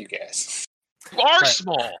 Fuck you guys. You are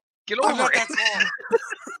small. Get over I'm not it. that small.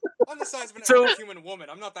 I'm the size of an average human woman.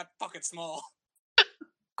 I'm not that fucking small.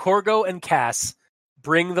 Corgo and Cass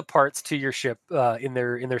bring the parts to your ship in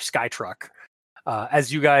their sky truck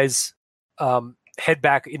as you guys head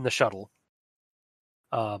back in the shuttle.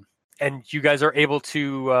 And you guys are able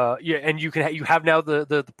to, and you have now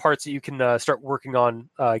the parts that you can start working on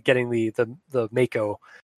getting the Mako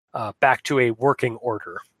back to a working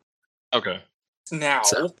order. Okay. Now,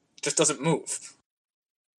 just doesn't move.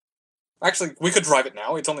 Actually, we could drive it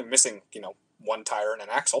now. It's only missing, one tire and an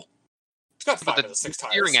axle. It's got 5 of the 6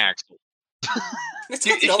 tires. Steering axle. It's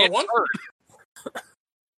got the other one.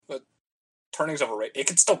 But turning's overrated. It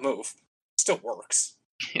can still move. It still works.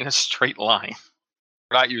 In a straight line.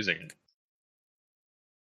 We're not using it.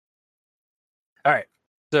 All right.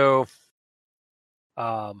 So,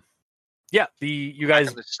 you guys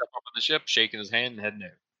step up on the ship, shaking his hand, and heading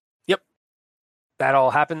out. Yep. That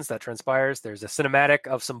all happens. That transpires. There's a cinematic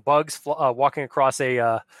of some bugs walking across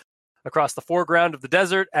across the foreground of the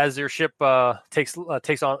desert as your ship takes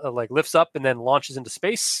on lifts up and then launches into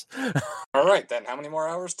space. All right, then. How many more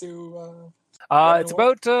hours to? It's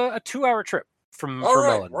about a 2-hour trip from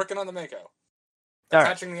Mellon. Working on the Mako. All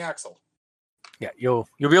Attaching the axle. Yeah, you'll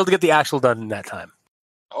be able to get the axle done in that time.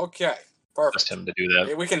 Okay, perfect. Just him to do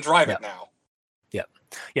that. We can drive it now. Yeah.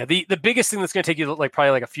 The biggest thing that's going to take you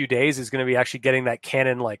probably a few days is going to be actually getting that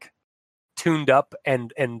cannon tuned up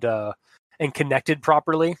and connected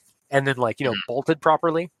properly, and then bolted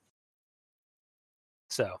properly.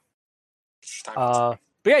 So, but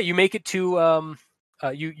yeah, you make it to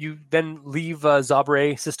you then leave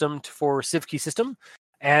Zabre system for Sivki system,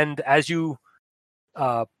 and as you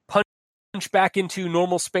punch back into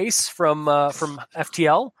normal space from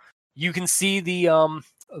FTL, you can see the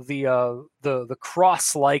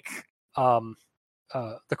cross-like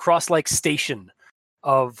station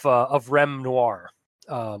of Rem Noir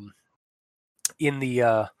in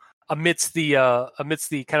the amidst the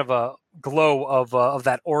kind of a glow of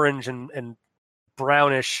that orange and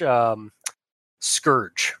brownish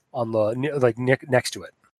scourge on the next to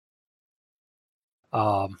it.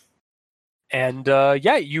 You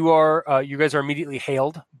guys are immediately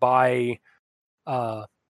hailed by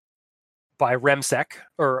Rensec,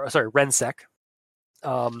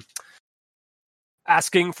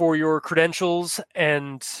 asking for your credentials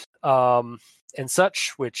and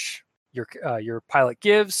such, which your pilot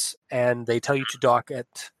gives, and they tell you to dock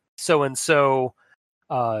at so and so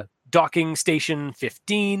docking station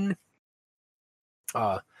 15.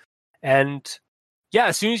 And yeah,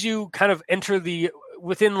 as soon as you kind of enter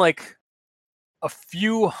within a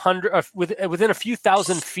few hundred, within a few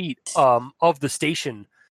thousand feet of the station,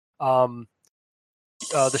 the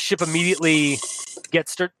ship immediately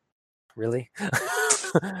gets started. Really?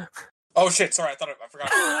 Oh shit! Sorry, I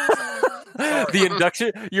forgot. The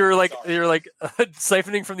induction. You're like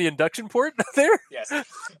siphoning from the induction port there. Yes,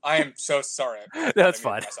 I am so sorry. That's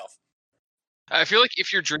fine. Myself. I feel like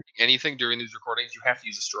if you're drinking anything during these recordings, you have to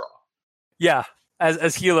use a straw. Yeah,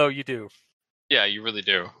 as Hilo, you do. Yeah, you really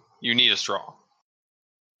do. You need a straw.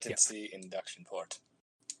 It's the induction port.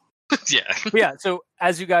 Yeah. So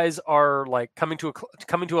as you guys are like coming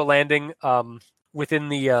to a landing, within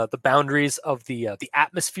the boundaries of the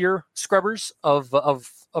atmosphere scrubbers of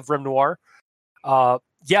Rem Noir,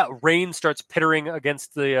 rain starts pittering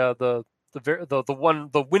against the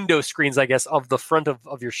window screens, I guess, of the front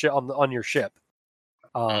of your ship on your ship.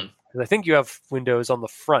 'Cause I think you have windows on the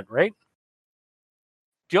front, right?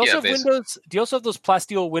 Do you also have basically. windows? Do you also have those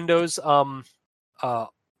plasteel windows,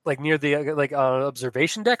 like near the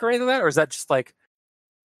observation deck or anything like that, or is that just like?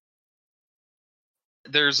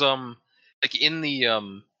 There's like in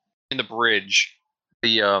the bridge,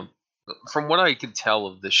 the from what I can tell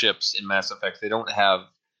of the ships in Mass Effect, they don't have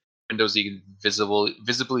windows that you can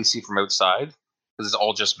visibly see from outside because it's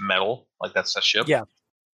all just metal. Like that's a ship. Yeah.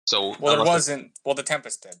 So Well, it wasn't. Well, the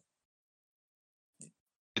Tempest did.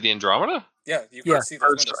 The Andromeda. Yeah, you could see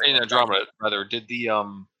those windows. In Andromeda, rather, did the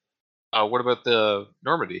what about the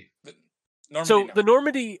Normandy? So the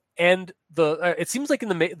Normandy and the it seems like in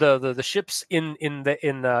the ships in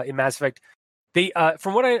Mass Effect, they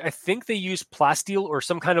from what I think they use plasteel or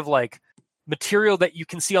some kind of like material that you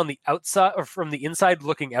can see on the outside or from the inside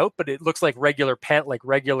looking out, but it looks like regular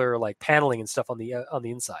paneling and stuff on the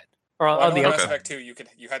inside or on the outside. Mass Effect 2,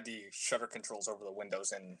 you had the shutter controls over the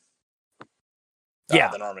windows in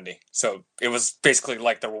the Normandy, so it was basically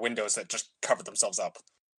like there were windows that just covered themselves up.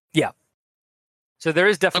 Yeah. So there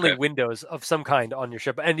is definitely windows of some kind on your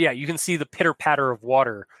ship, and you can see the pitter patter of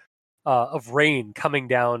water, of rain coming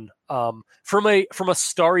down from a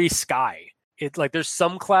starry sky. It's like there's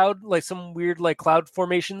some cloud, like some weird like cloud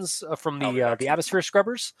formations from the atmosphere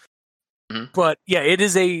scrubbers. Mm-hmm. But it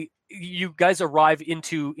is you guys arrive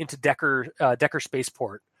into Decker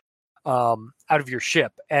spaceport out of your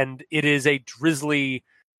ship, and it is a drizzly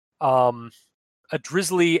and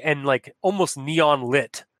like almost neon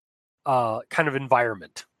lit kind of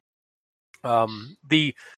environment.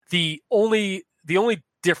 The only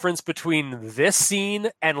difference between this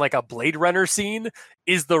scene and like a Blade Runner scene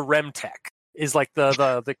is the Remtech, is like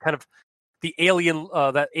the kind of the alien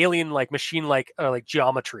that alien like machine like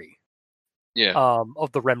geometry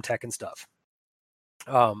of the Remtech and stuff.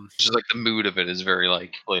 Just like the mood of it is very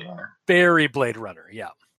like Blade Runner. Very Blade Runner, yeah.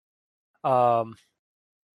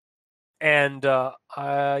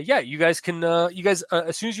 You guys can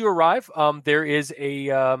as soon as you arrive, there is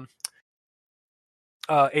not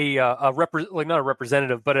a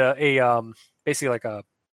representative, but basically like an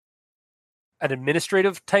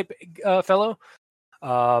administrative type fellow.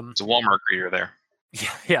 It's a Walmart greeter there.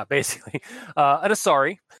 Yeah, basically. An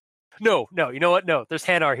Asari. No, you know what? No, there's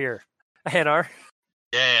Hanar here. Hanar.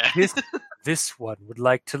 Yeah. This one would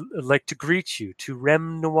like to greet you to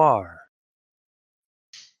Rem Noir.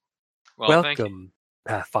 Well, welcome,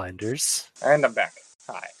 Pathfinders. And I'm back.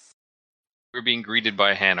 Hi. We're being greeted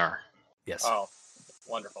by Hanar. Yes. Oh,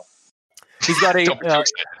 wonderful. He's got a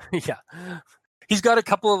He's got a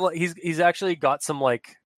couple of he's actually got some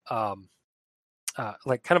like kind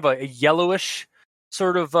of a yellowish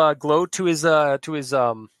sort of glow to his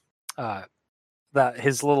little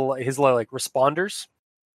like responders.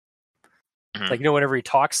 Mm-hmm. Like whenever he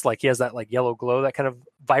talks, like he has that like yellow glow that kind of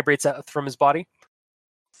vibrates out from his body.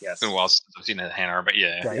 Yes. It's been a while since I've seen a Hanar, but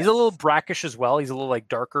yeah. He's a little brackish as well. He's a little like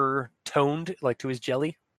darker toned, like to his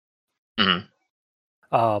jelly.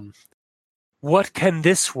 Mm-hmm. What can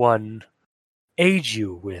this one aid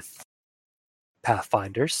you with,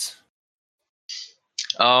 Pathfinders?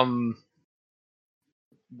 Where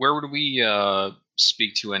would we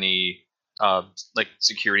speak to any like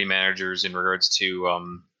security managers in regards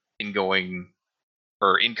to incoming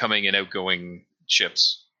and outgoing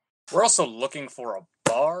ships? We're also looking for a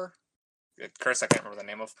bar. Chris, I can't remember the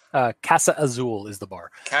name of. Casa Azul is the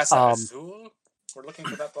bar. Casa Azul? We're looking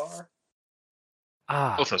for that bar?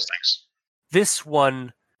 Both those things. This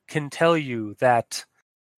one can tell you that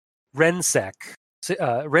Rensec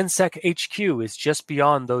HQ is just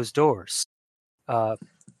beyond those doors.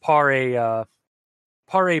 Par a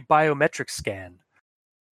biometric scan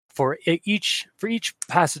for each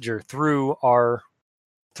passenger through our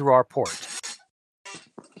port.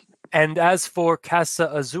 And as for Casa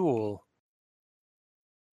Azul,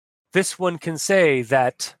 this one can say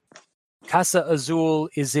that Casa Azul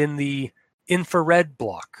is in the infrared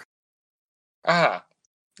block. Ah,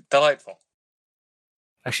 delightful.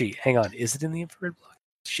 Actually, hang on. Is it in the infrared block?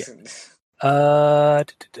 Shit. I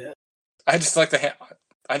just like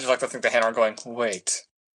I just like to think the Hanar going, wait,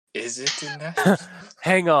 is it in that?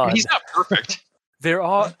 Hang on. He's not perfect. There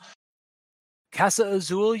are Casa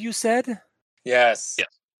Azul, you said? Yes. Yeah.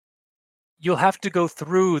 You'll have to go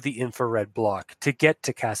through the infrared block to get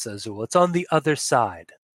to Casa Azul. It's on the other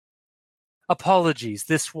side. Apologies,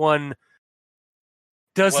 this one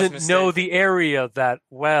doesn't know the area that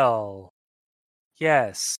well.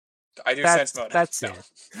 Yes. I do sense motive. That's it.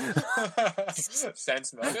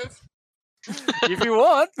 Sense motive? If you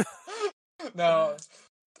want. No.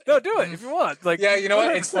 No, do it if you want. Like, yeah, you know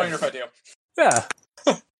what? It's funnier if I do. Yeah.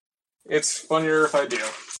 It's funnier if I do.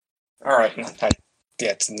 Alright. Yeah,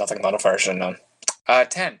 it's nothing modifier should have known.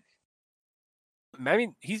 10. I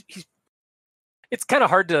mean, he's it's kind of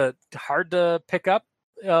hard to pick up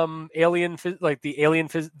the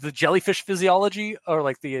jellyfish physiology, or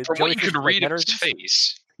like the from what you could read of his energies.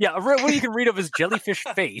 face. Yeah, what you can read of his jellyfish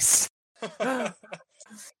face.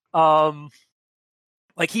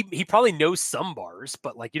 Like he probably knows some bars,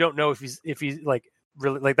 but like you don't know if he's like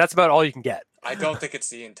really, like that's about all you can get. I don't think it's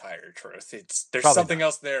the entire truth. There's Probably something not.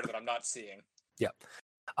 else there that I'm not seeing. Yeah.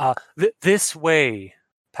 This way,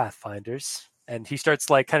 Pathfinders, and he starts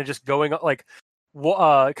like kind of just going like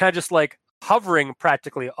kind of just like hovering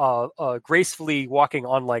practically gracefully walking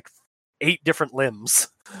on like 8 different limbs.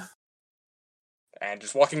 And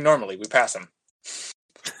just walking normally, we pass him.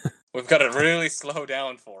 We've got to really slow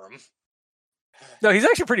down for him. No, he's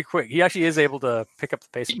actually pretty quick. He actually is able to pick up the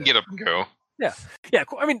pace. He a can bit. get up and go. Yeah,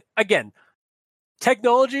 cool. I mean, again,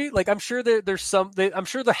 technology. Like, I'm sure there's some. I'm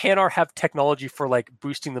sure the Hanar have technology for like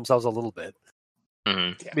boosting themselves a little bit.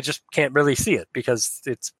 Mm-hmm. Yeah. We just can't really see it because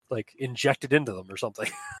it's like injected into them or something.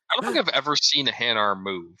 I don't think I've ever seen a Hanar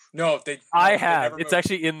move. No, I they have. never It's moved.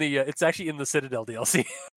 actually in the Citadel DLC.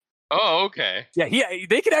 Oh, okay. Yeah,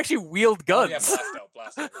 they can actually wield Oh, guns. yeah,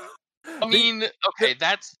 Blasto. I mean, okay,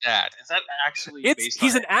 that's that. Is that actually?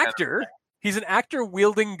 He's an actor. He's an actor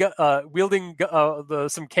wielding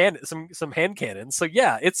some hand cannons. So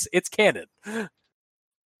yeah, it's canon.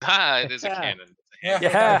 Ah, it is a cannon.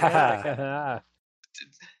 Yeah.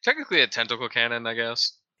 Technically a tentacle cannon, I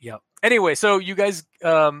guess. Yeah. Anyway, so you guys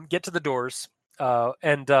get to the doors,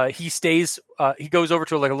 and he stays. He goes over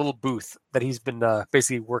to like a little booth that he's been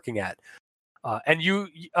basically working at, and you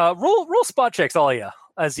roll spot checks, all of you,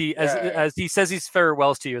 as he says his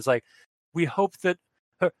farewells to you. It's like, we hope that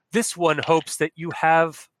this one hopes that you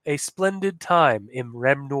have a splendid time in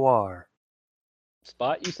Rem Noir.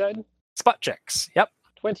 Spot, you said? Spot checks. Yep.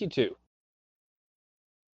 22.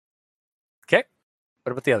 Okay.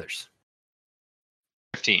 What about the others?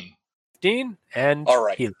 15. 15 and All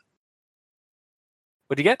right. Healy.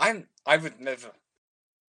 What do you get? I would never.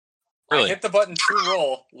 Really? I hit the button to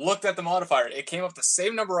roll, looked at the modifier. It came up the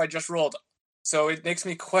same number I just rolled. So it makes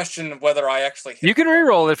me question whether I actually hit. You can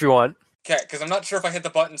re-roll it if you want. Okay, because I'm not sure if I hit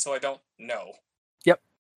the button, so I don't know. Yep.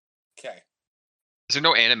 Okay. Is there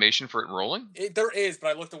no animation for it rolling? There is,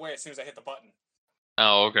 but I looked away as soon as I hit the button.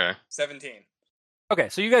 Oh, okay. 17. Okay,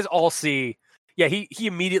 so you guys all see. Yeah, he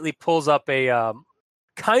immediately pulls up a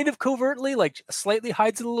kind of covertly, like slightly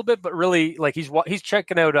hides it a little bit, but really like he's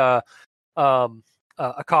checking out a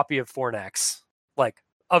copy of Fornax, like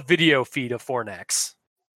a video feed of Fornax.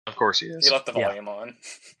 Of course he is. He left the volume on.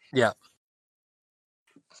 Yeah.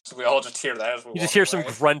 So we all just hear that as we You just walk hear some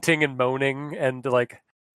away. grunting and moaning, and like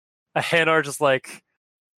a Hanar just like,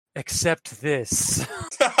 accept this.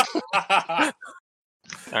 All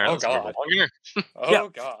right, Oh, let's move God. along here. Oh, Yeah.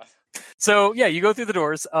 God. So yeah, you go through the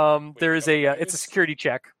doors. There is go it's a through? security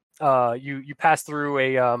check. You pass through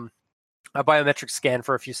a biometric scan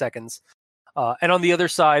for a few seconds, and on the other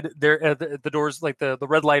side, there the doors, like the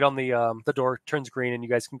red light on the door turns green, and you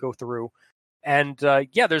guys can go through. And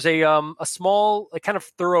there's a small, like, kind of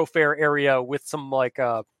thoroughfare area with some like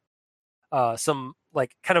some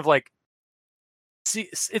like kind of like, see,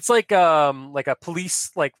 it's like a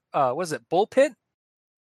police, like what is it, bullpit?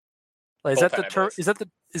 Like, is that the Bullpen, I term? believe.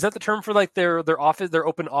 Is that the term for like their office, their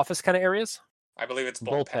open office kind of areas? I believe it's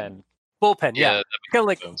Bullpen. Bullpen, yeah. that Kind of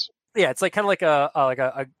like, makes sense. yeah, it's like kind of like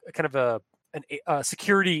a kind of a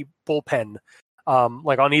security bullpen,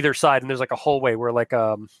 like on either side, and there's like a hallway where like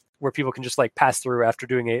where people can just like pass through after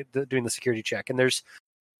doing the security check. And there's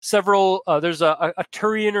several. There's a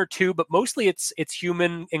Turian or two, but mostly it's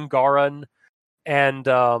human Angaran and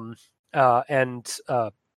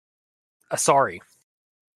Asari.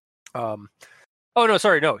 Oh no,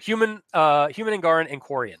 sorry, no, human Angaran and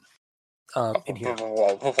Quarian in here.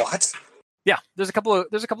 What? Yeah, there's a couple of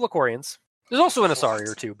Quarians. There's also an Asari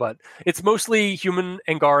or two, but it's mostly human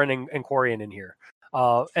Angaran and Quarian in here.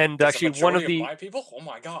 And That's actually, a one of majority the my people? Oh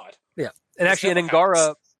my God. and This actually an never Angara.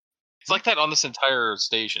 happens. It's like that on this entire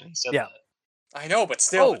station. He said Yeah. that. I know, but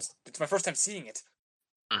still, Oh. it's my first time seeing it.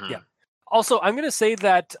 Mhm. Yeah. Also, I'm going to say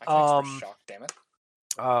that I can express shock, damn it.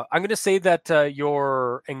 I'm going to say that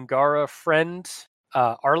your Angara friend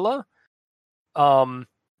Arla,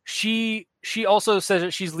 she also says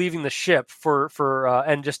that she's leaving the ship for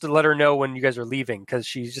and just to let her know when you guys are leaving, because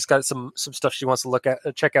she's just got some stuff she wants to look at,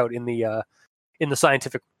 check out in the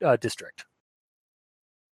scientific district.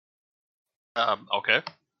 Okay.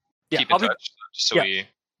 Yeah, Keep in touch so yeah. we know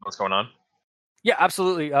what's going on. Yeah,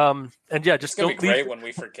 absolutely. And yeah, It's just gonna don't be great leave. when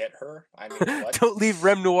we forget her. I mean, what? Don't leave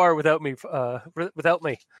Rem Noir without me. Without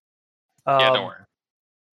me. Yeah, don't worry.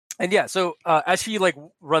 And yeah, so as she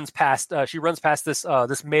runs past this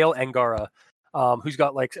this male Angara, who's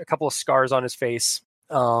got like a couple of scars on his face.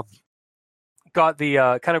 Got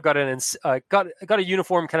the got a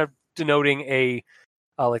uniform kind of denoting a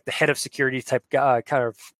like the head of security type guy. Kind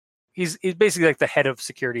of, he's basically like the head of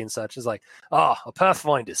security and such. Is like, a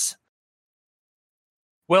Pathfinders.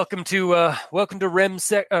 Welcome to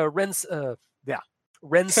Rensec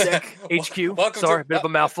HQ. Sorry, a bit of a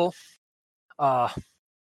mouthful.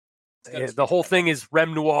 The whole thing is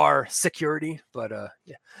Rem Noir security, but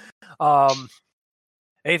yeah.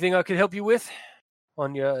 Anything I could help you with?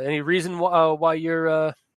 On any reason why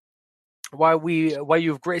you're why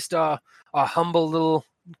you've graced our humble little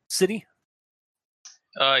city?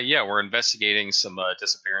 Yeah, we're investigating some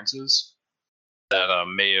disappearances that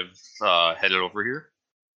may have headed over here.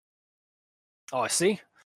 Oh, I see.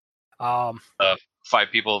 5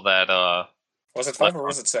 people that was it 5 or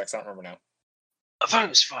was it 6? I don't remember now. I thought it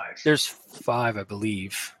was 5. There's 5, I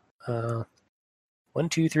believe. 1,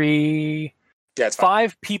 2, 3. Yeah, it's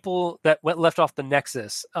 5 people that left off the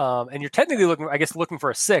Nexus, and you're technically looking for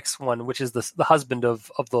a 6th one, which is the husband of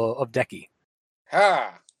Decky.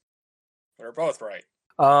 Ha! We're both right.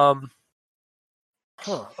 Oh,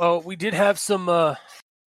 we did have some.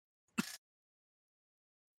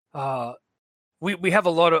 We have a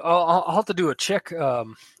lot of. I'll have to do a check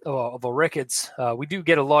of our records. We do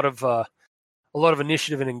get a lot of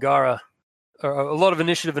initiative in Angara, or a lot of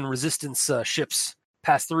initiative and resistance ships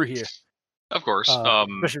pass through here. Of course.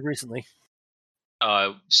 Especially recently.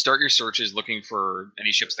 Start your searches looking for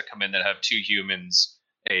any ships that come in that have 2 humans,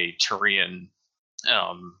 a Turian,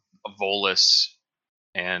 a Volus,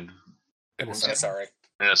 and an Asari.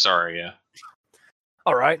 An Asari, yeah.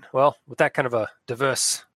 All right. Well, with that kind of a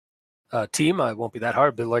diverse team, it won't be that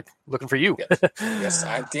hard. But like looking for you. Yes,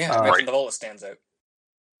 I imagine the Volus stands out.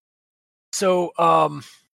 So,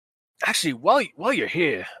 actually, while you're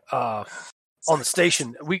here on the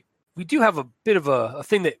station, we do have a bit of a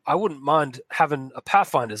thing that I wouldn't mind having a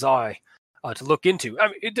Pathfinder's eye to look into. I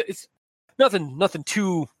mean, it's nothing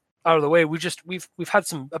too out of the way. We've had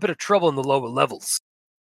a bit of trouble in the lower levels.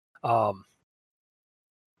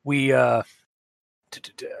 Wait a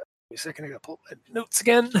second, I gotta pull my notes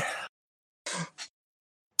again. It's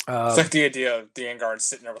like the idea of the Angard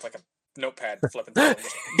sitting there with like a notepad flipping through.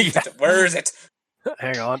 Yeah. Where is it?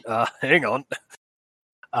 Hang on.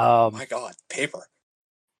 My God, paper.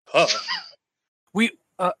 We,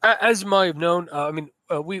 as you might have known,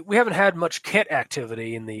 we haven't had much kit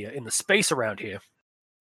activity in the space around here,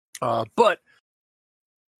 but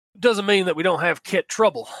it doesn't mean that we don't have kit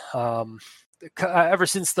trouble. Ever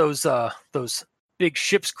since those big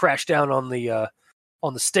ships crashed down on the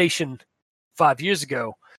station 5 years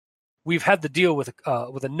ago, we've had to deal with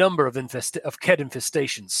a number of kit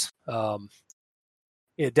infestations.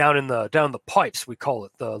 Down in the pipes, we call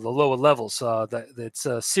it the lower levels. It's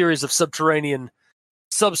a series of subterranean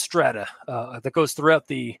substrata that goes throughout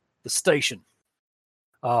the station.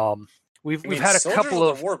 We've had a couple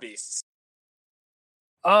of war beasts.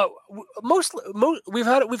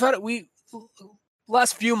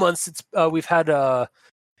 Last few months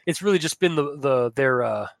it's really just been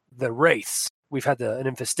the wraiths we've had an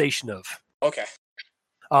infestation of. Okay.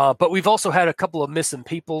 But we've also had a couple of missing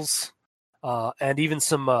peoples. And even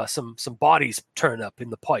some bodies turn up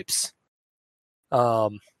in the pipes.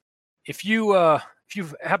 If you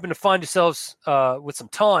happen to find yourselves with some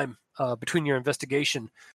time between your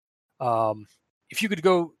investigation, if you could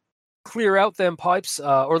go clear out them pipes,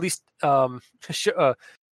 or at least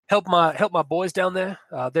help my boys down there.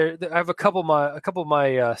 I have a couple of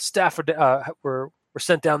my staff were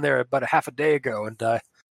sent down there about a half a day ago, and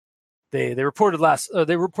they reported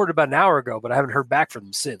about an hour ago, but I haven't heard back from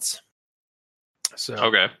them since. So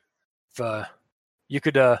okay, if you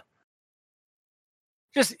could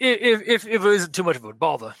just if it isn't too much of a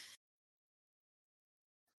bother,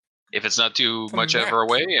 if it's not too much ever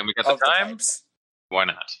away and we got the time, why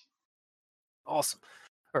not? Awesome.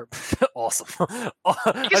 Or awesome. You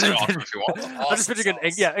can say awesome if you want. I'm just picking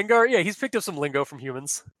Angar. Yeah, he's picked up some lingo from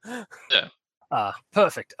humans. Yeah.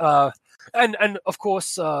 Perfect. And of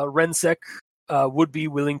course, Rensec would be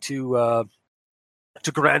willing to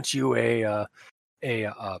grant you a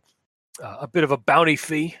bit of a bounty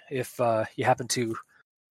fee if you happen to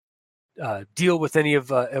deal with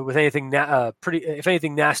anything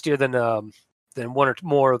nastier than one or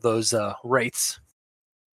more of those wraiths.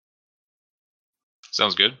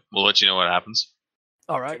 Sounds good. We'll let you know what happens.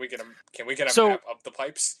 All right. Can we get a map of the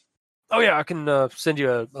pipes? Oh yeah, I can send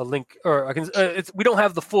you a link, or I can. We don't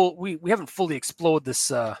have the full. We haven't fully explored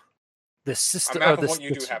this system. A map of what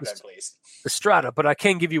you do have, then, please. The strata, but I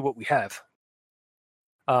can give you what we have.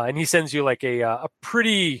 And he sends you like a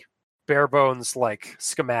pretty bare bones like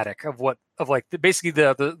schematic of basically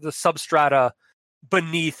the substrata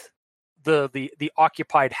beneath the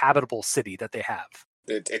occupied habitable city that they have.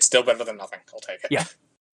 It's still better than nothing. I'll take it. Yeah.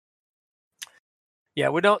 Yeah,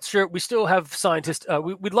 we're not sure. We still have scientists.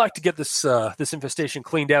 We'd like to get this infestation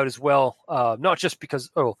cleaned out as well. Not just because,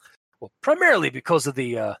 primarily because of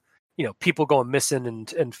the people going missing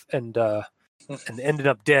and ending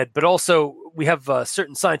up dead, but also we have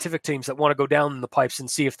certain scientific teams that want to go down the pipes and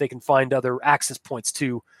see if they can find other access points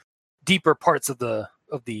to deeper parts of the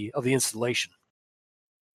installation.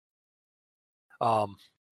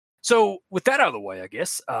 So with that out of the way, I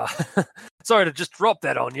guess. Sorry to just drop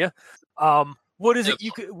that on you. What is it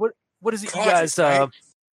what is it you guys are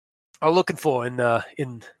looking for in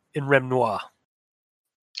Rem Noir?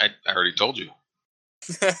 I already told you.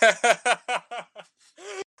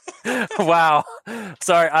 Wow.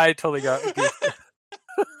 Sorry, I totally got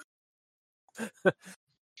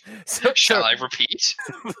Shall I repeat?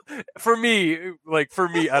 For me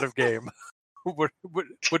out of game. What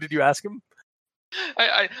did you ask him?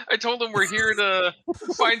 I told him we're here to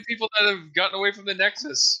find people that have gotten away from the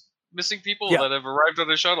Nexus. Missing people that have arrived on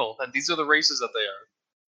a shuttle, and these are the races that they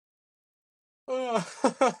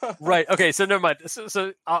are. Right. Okay. So never mind.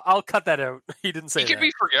 So I'll cut that out. He didn't say. He can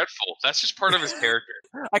be forgetful. That's just part of his character.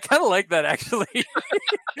 I kind of like that, actually.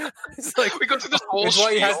 It's like we go through this whole. That's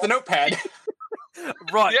why he has the notepad.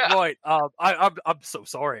 Right. Yeah. Right. I'm so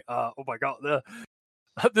sorry. Oh my god.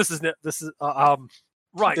 This is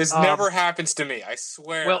right. This never happens to me. I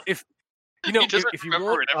swear. Well, if you would,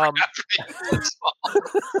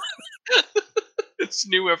 it's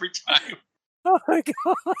new every time. Oh my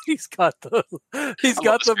god, he's got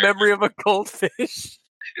the memory of a goldfish.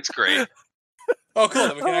 It's great. Oh, cool.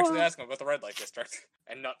 Then we can actually ask him about the red light district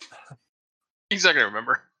and not. He's not gonna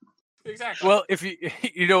remember. Exactly. Well, if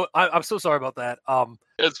I'm so sorry about that.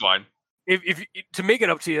 It's fine. If to make it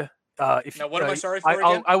up to you, now what am I sorry for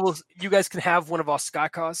again? I will. You guys can have one of our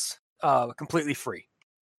Skycars completely free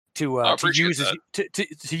to use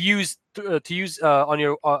to use on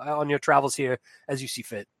your travels here as you see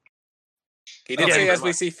fit. He did say as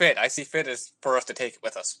we see fit. I see fit as for us to take it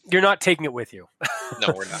with us. You're not taking it with you.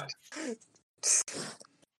 No, we're not.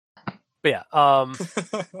 But yeah.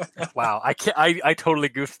 Wow. I totally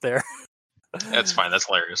goofed there. That's fine. That's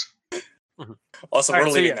hilarious. Also, we're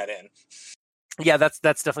leaving that in. Yeah, that's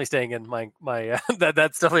definitely staying in my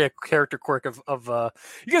that's definitely a character quirk of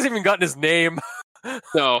you guys haven't gotten his name.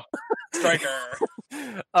 No. Striker.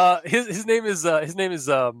 His name is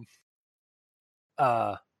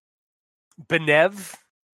Benev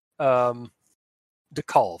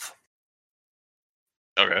DeKalv.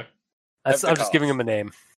 Okay. I'm just giving him a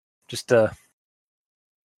name. Just he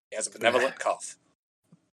has a benevolent cough.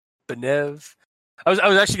 Benev. I was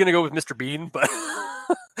actually gonna go with Mr. Bean, but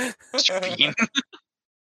Mr. Bean.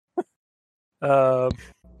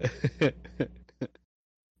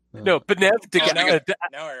 No, Benev.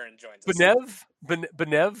 Now Aaron joins us.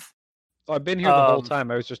 Benev. Oh, I've been here the whole time.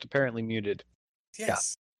 I was just apparently muted.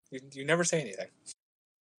 Yes. Yeah. You never say anything.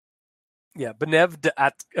 Yeah, Benev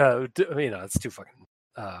it's too fucking.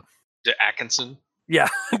 De Atkinson. Yeah,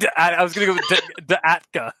 I was gonna go with De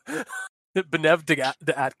Atka. Benev De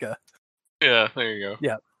Atka. Yeah, there you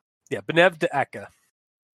go. Yeah, Benev De Atka.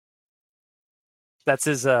 That's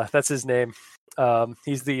his name.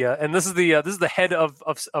 He's the and this is the head of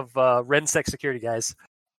Rensec security guys,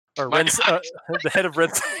 or the head of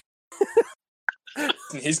Rensec.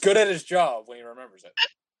 He's good at his job when he remembers it.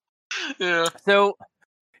 Yeah. So,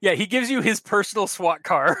 yeah, he gives you his personal SWAT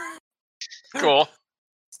car. Cool.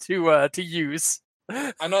 To use.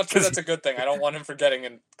 I'm not sure that's a good thing. I don't want him forgetting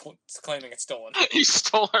and claiming it's stolen. He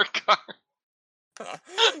stole our car.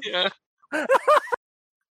 Yeah.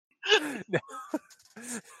 No.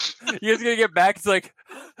 You guys gonna get back? It's like,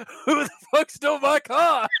 who the fuck stole my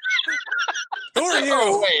car? Who are you?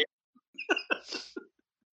 Oh, wait.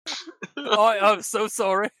 Oh, I'm so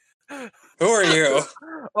sorry. Who are you?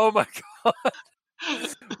 Oh my god.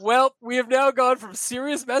 Well, we have now gone from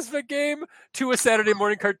serious Mass Effect game to a Saturday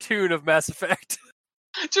morning cartoon of Mass Effect.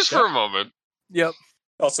 Just for a moment. Yep.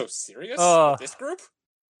 Also serious with this group?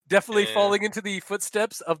 Definitely falling into the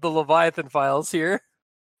footsteps of the Leviathan Files here.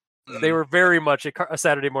 They were very much a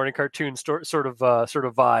Saturday morning cartoon sort of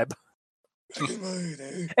vibe.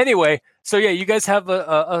 Anyway, so yeah, you guys have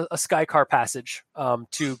a sky car passage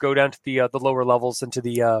to go down to the lower levels into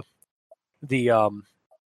the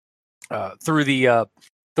through the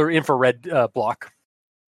infrared block.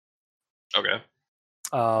 Okay.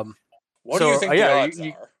 What do you think the odds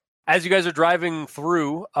are? As you guys are driving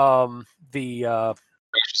through the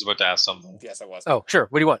I was about to ask something. Yes, I was. Oh, sure.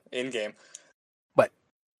 What do you want? In game. What?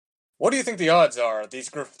 What do you think the odds are this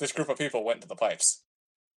group of people went to the pipes?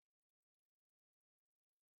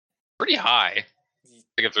 Pretty high.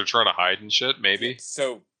 Like if they're trying to hide and shit, maybe.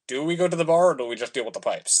 So, do we go to the bar or do we just deal with the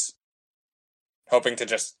pipes? Hoping to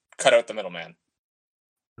just cut out the middleman.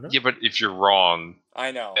 Yeah, but if you're wrong,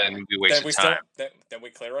 I know. Then we waste time. Then we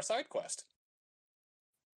clear our side quest.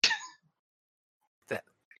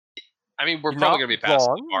 I mean, we're probably going to be past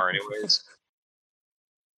the bar anyways.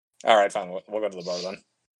 All right, fine. We'll go to the bar then.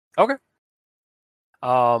 Okay.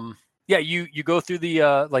 Yeah, you go through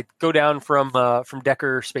the go down from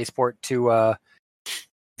Decker Spaceport to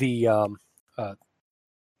and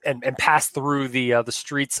pass through the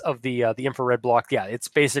streets of the infrared block. Yeah, it's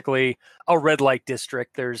basically a red light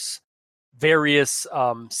district. There's various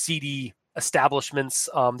seedy establishments.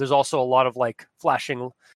 There's also a lot of like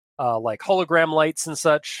flashing hologram lights and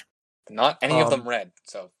such. Not any of them red,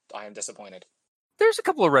 so I am disappointed. There's a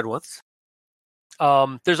couple of red ones.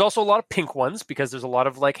 There's also a lot of pink ones because there's a lot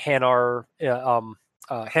of like Hanar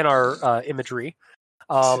imagery.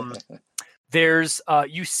 There's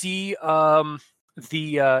you see as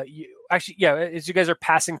you guys are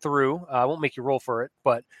passing through, I won't make you roll for it,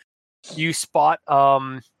 but you spot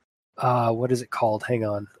what is it called? Hang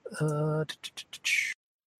on. Actually,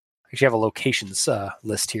 I have a locations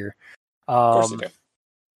list here. Of course you do.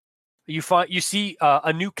 You see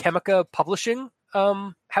a new Chemica publishing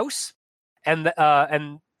house, and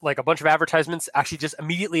like a bunch of advertisements actually just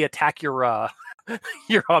immediately attack your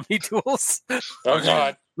your Omni tools. Oh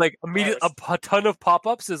god! Like immediately a ton of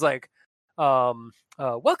pop-ups is like,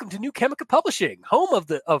 welcome to New Chemica Publishing, home of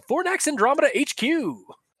Fornax Andromeda HQ.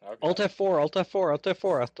 Okay. Alt F4, Alt F4, Alt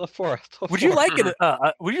F4, Alt F4, Alt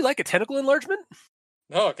F4. Would you like a tentacle enlargement?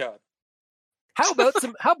 Oh god! How about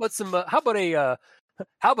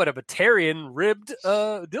a Batarian ribbed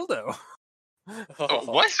dildo?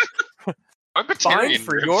 What? Fine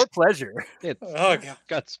for your pleasure. It's God.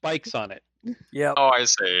 Got spikes on it. Yeah. Oh, I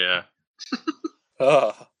see. Yeah.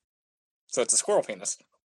 So it's a squirrel penis.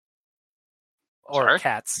 Or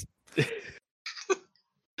cats.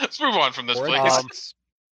 Let's move on from this place.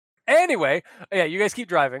 Anyway, yeah, you guys keep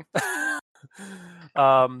driving.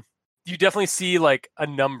 You definitely see like a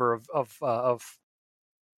number of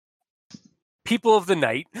people of the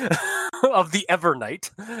night, of the Evernight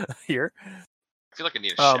here. I feel like I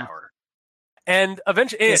need a shower. And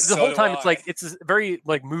eventually, the whole time it's like it's very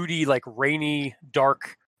like moody, like rainy,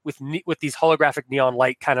 dark with these holographic neon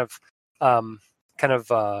light kind of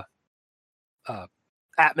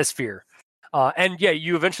atmosphere. And yeah,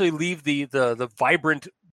 you eventually leave the vibrant,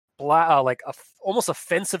 almost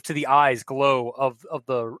offensive to the eyes glow of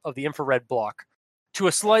the infrared block to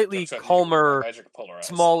a slightly calmer,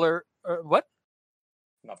 smaller. What?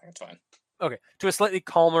 Nothing. It's fine. Okay, to a slightly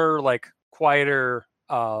calmer, like quieter,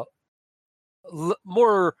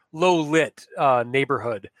 more low lit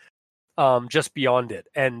neighborhood, just beyond it.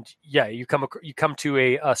 And yeah, you come to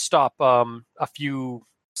a stop, a few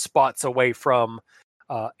spots away from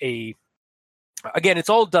again, it's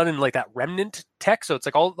all done in like that remnant tech. So it's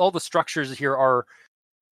like all the structures here are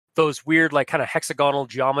those weird, like kind of hexagonal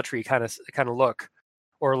geometry kind of look,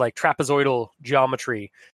 or like trapezoidal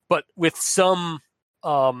geometry, but with some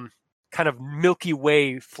kind of Milky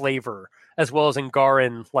Way flavor, as well as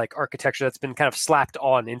Angaran like architecture that's been kind of slapped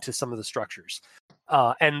on into some of the structures.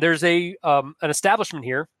 And there's an establishment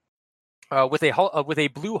here with a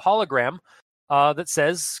blue hologram that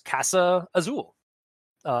says Casa Azul.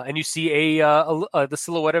 And you see the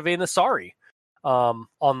silhouette of a Nasari on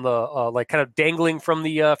the like kind of dangling from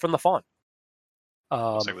the font.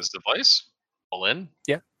 Looks like this device. All in.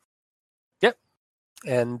 Yeah. Yep.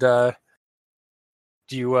 And do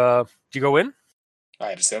you go in?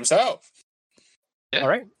 I'd assume so. Yeah. All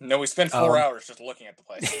right. No, we spent 4 hours just looking at the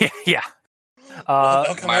place. Yeah.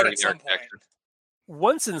 They'll come out at some point.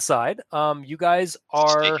 Once inside, you guys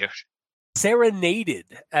are serenaded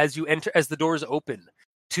as you enter, as the doors open,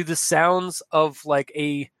 to the sounds of like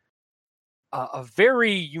a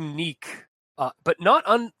very unique but not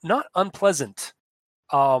unpleasant.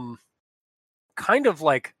 Kind of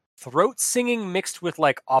like throat singing mixed with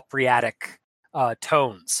like operatic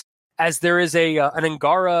tones, as there is an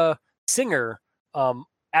Angara singer on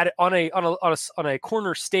a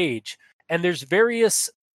corner stage, and there's various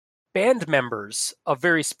band members of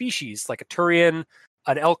various species, like a Turian,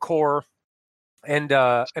 an Elcor, and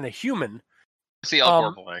a human. What's the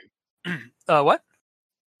Elcor playing? What?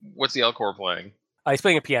 What's the Elcor playing? He's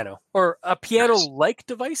playing a piano, or a piano-like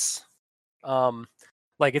device.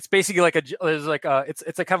 Like it's basically like it's like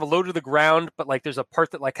kind of low to the ground, but like there's a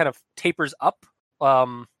part that like kind of tapers up,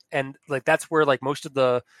 and like that's where like most of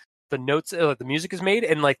the notes, the music is made,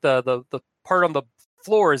 and like the part on the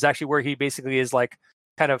floor is actually where he basically is like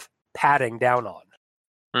kind of padding down on.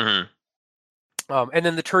 Mm-hmm. And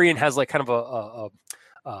then the Turian has like kind of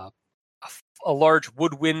a large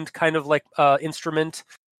woodwind kind of like instrument,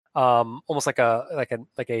 almost like a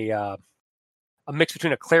mix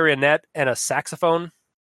between a clarinet and a saxophone.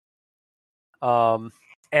 And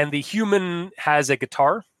the human has a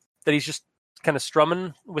guitar that he's just kind of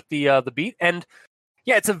strumming with the beat, and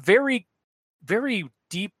yeah, it's a very, very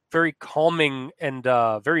deep, very calming, and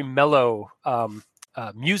very mellow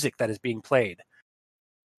music that is being played.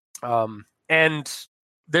 And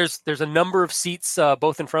there's a number of seats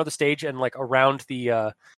both in front of the stage and like around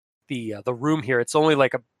the room here. It's only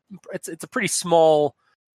like it's a pretty small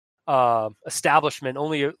establishment.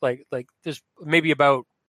 Only like there's maybe about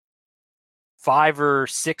 5 or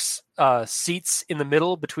 6 seats in the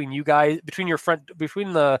middle between you guys, between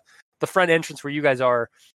the front entrance where you guys are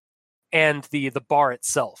and the bar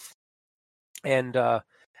itself. And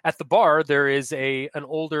at the bar there is an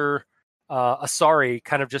older Asari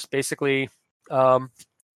kind of just basically running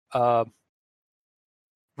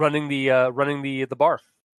the bar.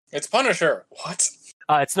 It's Punisher. What?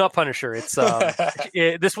 It's not Punisher. It's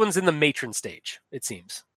this one's in the matron stage, it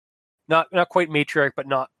seems. Not quite matriarch, but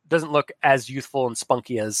doesn't look as youthful and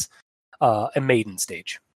spunky as a maiden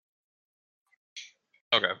stage.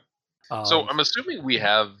 Okay. So I'm assuming we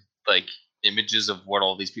have like images of what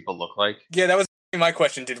all these people look like. Yeah, that was my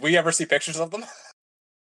question. Did we ever see pictures of them?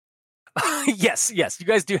 Yes. You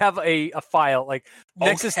guys do have a file. Like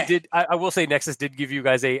Nexus did. I will say Nexus did give you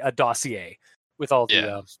guys a dossier with all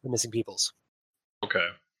the missing peoples. Okay.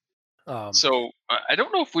 So I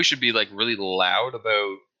don't know if we should be like really loud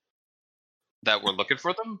about that we're looking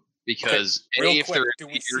for them, because real quick, do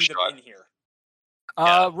we see them in here?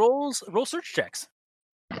 Roll search checks.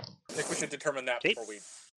 I think we should determine that before we.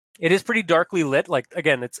 It is pretty darkly lit. Like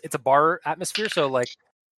again, it's a bar atmosphere, so like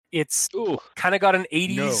it's kind of got an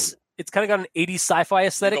 80s. No. It's kind of got an 80s sci-fi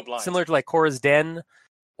aesthetic, similar to like Korra's Den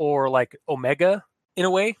or like Omega in a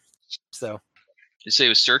way. So, you say it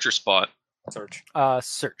was search or spot? Search.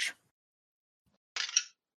 Search.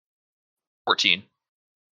 14.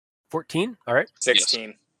 14. All right. 16.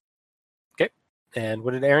 Yes. Okay. And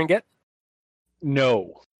what did Aaron get?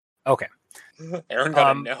 No. Okay. Aaron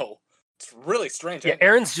got a no. It's really strange. Yeah,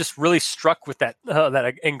 Aaron's just really struck with that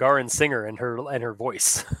Angaran singer and her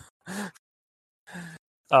voice.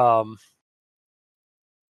 But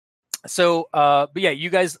yeah, you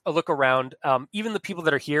guys look around. Even the people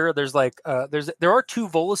that are here, there's like there are 2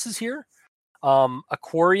 Voluses here, a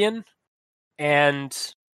Quarian,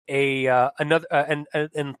 and another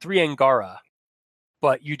and 3 Angara,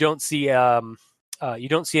 but you don't see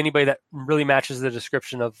anybody that really matches the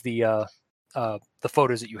description of the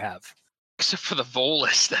photos that you have. Except for the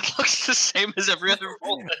Volus, that looks the same as every other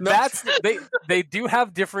Volus. That's they do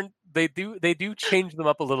have different. They do change them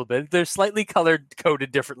up a little bit. They're slightly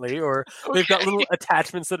coded differently, or they've got little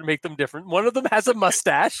attachments that make them different. One of them has a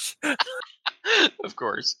mustache. Of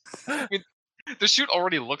course. I mean, the shoot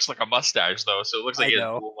already looks like a mustache, though, so it looks like he has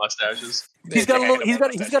dual mustaches. He's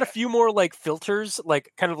got a few more like filters,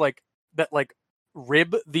 like kind of like that, like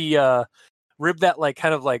rib that like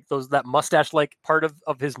kind of like that mustache like part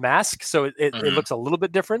of his mask, so it looks a little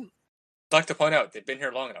bit different. I'd like to point out they've been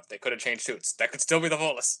here long enough. They could have changed suits. That could still be the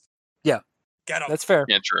Volus. Yeah, get him. That's fair.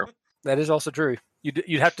 Yeah, true. That is also true.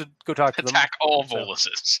 You'd have to go talk to them. Attack all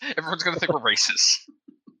Voluses. Everyone's gonna think we're racist.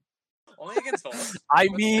 Only against Volus. I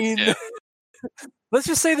mean, let's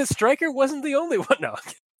just say that Stryker wasn't the only one. No.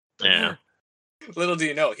 Yeah. Little do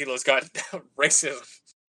you know, Hilo's got racism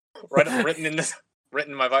written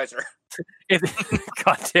in my visor.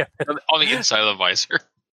 God damn it. On the inside of the visor.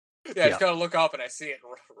 Yeah, I just gotta look up and I see it.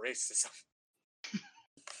 Racism.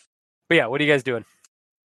 But yeah, what are you guys doing?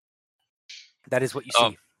 That is what you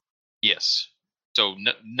see. Yes. So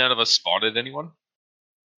none of us spotted anyone?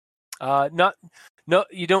 No,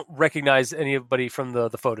 you don't recognize anybody from the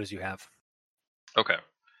photos you have. Okay.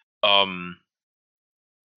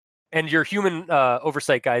 and your human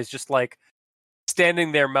oversight guy is just like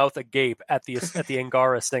standing there, mouth agape at the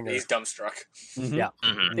Angara singer. He's dumbstruck. Mhm. Yeah.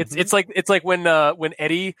 Mhm. It's like when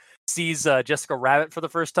Eddie sees Jessica Rabbit for the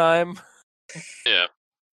first time. Yeah.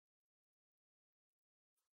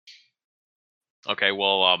 Okay,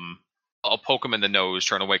 well, I'll poke him in the nose,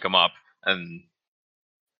 trying to wake him up, and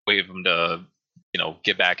wave him to,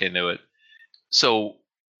 get back into it. So,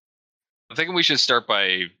 I'm thinking we should start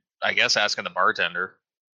by, I guess, asking the bartender.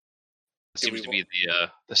 It seems to be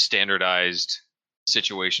the standardized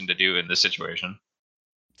situation to do in this situation.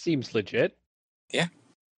 Seems legit.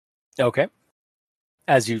 Okay.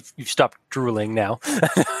 As you've stopped drooling now.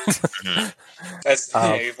 As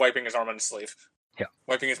he's wiping his arm on his sleeve. Yeah.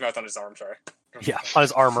 Wiping his mouth on his arm, sorry. Yeah, on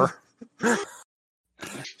his armor.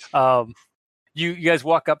 You guys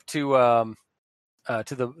walk up to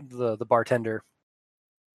the bartender.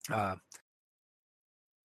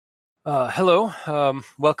 Hello.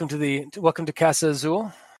 Welcome to Casa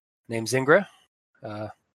Azul. Name's Ingra.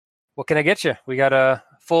 What can I get you? We got a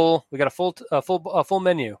full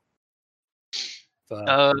menu. Does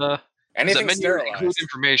that Anything menu include sterilized.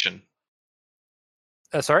 information?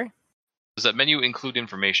 Sorry? Does that menu include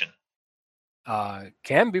information?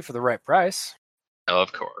 Can be for the right price.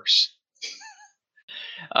 Of course.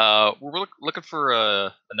 We're looking for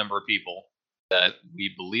a number of people that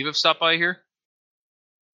we believe have stopped by here.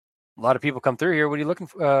 A lot of people come through here. What are you looking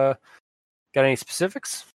for? Got any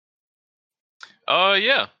specifics?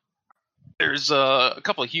 Yeah. There's a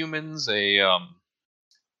couple of humans, Two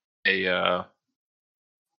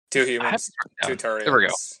humans, two Turians. There we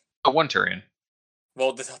go. One Turian.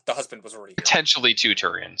 Well, the husband was already here. Potentially two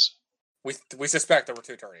Turians. We suspect there were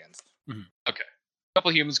two Turians. Okay. A couple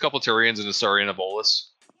of humans, a couple of Turians, and a Saurian of Volus.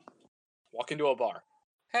 Walk into a bar.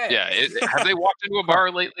 Hey. Yeah. Have they walked into a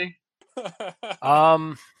bar lately?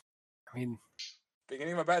 I mean,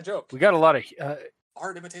 beginning of a bad joke. we got a lot of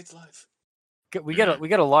Art imitates life. we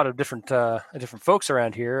got a lot of different folks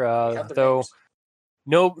around here. We have their Though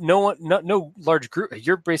names. no large group.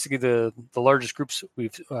 You're basically the largest groups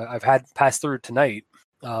I've had pass through tonight.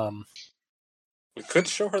 We could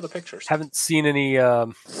show her the pictures. Haven't seen any.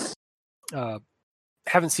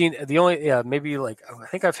 Haven't seen the only. Maybe like I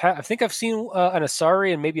think I've seen an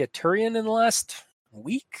Asari and maybe a Turian in the last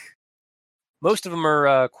week. Most of them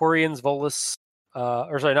are Quarians, Volus,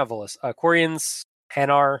 or sorry, not Volus. Quarians,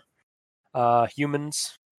 Hanar,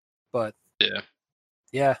 humans, but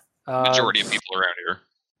yeah. Majority of people around here.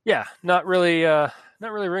 Yeah, not really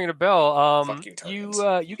ringing a bell. Fuck you,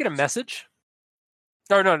 You get a message.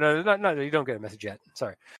 No, you don't get a message yet.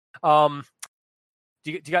 Sorry. Do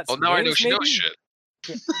you got? Oh, Some now I know names, she knows maybe? shit.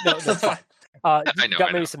 Yeah, no, that's fine. I You know.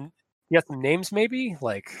 maybe some. You got some names, maybe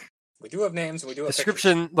like We do have names. We do have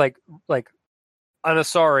description, like an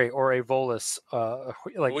Asari or a Volus.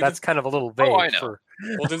 Like We that's do- kind of a little vague. I know. For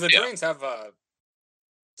pictures. Well, do the Yeah. Turians have?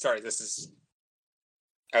 Sorry, this is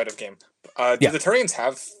out of game. Yeah. Do the Turians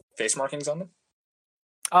have face markings on them?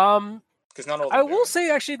 Because not all. Of them I do. will say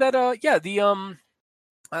actually that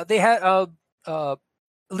they had at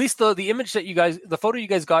least the image that the photo you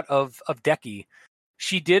guys got of Deki,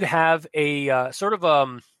 she did have a sort of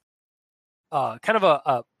kind of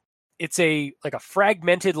a it's a like a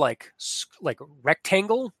fragmented like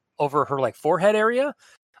rectangle over her like forehead area,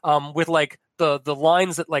 with like the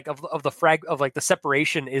lines that like of the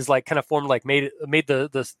separation is like kind of formed like made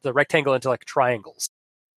the rectangle into like triangles.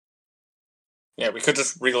 Yeah, we could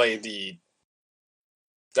just relay the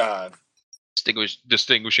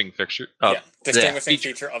Distinguishing fixture. distinguishing feature.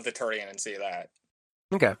 feature of the Turian and see that,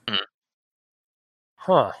 Okay. Mhm.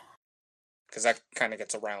 Huh. because that kind of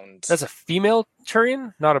gets around. That's a female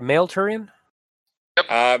Turian, not a male Turian.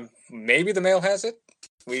 Maybe the male has it.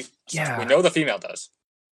 We Yeah. know the female does.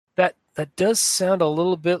 That does sound a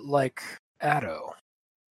little bit like Addo.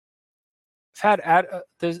 I've had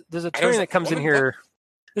there's a Addo's Turian a that comes in woman? here.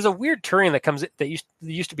 There's a weird Turian that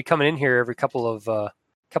used to be coming in here every couple of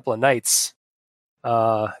nights.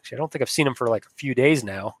 Actually, I don't think I've seen him for like a few days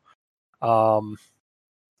now.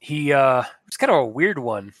 He was kind of a weird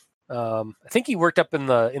one. I think he worked up in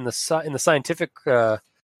the scientific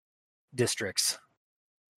districts,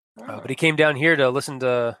 but he came down here to listen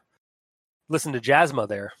to Jasma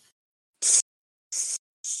there.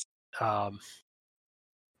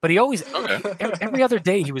 But he always Okay. every other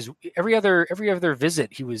day every other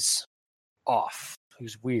visit he was off. He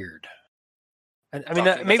was weird. And I mean Talking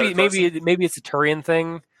that, in the third maybe it's a Turian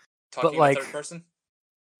thing. Talking like- in the third person.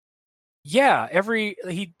 Yeah,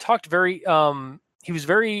 he talked very he was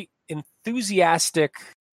very enthusiastic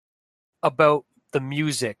about the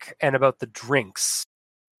music and about the drinks.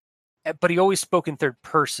 But he always spoke in third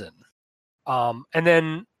person. And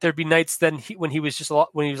then there'd be nights when he was a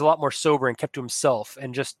lot more sober and kept to himself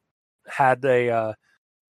and just had the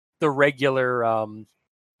regular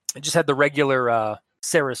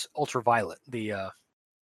Ceres Ultraviolet,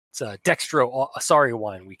 it's a Dextro Asari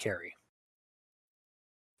wine we carry.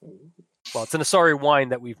 Well, it's an Asari wine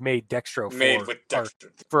that we've made Dextro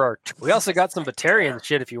for our. We also got some Batarian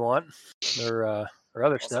shit if you want, or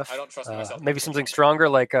other Also, stuff. I don't trust myself. Maybe something stronger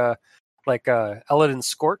like Eladin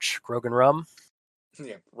Scorch, Grogan Rum.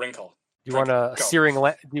 Yeah, wrinkle. You want a searing?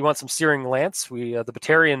 Do you want some searing lance? The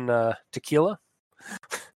Batarian tequila.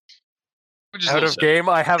 Out of game,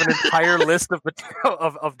 I have an entire list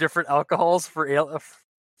of different alcohols for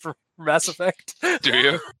Mass Effect. Do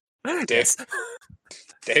you? Dave,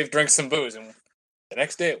 Dave drinks some booze, and the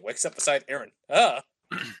next day it wakes up beside Aaron. Ah.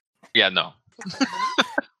 Yeah, no.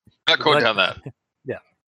 Not going down that. Yeah.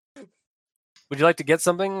 Would you like to get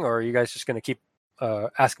something, or are you guys just going to keep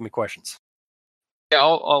asking me questions? Yeah,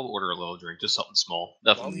 I'll order a little drink, just something small.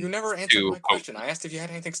 Nothing. Well, you never answered my question. I asked if you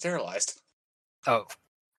had anything sterilized.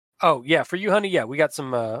 Oh yeah, for you, honey. Yeah, we got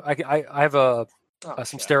some. I have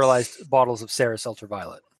some sterilized bottles of Ceres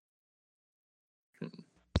Ultraviolet.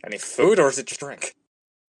 Any food, or is it just drink?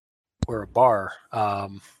 We're a bar.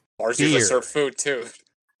 Bars usually serve food too.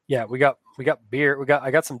 Yeah, we got beer.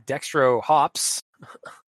 I got some Dextro hops.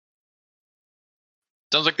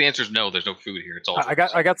 Sounds like the answer is no. There's no food here. It's all. I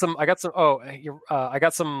got some. Oh, I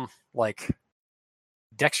got some like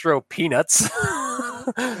Dextro peanuts.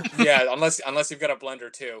 Yeah, unless you've got a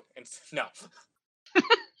blender too. No.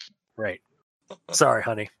 Right. Sorry,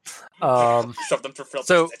 honey. Shove them through filters.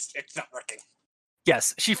 So it's not working.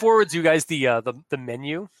 Yes, she forwards you guys the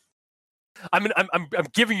menu. I'm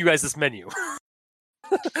giving you guys this menu.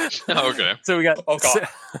 Okay. So we got. Oh God.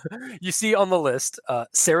 You see on the list,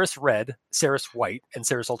 Ceres Red, Ceres White, and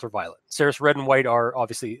Ceres Ultraviolet. Ceres Red and White are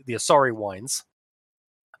obviously the Asari wines.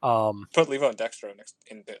 Put Levo and Dextro next.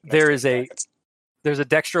 There's a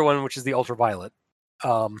Dextro one, which is the Ultraviolet.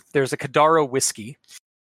 There's a Kadara whiskey.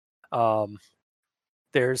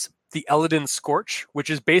 There's the Eladin Scorch, which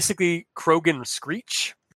is basically Krogan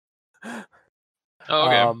Screech. Oh,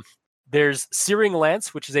 okay. There's Searing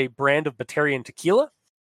Lance, which is a brand of Batarian tequila.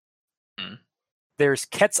 There's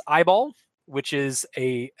Ket's Eyeball, which is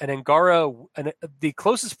an Angara, the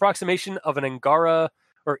closest approximation of an Angara,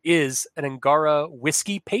 or is an Angara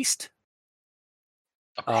whiskey paste.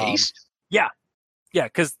 A paste? Yeah,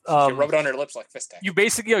 because you rub it on your lips like fist tank. You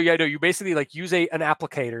basically, you basically like use an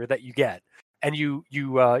applicator that you get, and you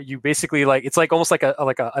basically like it's like almost like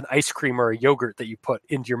an ice cream or a yogurt that you put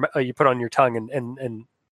into you put on your tongue and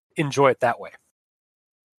enjoy it that way.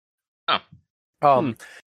 Oh.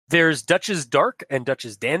 There's Dutch's Dark and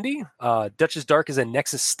Dutch's Dandy. Dutch's Dark is a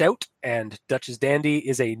Nexus Stout, and Dutch's Dandy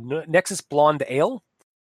is a Nexus Blonde Ale.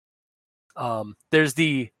 There's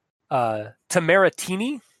the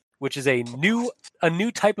Tamaratini, which is a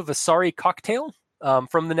new type of Asari cocktail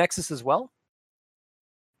from the Nexus as well.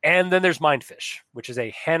 And then there's Mindfish, which is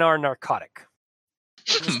a Hanar narcotic.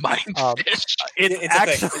 Mindfish.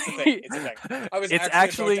 It's a thing. I was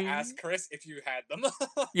actually going to ask Chris if you had them.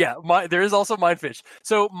 Yeah, there is also Mindfish.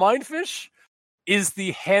 So Mindfish is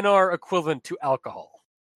the Hanar equivalent to alcohol.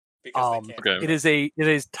 Because they can't. It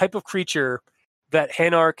is type of creature that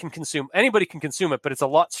Hanar can consume. Anybody can consume it, but it's a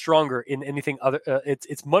lot stronger in anything other.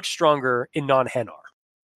 It's much stronger in non-Hanar.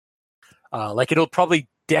 Like it'll probably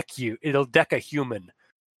deck you. It'll deck a human.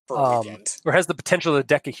 For a weekend. Or has the potential to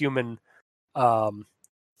deck a human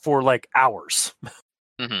for like hours.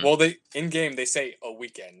 Mm-hmm. Well, in game they say a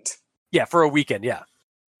weekend. Yeah, for a weekend. Yeah.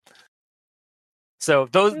 So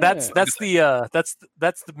that's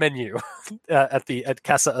the menu at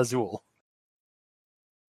Casa Azul.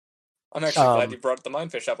 I'm actually glad you brought the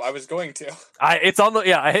Mindfish up. I was going to.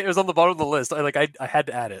 It was on the bottom of the list. I had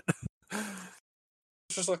to add it.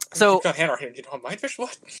 It's just like, so you got Hanar here. You know, Mindfish?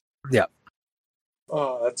 What? Yeah.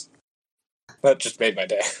 Oh, that just made my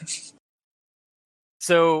day.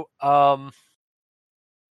 So,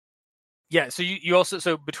 yeah. So you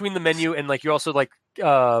also between the menu and like you also like,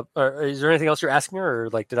 is there anything else you're asking her, or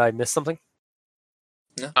like did I miss something?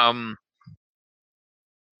 No. I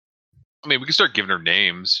mean, we can start giving her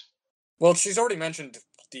names. Well, she's already mentioned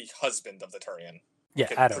the husband of the Turian. Yeah,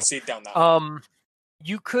 Addo. Proceed down that.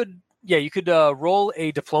 You could roll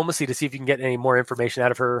a diplomacy to see if you can get any more information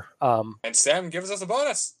out of her. And Sam gives us a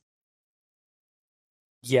bonus.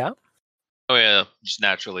 Yeah. Oh yeah, just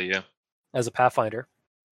naturally, yeah. As a Pathfinder.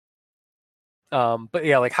 But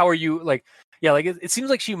yeah, like how are you like? Yeah, like it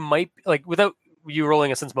seems like she might like without you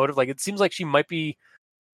rolling a sense motive. Like it seems like she might be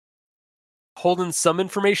holding some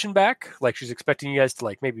information back. Like she's expecting you guys to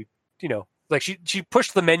like maybe Like she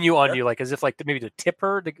pushed the menu on you, like as if like maybe to tip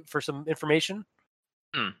her for some information.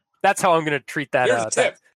 That's how I'm going to treat that. Here's a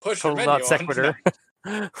tip. Push your total menu not sequitur.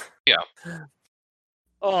 Yeah.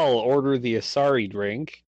 I'll order the Asari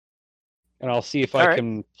drink, and I'll see if I Alright.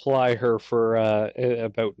 can ply her for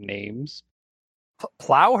about names.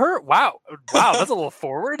 Plow her? Wow, that's a little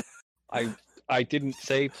forward. I didn't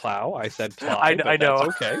say plow. I said plow. I but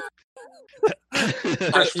know. That's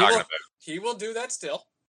okay. He will do that still.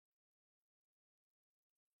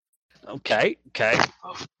 Okay.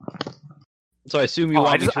 So I assume you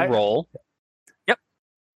want me to roll. Yep.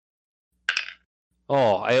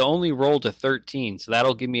 Oh, I only rolled a 13, so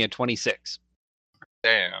that'll give me a 26.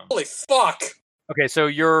 Damn. Holy fuck! Okay, so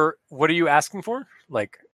what are you asking for?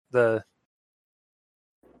 Like the...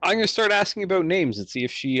 I'm gonna start asking about names and see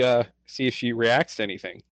if she reacts to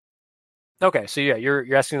anything. Okay, so yeah,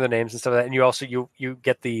 you're asking the names and stuff like that, and you also you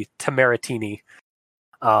get the Tamaratini.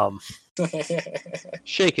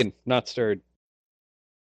 Shaken, not stirred.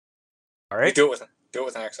 All right. Do it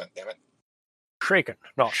with an accent, damn it. Shaken,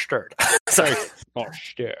 not stirred. Sorry, not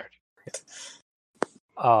stirred.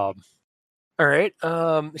 All right.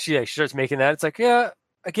 She starts making that. It's like, yeah.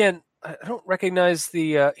 Again, I don't recognize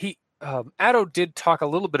the Addo did talk a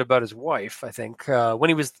little bit about his wife, I think, when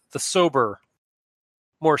he was the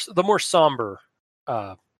more somber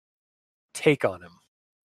take on him,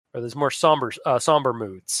 or there's more somber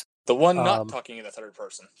moods. The one not talking in the third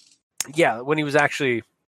person. Yeah, when he was actually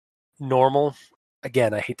normal.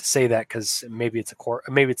 Again, I hate to say that because maybe it's a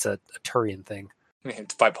Turian thing.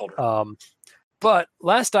 It's bipolar. But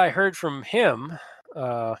last I heard from him,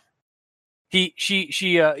 she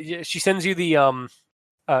sends you the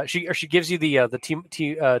she gives you the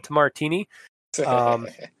Tamaratini.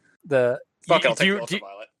 The Fuck, I'll take the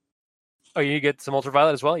ultraviolet. Oh, you get some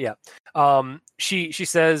ultraviolet as well? Yeah. She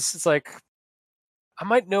says it's like, I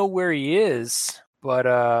might know where he is, but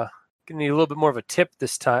gonna need a little bit more of a tip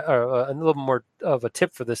this time, or a little more of a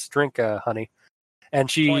tip for this drink, honey. And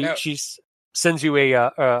she sends you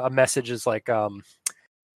a message as like we get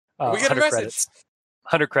 100 credits.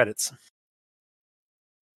 100 credits.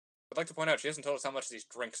 I'd like to point out she hasn't told us how much these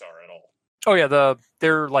drinks are at all. Oh yeah,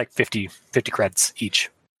 they're like 50 credits each.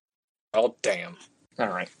 Oh damn! All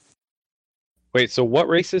right. Wait, so what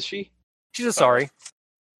race is she? She's a sorry.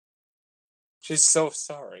 She's so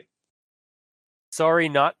sorry. Sorry,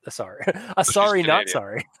 not sorry. A sorry, not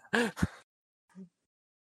sorry.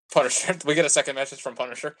 Punisher. We get a second message from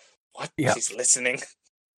Punisher. What? Yeah. She's listening.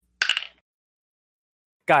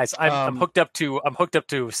 Guys, I'm hooked up to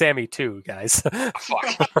Sammy too, guys.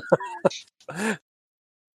 Fuck.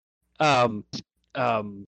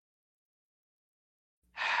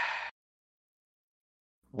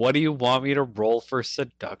 What do you want me to roll for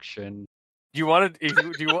seduction? Do you want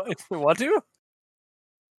to?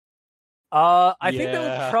 I think that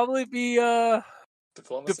would probably be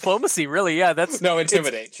diplomacy. Really, yeah. That's no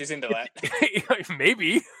intimidate. She's into that.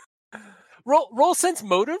 Maybe roll sense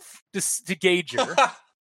motive to gauge her.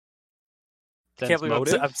 Can't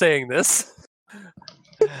believe I'm saying this.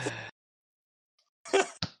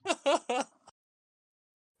 I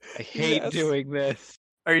hate doing this.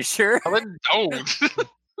 Are you sure? Don't.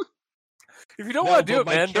 If you don't want to do it,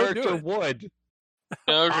 man, don't do it. Would. Okay.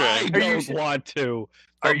 I don't want to.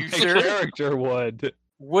 Are you sure? My character would.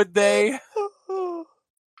 Would they?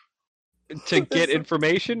 To get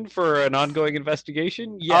information for an ongoing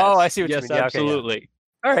investigation? Yes. Oh, I see what you mean. Yeah, absolutely. Okay,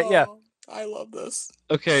 yeah. All right, yeah. I love this.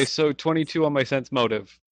 Okay, so 22 on my sense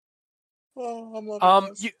motive. Oh, I'm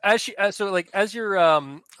loving this. As you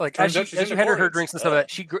hand her drinks and stuff like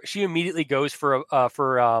that, she immediately goes for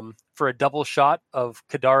a double shot of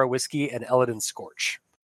Kadara whiskey and Eladin Scorch,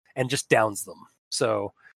 and just downs them.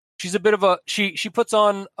 So she's a bit of she puts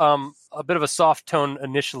on a bit of a soft tone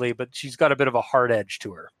initially, but she's got a bit of a hard edge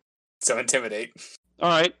to her. So intimidate. All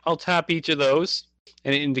right, I'll tap each of those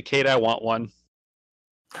and indicate I want one.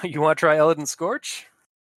 You want to try Eladin Scorch?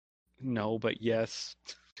 No, but yes.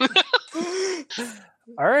 All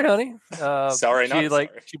right, honey. Sorry, not sorry.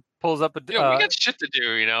 She pulls up a. We got shit to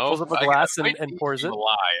do, you know. Pulls up a glass and pours it.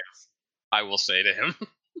 I will say to him.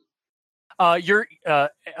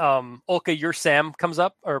 Ulka, your Sam comes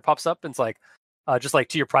up or pops up, and it's like, just like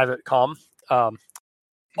to your private comm.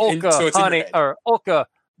 Ulka, so honey, or Ulka,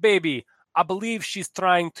 baby. I believe she's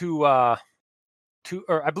trying to, or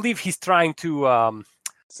I believe he's trying to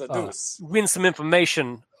win some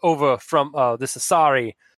information over from this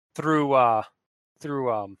Asari through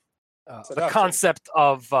the concept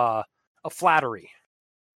of flattery.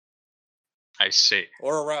 I see.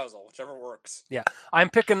 Or arousal, whichever works. Yeah, I'm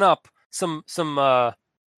picking up some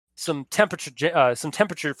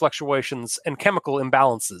temperature fluctuations and chemical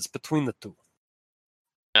imbalances between the two.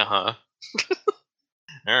 Uh-huh.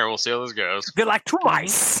 All right, we'll see how this goes. They're like two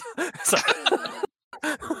mice. Sorry.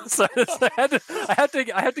 So I have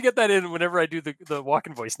to get that in whenever I do the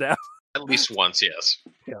walking voice now. At least once, yes.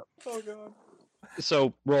 Yeah. Oh god.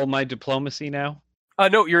 So roll my diplomacy now.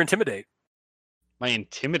 No, you're intimidate. My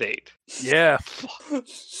intimidate. Yeah.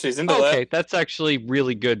 She's into Okay, that's actually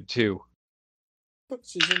really good too. that.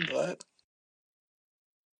 She's into that.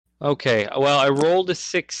 Okay, well I rolled a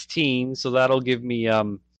 16, so that'll give me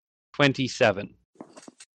 27.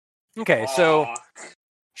 Okay, so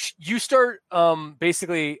you start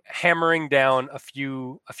basically hammering down a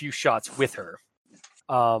few shots with her,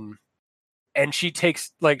 and she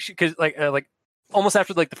takes because almost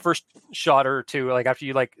after like the first shot or two, like after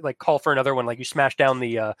you like call for another one, like you smash down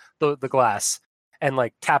the glass and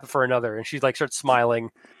like tap it for another, and she like starts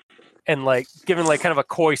smiling and like giving like kind of a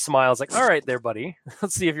coy smile. It's like, all right, there, buddy,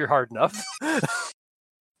 let's see if you're hard enough.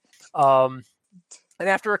 And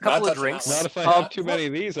after a couple of drinks, not if I have too many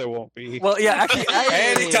of these, I won't be. Well, yeah, actually,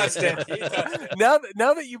 And he touched it. now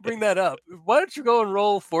that you bring that up, why don't you go and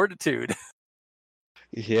roll fortitude?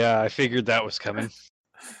 Yeah, I figured that was coming.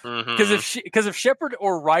 Because if Shepard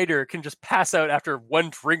or Ryder can just pass out after one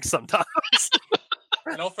drink sometimes.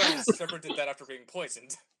 In all fairness, Shepard did that after being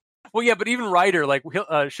poisoned. Well, yeah, but even Ryder, like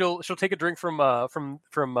she'll take a drink from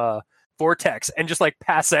Vortex and just like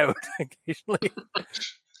pass out occasionally.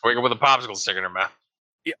 Wake up with a popsicle stick in her mouth.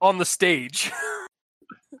 On the stage.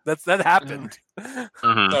 that happened.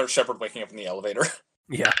 Or Shepard waking up in the elevator.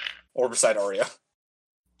 Yeah. Or beside Arya.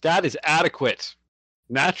 That is adequate.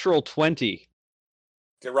 Natural 20.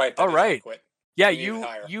 You're right. All right. Quit. Yeah, You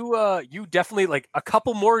you definitely like a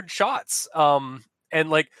couple more shots. And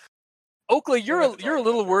like Oakley, you're a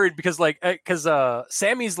little worried because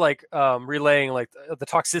Sammy's like relaying like the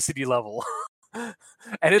toxicity level.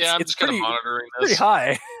 And it's pretty monitoring this. Pretty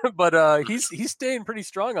high, but he's staying pretty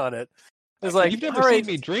strong on it. It's like, you've never seen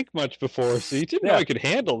me drink much before, so you didn't know I could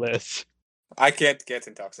handle this. I can't get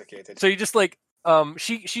intoxicated. So you just like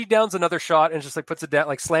she downs another shot and just like puts it down,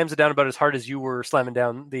 like slams it down about as hard as you were slamming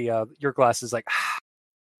down the your glasses. Like,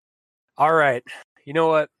 all right, you know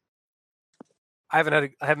what? I haven't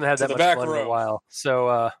had that much fun in a while.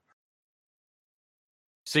 So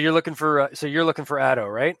you're looking for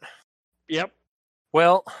Addo, right? Yep.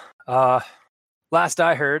 Well, last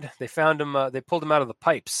I heard, they found him. They pulled him out of the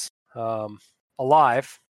pipes,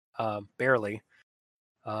 alive, barely,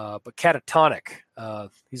 but catatonic.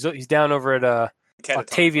 He's down over at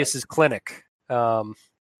Octavius's clinic,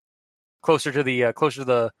 closer to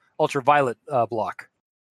the ultraviolet block.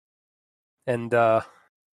 And if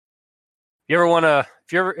you ever want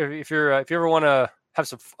to have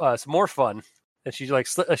some more fun, and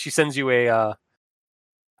she sends you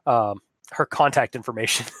her contact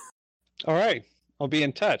information. All right, I'll be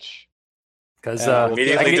in touch. Because I can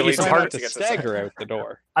get you some harder to stagger out the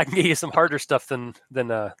door. I can get you some harder stuff than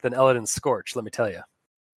Eladin's Scorch. Let me tell you.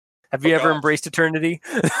 Have you ever embraced eternity?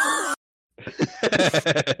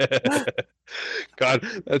 God,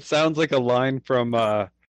 that sounds like a line from a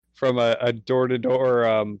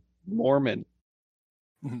door-to-door Mormon.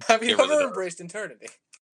 Have you ever embraced eternity?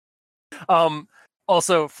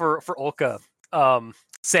 Also for Olka,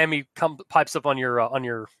 Sammy pipes up on your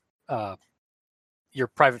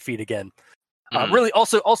private feed again. Really,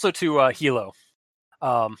 also to Hilo.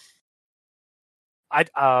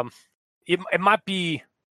 It might be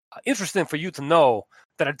interesting for you to know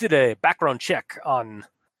that I did a background check on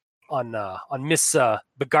Miss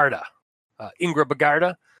Bagarda, Ingra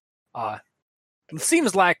Bagarda. It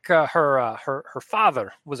seems like her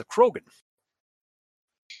father was a Krogan.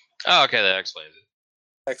 Oh, okay, that explains it.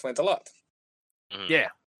 That explains a lot. Mm-hmm. Yeah,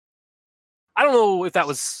 I don't know if that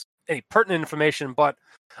was any pertinent information, but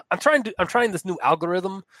I'm trying this new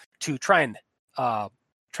algorithm to try and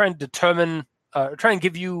determine, try and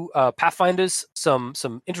give you Pathfinders some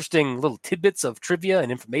interesting little tidbits of trivia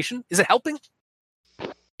and information. Is it helping?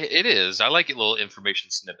 It is. I like little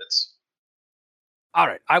information snippets. All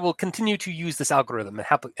right, I will continue to use this algorithm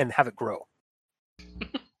and have it grow.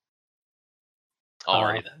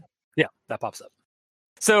 Alrighty then. Yeah, that pops up.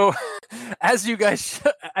 So, as you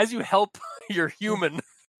help your human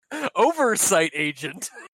oversight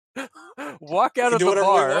agent walk out of the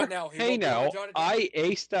bar. Hey, now I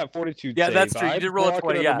aced that fortitude. Yeah, save. that's true. You did roll a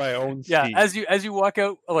 20. Yeah, my own yeah. speed. As you walk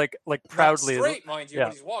out, like proudly. Not straight, mind you, yeah.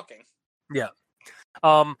 But he's walking. Yeah.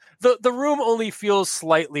 The room only feels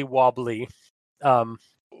slightly wobbly. Why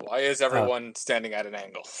is everyone standing at an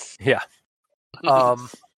angle? Yeah. Why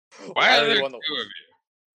are there everyone two of you?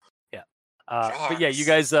 Yeah. But yeah, you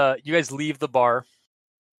guys leave the bar.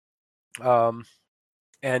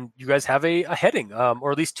 And you guys have a heading,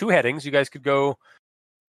 or at least two headings. You guys could go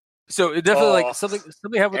So it definitely like something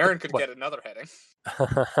happened. Aaron could get another heading.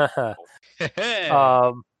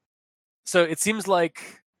 So it seems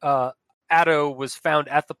like Addo was found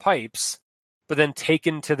at the pipes, but then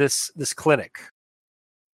taken to this clinic.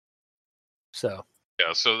 So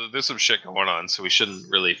yeah, so there's some shit going on, so we shouldn't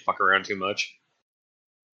really fuck around too much.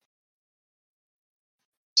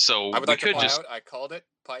 So I would like to point just out, I called it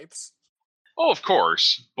pipes. Oh, of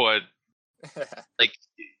course, but like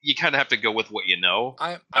you kind of have to go with what you know,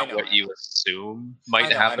 I know what you assume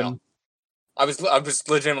might happen. I was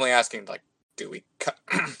legitimately asking, like, do we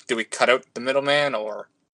cut out the middleman, or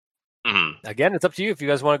again, it's up to you if you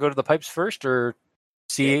guys want to go to the pipes first or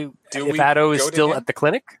see if Addo is still at the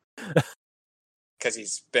clinic. Because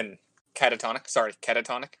he's been catatonic. Sorry,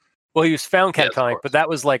 catatonic. Well, he was found catatonic, but that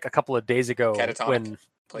was like a couple of days ago. Catatonic.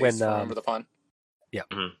 Please remember the pun. Yeah.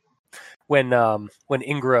 Mm-hmm. When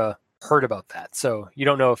Ingra heard about that, so you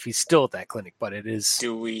don't know if he's still at that clinic, but it is.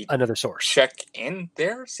 Do we another source check in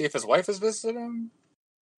there, see if his wife has visited him,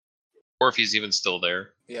 or if he's even still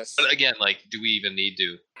there? Yes. But again, like, do we even need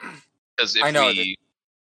to? Because if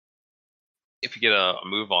we get a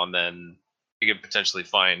move on, then we could potentially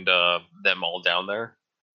find them all down there.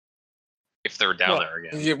 If they're down there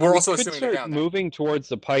again, yeah, we're also assuming they're down there. Moving towards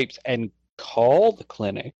the pipes and call the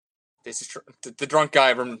clinic. This is true. The drunk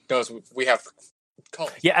guy knows we have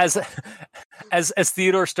calls. Yeah, as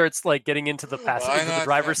Theodore starts like getting into the passenger, the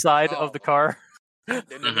driver's side of the car. No.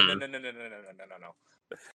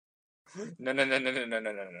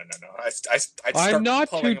 I'm not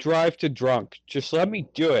too drive to drunk. Just let me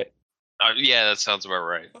do it. Yeah, that sounds about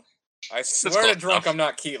right. I swear to drunk, I'm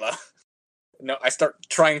not Keela. No, I start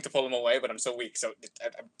trying to pull him away, but I'm so weak, so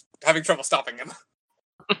I'm having trouble stopping him.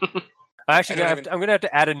 Actually, I'm going to have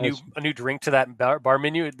to add a new drink to that bar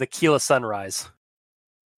menu: the Keela Sunrise.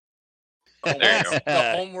 Oh, there you go.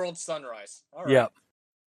 The Homeworld Sunrise. All right.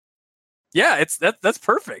 Yeah, that's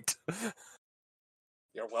perfect.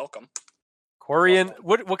 You're welcome. Corian,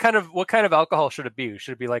 what kind of alcohol should it be?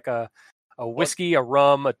 Should it be like a whiskey, a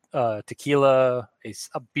rum, a tequila,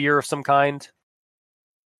 a beer of some kind?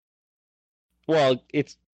 Well,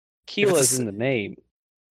 it's tequila's in the name.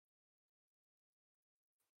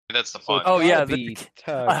 That's the fun. Oh yeah,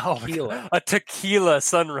 tequila. A tequila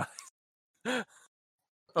sunrise. Yeah,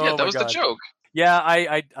 that was the joke. Yeah,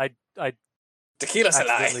 I tequila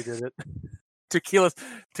accidentally did it.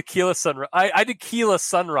 Tequila sunrise. I did tequila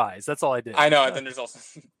sunrise. That's all I did. I know. And then there's also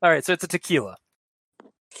all right. So it's a tequila.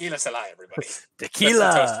 Tequila Salai, everybody. Tequila.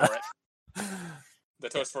 That's the toast for it. The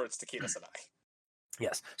toast for it's tequila Salai.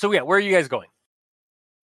 Yes. So yeah, where are you guys going?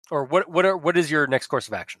 Or what is your next course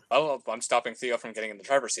of action? Oh, I'm stopping Theo from getting in the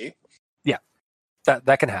driver's seat. Yeah,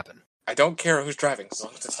 that can happen. I don't care who's driving as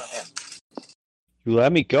long as it's not him. You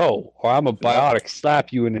let me go, or I'm a biotic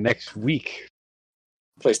slap you in the next week.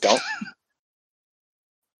 Please don't.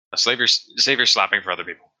 Save your slapping for other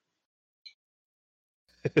people.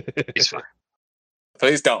 It's fine.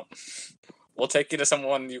 Please don't. We'll take you to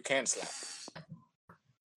someone you can slap.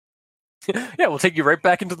 Yeah, we'll take you right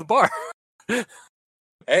back into the bar.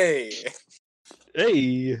 Hey.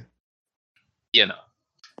 You know.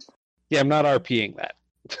 Yeah, I'm not RPing that.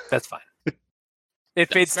 That's fine.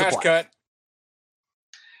 It fades to black. Cut.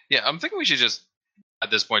 Yeah, I'm thinking we should just,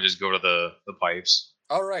 at this point, just go to the pipes.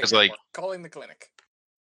 All right. Like, we're calling the clinic.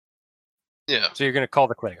 Yeah. So you're going to call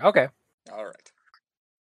the clinic. Okay. All right.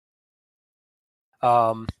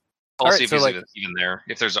 I'll see if he's even there.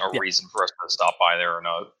 If there's a reason for us to stop by there or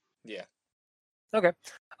not. Yeah. Okay.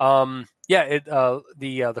 The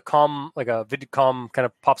comm, like a vidcom, kind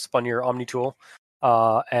of pops up on your Omni tool,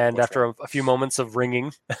 and after a few moments of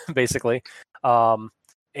ringing, basically,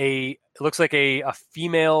 it looks like a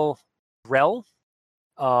female Rel,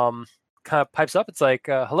 kind of pipes up. It's like,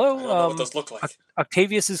 hello, I don't know what those look like.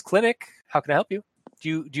 Octavius's clinic. How can I help you?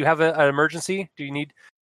 Do you have an emergency? Do we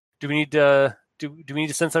need to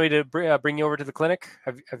send somebody to bring you over to the clinic?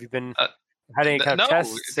 Have you been had any kind of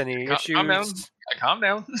tests? Any issues? Calm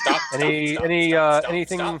down. Stop.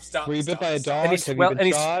 Anything? Stop. Were you bit by a dog? Have you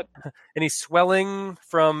been shot? Any swelling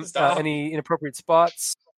from any inappropriate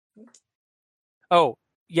spots? Oh,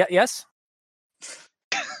 yeah, yes.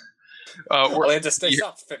 I had to stay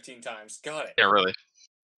stopped 15 times. Got it. Yeah, really.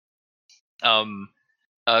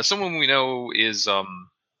 Someone we know is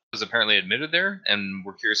apparently admitted there, and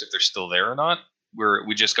we're curious if they're still there or not.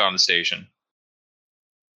 We just got on the station.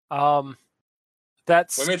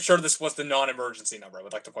 We made sure this was the non-emergency number. I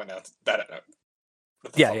would like to point out that.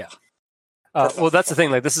 Yeah. Well, that's the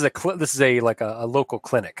thing. Like, this is a local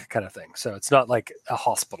clinic kind of thing. So it's not like a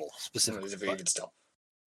hospital specifically. Still.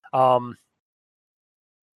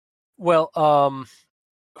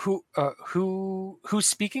 who's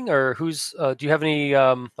speaking, or who's? Do you have any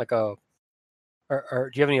like a,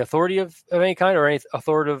 or do you have any authority of any kind, or any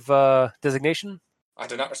authoritative designation? I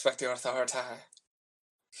do not respect the authority.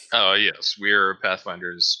 Oh yes, we're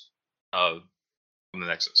Pathfinders from the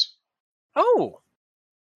Nexus. Oh,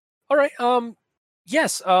 all right.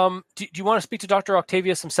 Yes. Do you want to speak to Dr.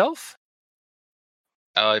 Octavius himself?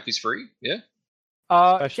 If he's free, yeah.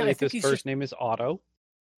 Especially I if think his first name is Otto.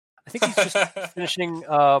 I think he's just finishing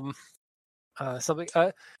something.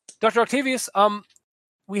 Dr. Octavius,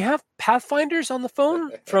 we have Pathfinders on the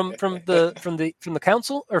phone from the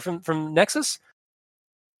council, or from Nexus,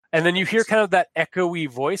 and then you hear kind of that echoey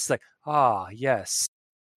voice, like, yes,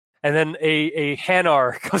 and then a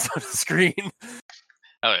Hanar comes on the screen.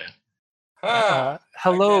 Oh yeah.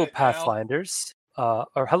 Hello, Pathfinders.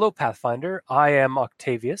 Or hello, Pathfinder. I am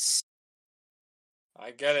Octavius.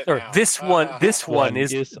 I get it Or now. this one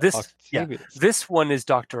is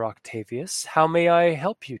Dr. Octavius. How may I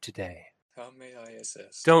help you today? How may I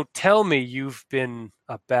assist? Don't tell me you've been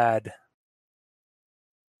a bad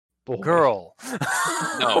girl.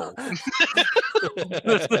 No.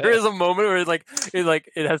 There is a moment where it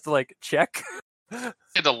has to check. He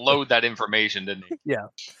had to load that information, didn't he? Yeah.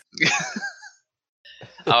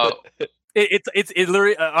 It It's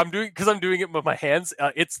literally I'm doing it with my hands.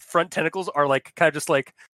 Its front tentacles are kind of just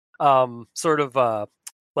sort of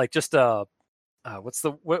what is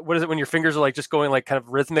it when your fingers are just going kind of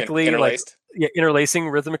rhythmically, interlaced? Interlacing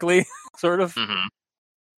rhythmically, sort of. Mm-hmm.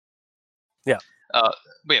 Yeah.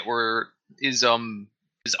 Wait, is Otto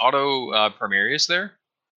Primarius there?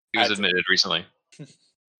 He was admitted recently.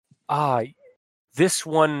 This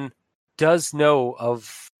one does know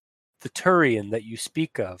of the Turian that you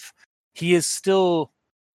speak of. He is still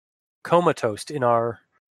comatose in one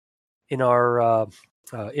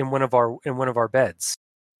of our beds.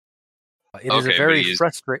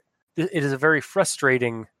 It is a very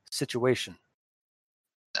frustrating situation.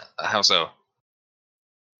 How so?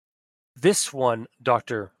 This one,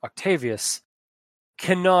 Dr. Octavius,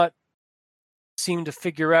 cannot seem to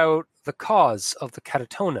figure out the cause of the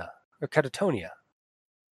catatonia. The catatonia.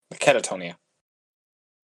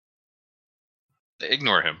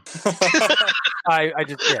 Ignore him. I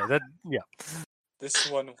just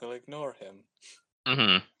This one will ignore him.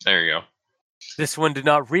 Mm-hmm. There you go. This one did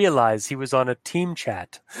not realize he was on a team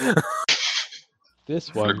chat.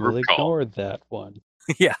 This one will ignore that one.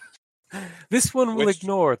 Yeah. This one will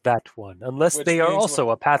ignore that one, unless they are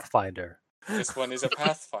also a Pathfinder. This one is a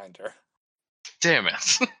Pathfinder. Damn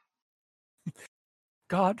it.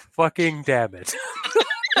 God fucking damn it.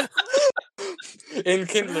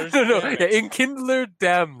 Enkindler. Enkindler,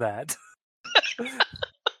 damn that.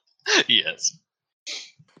 Yes.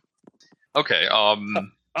 Okay, I'm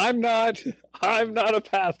not a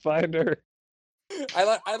Pathfinder. I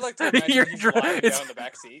like to imagine he's lying down in the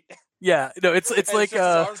back seat. Yeah, no, it's like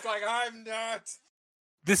arms going, I'm not.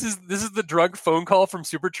 This is the drug phone call from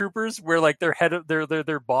Super Troopers, where their head,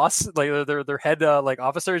 their boss, their head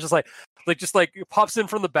officer is just pops in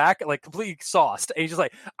from the back, completely sauced, and he's just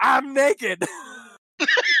like, I'm naked.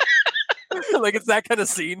 It's that kind of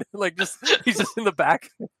scene. He's just in the back.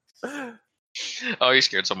 Oh, you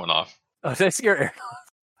scared someone off. Oh, did I scare Aaron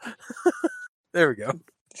off? There we go.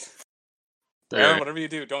 Aaron, whatever you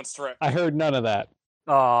do, don't strip. I heard none of that.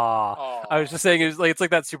 I was just saying it's like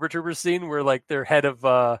that Super Troopers scene where their head of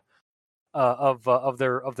their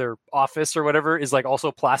office or whatever is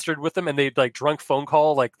also plastered with them, and they drunk phone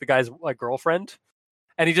call the guy's girlfriend,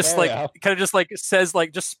 and he just kind of just says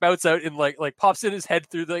just spouts out and pops in his head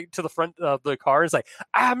through to the front of the car. Is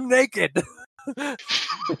I'm naked.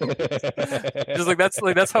 Just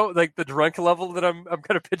that's how the drunk level that I'm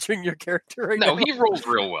kind of picturing your character right now. No, he rolled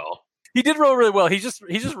real well. He did roll really well. He's just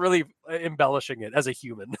really embellishing it as a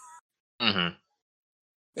human. Mm-hmm.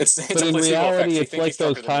 It's but in reality, it's like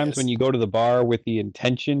those times when you go to the bar with the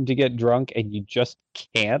intention to get drunk and you just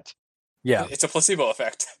can't. Yeah, it's a placebo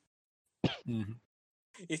effect. Mm-hmm.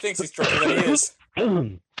 He thinks he's drunker than he is.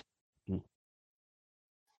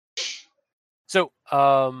 So,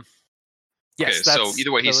 yes. Okay, so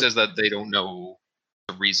either way, he says that they don't know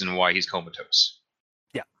the reason why he's comatose.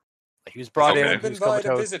 Yeah, he was brought in. He was comatose,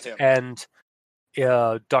 to visit him. and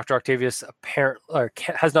Dr. Octavius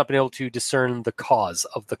has not been able to discern the cause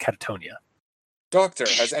of the catatonia. Doctor,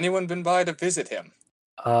 has anyone been by to visit him?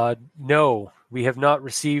 No, we have not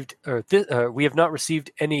received, we have not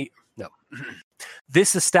received any. No,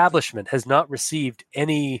 this establishment has not received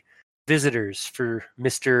any visitors for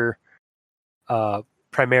Mr.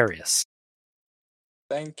 Primarius.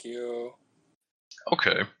 Thank you.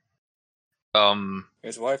 Okay.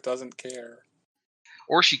 His wife doesn't care.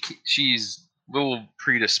 Or she's little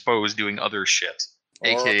predisposed doing other shit,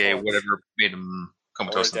 aka whatever made him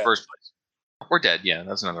comatose in the first place. Or dead, yeah,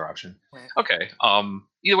 that's another option. Okay.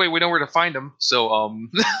 Either way, we know where to find him. So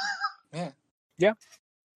Yeah.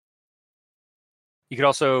 You could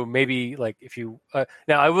also maybe if you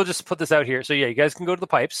now I will just put this out here. So yeah, you guys can go to the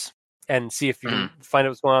pipes and see if you can find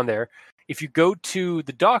out what's going on there. If you go to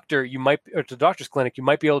the doctor, or to the doctor's clinic, you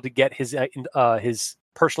might be able to get his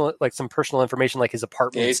personal some personal information like his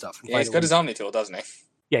apartment and stuff. Yeah, he's got his Omni tool, doesn't he?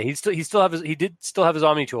 Yeah, he did still have his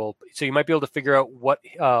Omni tool, so you might be able to figure out what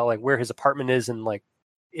where his apartment is, and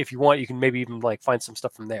if you want, you can maybe even find some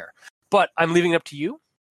stuff from there. But I'm leaving it up to you.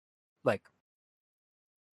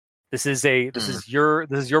 This is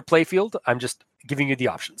your play field. I'm just giving you the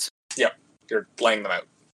options. Yep, you're laying them out.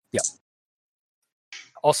 Yeah.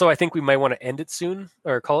 Also, I think we might want to end it soon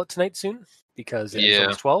or call it tonight soon because it's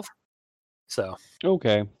almost 12. So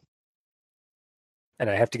okay. And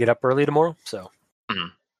I have to get up early tomorrow. So.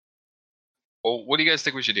 Well, what do you guys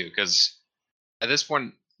think we should do? Because at this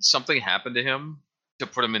point, something happened to him to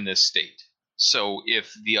put him in this state. So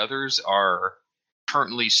if the others are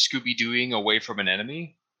currently Scooby-Dooing away from an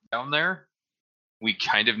enemy down there, we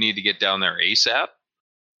kind of need to get down there ASAP.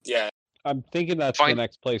 Yeah. I'm thinking that's the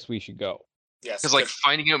next place we should go. Yes. Because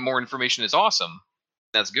finding out more information is awesome.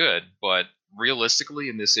 That's good. But realistically,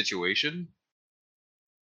 in this situation...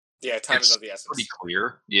 Yeah, time is of the essence. Pretty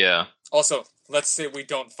clear. Yeah. Also, let's say we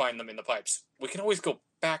don't find them in the pipes. We can always go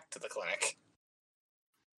back to the clinic.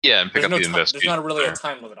 Yeah, and pick up the investigation. There's not really a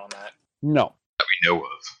time limit on that. No. That we know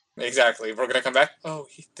of. Exactly. We're going to come back. Oh,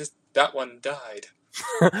 that one died.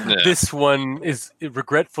 This one is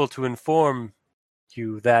regretful to inform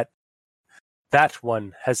you that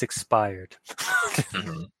one has expired.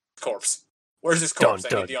 Corpse. Where's this corpse?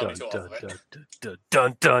 Dun, dun, dun,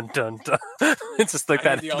 dun, dun, dun. It's just like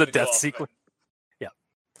that, the death sequence. Yeah.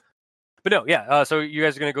 But no, yeah. So you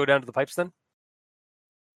guys are going to go down to the pipes then?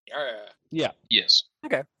 Yeah. Yes.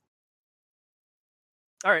 Okay.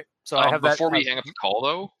 All right. So I have before we hang up the call,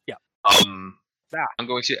 though. Yeah. I'm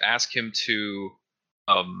going to ask him to,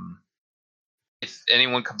 if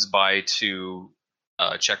anyone comes by to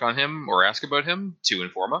check on him or ask about him, to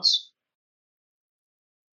inform us.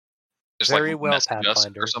 Just Very well,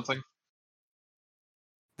 Pathfinder. Or something.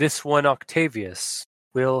 This one, Octavius,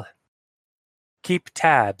 will keep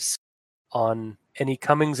tabs on any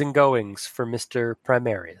comings and goings for Mr.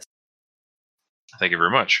 Primarius. Thank you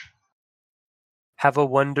very much. Have a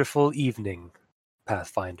wonderful evening,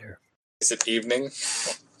 Pathfinder. Is it evening?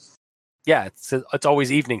 Yeah, it's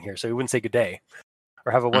always evening here, so we wouldn't say good day.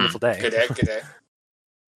 Or have a wonderful day. Good day, good day.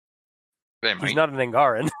 He's not an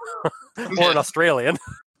Angaran. Or an Australian.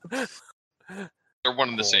 They're one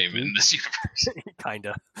and the same in this universe.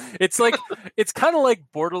 Kinda. It's kind of like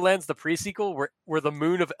Borderlands, the pre-sequel, where the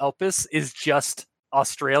moon of Elpis is just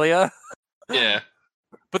Australia. Yeah.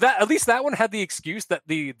 But at least that one had the excuse that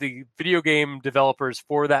the video game developers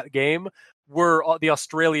for that game were the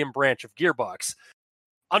Australian branch of Gearbox.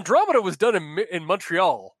 Andromeda was done in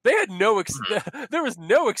Montreal. They had there was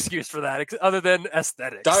no excuse for that other than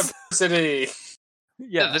aesthetics. Diversity.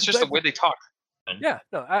 Yeah, that's just the way they talk. Yeah,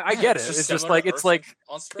 no, I get it. It's just like it's like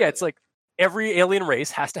every alien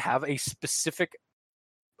race has to have a specific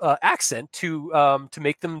accent to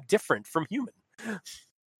make them different from human.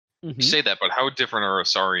 You say that, but how different are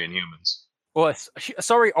Asari and humans? Well,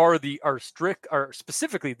 Asari are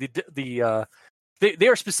specifically they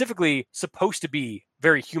are specifically supposed to be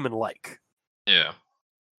very human-like. Yeah,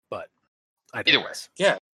 but either way,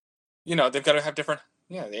 yeah, they've got to have different.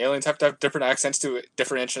 Yeah, the aliens have to have different accents to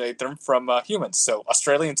differentiate them from humans. So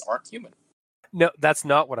Australians aren't human. No, that's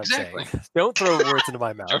not what I'm saying. Don't throw words into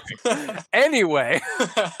my mouth. Anyway,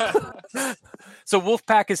 so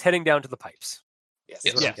Wolfpack is heading down to the pipes. Yes.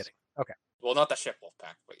 That's what I'm getting. Okay. Well, not the ship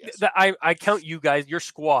Wolfpack, but yes. I count you guys. Your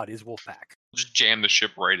squad is Wolfpack. Just jam the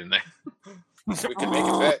ship right in there. We can make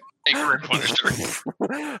it fit. Anchor and Punisher.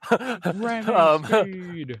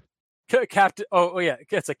 Captain. Oh yeah,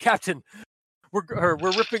 it's a captain. We're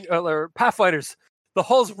ripping Pathfinders. The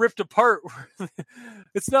hull's ripped apart.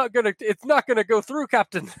 It's not gonna go through,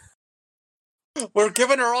 Captain. We're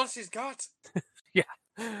giving her all she's got. Yeah.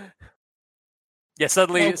 Yeah.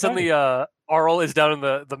 Suddenly, Arl is down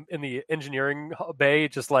in the engineering bay,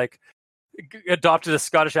 just like adopted a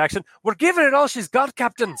Scottish accent. We're giving it all she's got,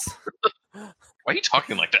 captains. Why are you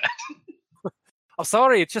talking like that? I'm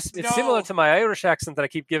sorry. It's similar to my Irish accent that I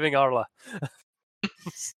keep giving Arla.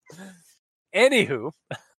 Anywho.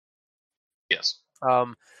 Yes.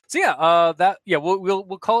 So yeah,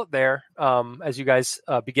 we'll call it there. As you guys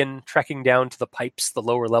begin trekking down to the pipes, the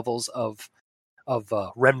lower levels of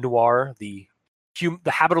Rem Noir, the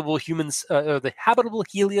the habitable humans, the habitable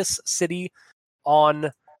Helios city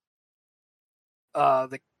on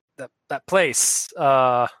that place.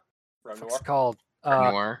 What's it called?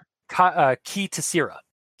 Key Tessera.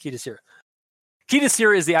 Key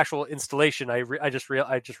Tessera is the actual installation. I just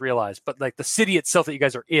realized, but like the city itself that you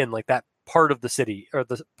guys are in, like that part of the city or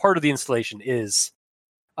the part of the installation is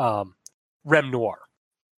Rem Noir.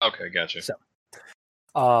 Okay, gotcha. So,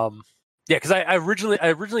 yeah, because I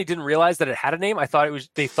originally didn't realize that it had a name.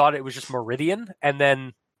 They thought it was just Meridian, and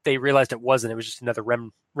then they realized it wasn't. It was just another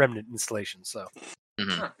remnant installation. So,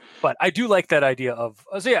 but I do like that idea of.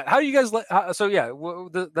 So yeah, how do you guys like? So yeah,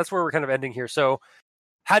 that's where we're kind of ending here. So,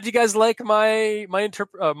 how do you guys like my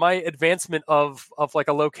advancement of like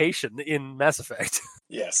a location in Mass Effect?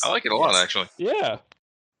 Yes, I like it a lot actually. Yeah.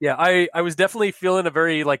 Yeah, I was definitely feeling a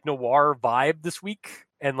very like noir vibe this week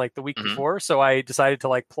and like the week before, so I decided to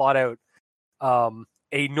like plot out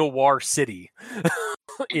a noir city.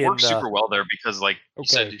 It works super well there because like you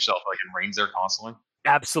said to yourself, like it rains there constantly.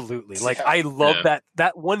 Absolutely. Like I love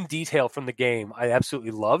that one detail from the game. I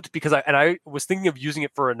absolutely loved because I was thinking of using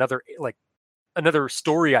it for another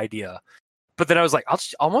story idea. But then I was like,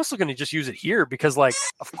 I'm also going to just use it here because like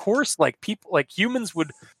of course like people like humans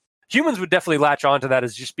would definitely latch onto that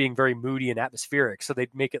as just being very moody and atmospheric. So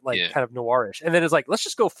they'd make it like kind of noirish. And then it's like, let's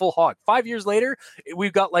just go full hog. 5 years later,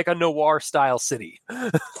 we've got like a noir style city.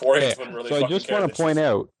 So I just want to point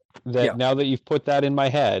out that now that you've put that in my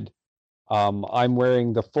head, I'm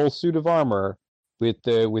wearing the full suit of armor with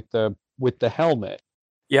the helmet.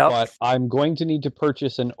 Yeah. But I'm going to need to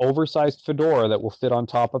purchase an oversized fedora that will fit on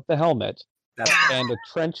top of the helmet and a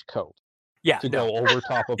trench coat to go over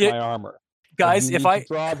top of my armor. Guys, if I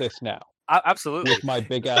draw this now, absolutely with my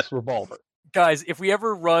big ass revolver. Guys, if we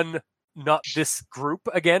ever run not this group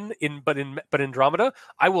again but Andromeda,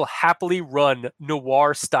 I will happily run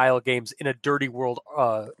noir style games in a dirty world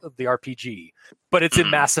of the RPG. But it's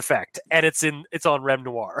in Mass Effect and it's on Rem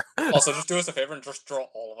Noir. Also, just do us a favor and just draw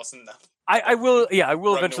all of us in that. I will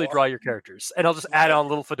eventually draw your characters and I'll just add on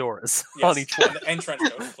little fedoras on each one. And trench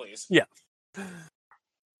coats, please. Yeah.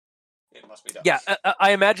 It must be done. Yeah,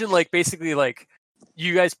 I imagine like basically like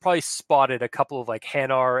you guys probably spotted a couple of like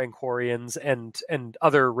Hanar and Quarians and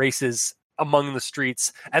other races among the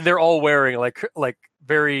streets, and they're all wearing like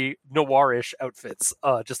very noirish outfits,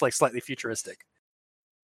 just like slightly futuristic.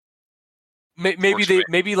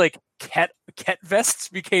 Maybe like ket vests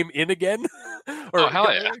became in again, or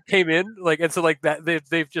came in like, and so like that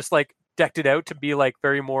they've just like decked it out to be like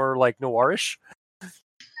very more like noirish.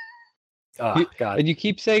 Oh, God. And you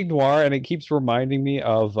keep saying noir, and it keeps reminding me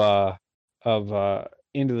of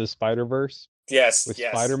Into the Spider-Verse. Yes, with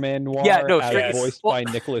Spider-Man Noir, voiced by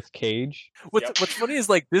Nicolas Cage. What's funny is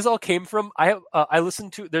like this all came from I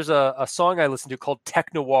listened to there's a song I listened to called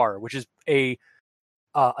Tech Noir, which is a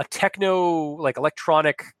techno like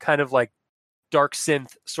electronic kind of like dark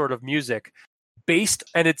synth sort of music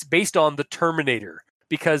it's based on the Terminator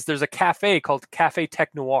because there's a cafe called Cafe Tech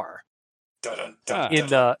Noir. In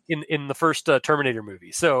the first Terminator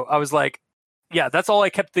movie. So I was like, yeah, that's all I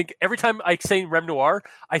kept thinking. Every time I say Rem Noir,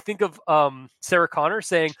 I think of Sarah Connor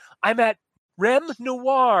saying, I'm at Rem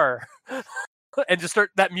Noir. And just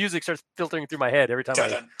that music starts filtering through my head every time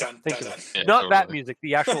I think of it. Yeah, Not that music,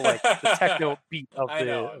 the actual like the techno beat of the... I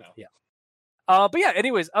know. Yeah. But yeah,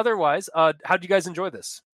 anyways, otherwise, how did you guys enjoy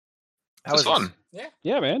this? It was fun.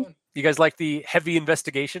 Yeah, man. You guys like the heavy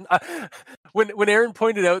investigation? When Aaron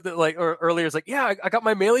pointed out that like or earlier, it's like, yeah, I got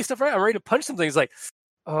my melee stuff right. I'm ready to punch something. He's like,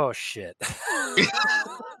 oh shit. You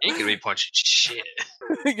ain't gonna be punching shit.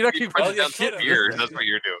 You're not gonna be punching down shit. That's what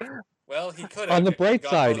you're doing. Well, he could. On the bright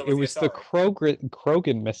side, it was the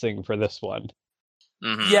Krogan missing for this one.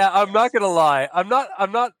 Mm-hmm. Yeah, I'm not gonna lie. I'm not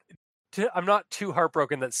too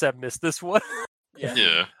heartbroken that Seb missed this one.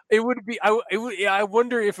 Yeah. It would be. I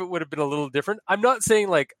wonder if it would have been a little different. I'm not saying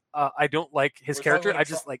like I don't like his character. I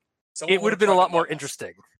just like it would have been a lot more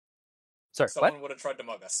interesting. Sorry, someone would have tried to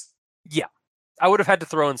mug us. Yeah, I would have had to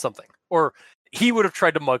throw in something, or he would have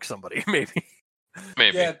tried to mug somebody. Maybe.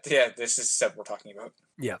 Yeah. This is Seb we're talking about.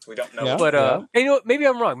 Yeah, so we don't know. Yeah. But and, you know, maybe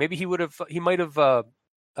I'm wrong. Maybe he might have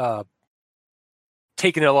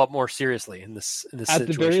taken it a lot more seriously in this At situation.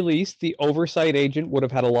 the very least, the oversight agent would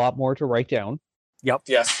have had a lot more to write down. Yep.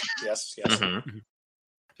 Yes. Mm-hmm.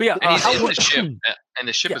 But yeah, and he's in the ship, and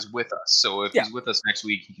the ship is with us. So if he's with us next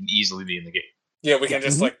week, he can easily be in the game. Yeah, we can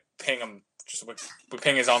just like ping him. We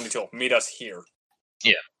ping his Omni tool. Meet us here.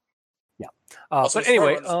 Yeah. Yeah. But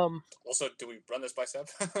anyway, also, do we run this by Seb?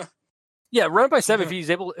 Yeah, run it by Seb if he's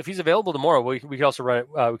available tomorrow. We could also run it.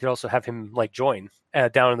 We could also have him like join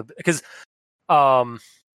down in the because.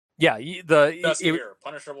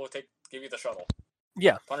 Punisher will take give you the shuttle.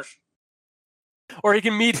 Yeah. Punish. Or he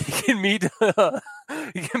can meet Benna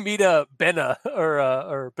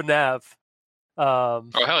or Benav. Oh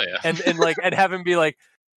hell yeah! and have him be like,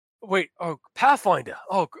 wait, Pathfinder.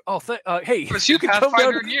 Hey, it's you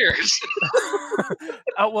Pathfinder in years.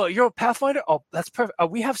 Well, you're a Pathfinder. Oh, that's perfect.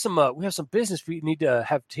 We have some business we need to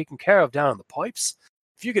have taken care of down in the pipes.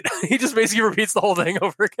 If you could, he just basically repeats the whole thing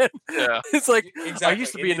over again. Yeah, it's like exactly. I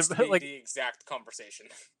used to be the exact conversation.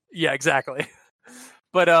 Yeah, exactly.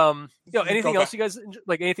 But anything else you guys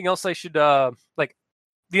like? Anything else I should like?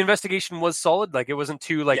 The investigation was solid. Like it wasn't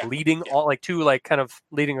too leading all like too like kind of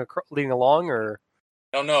leading along or.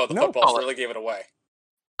 No, the footballs really gave it away.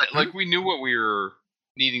 Like we knew what we were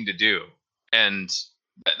needing to do, and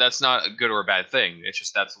that's not a good or a bad thing. It's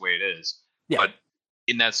just that's the way it is. Yeah. But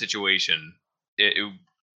in that situation,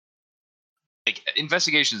 like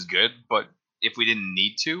investigation is good, but if we didn't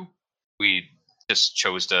need to, we just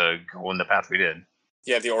chose to go in the path we did.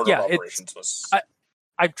 Yeah, the order of operations was.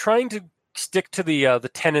 I'm trying to stick to the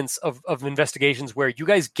tenets of investigations where you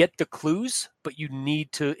guys get the clues, but you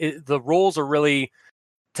need to. The roles are really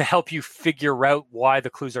to help you figure out why the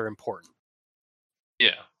clues are important.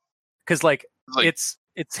 Yeah, because it's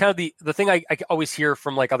kind of the thing I always hear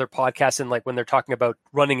from like other podcasts and like when they're talking about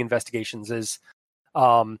running investigations is,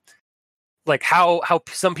 like how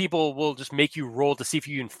some people will just make you roll to see if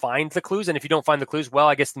you can find the clues, and if you don't find the clues, well,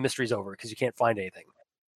 I guess the mystery's over because you can't find anything.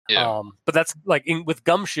 Yeah. But that's like with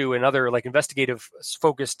Gumshoe and other like investigative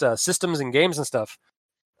focused systems and games and stuff.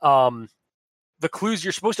 The clues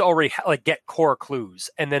you're supposed to already get core clues,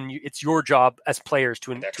 and then it's your job as players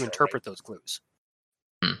to interpret those clues.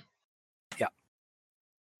 Yeah.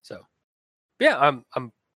 So, yeah,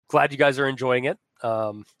 I'm glad you guys are enjoying it.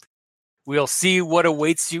 We'll see what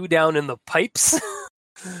awaits you down in the pipes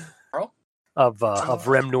of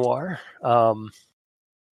Rem Noir.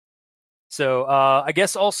 So I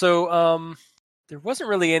guess also there wasn't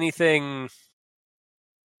really anything.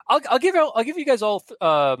 I'll give you guys all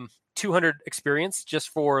 200 experience just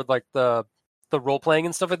for like the role playing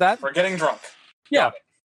and stuff like that. We're getting drunk. Yeah,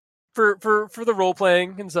 for the role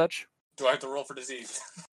playing and such. Do I have to roll for disease?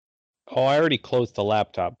 Oh, I already closed the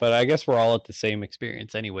laptop, but I guess we're all at the same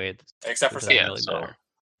experience anyway. Except for Seb.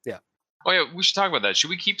 Yeah. Oh yeah, we should talk about that. Should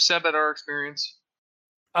we keep Seb at our experience?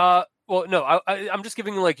 Well, no, I'm just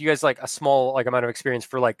giving like you guys like a small like amount of experience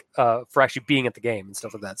for like for actually being at the game and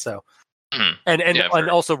stuff like that. So, and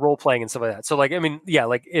also role playing and stuff like that. So like I mean, yeah,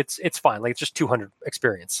 like it's fine. Like it's just 200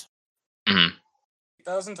 experience.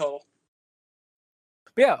 1,000 total.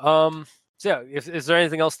 But yeah. So yeah, is there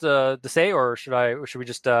anything else to say, or should we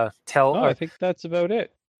just tell? No, I think that's about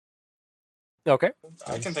it. Okay.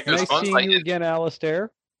 I can think nice seeing you again,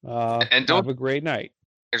 Alistair. And have a great night.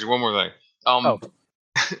 There's one more thing.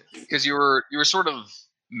 Because you were sort of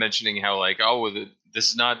mentioning how like this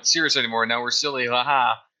is not serious anymore. Now we're silly,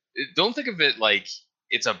 haha. Don't think of it like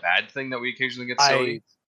it's a bad thing that we occasionally get silly.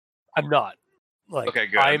 I'm not. Like, okay,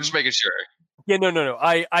 good. I'm just making sure. Yeah, no.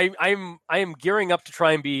 I am gearing up to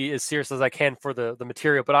try and be as serious as I can for the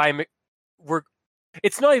material, but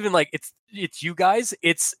it's not even like it's you guys.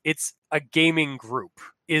 It's a gaming group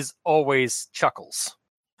is always chuckles.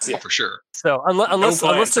 Yeah, for sure. So unless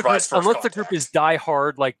the group is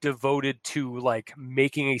diehard, like devoted to like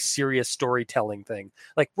making a serious storytelling thing,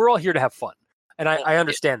 like we're all here to have fun, and I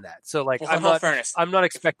understand that. So like I'm not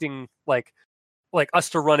expecting like us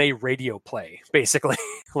to run a radio play, basically,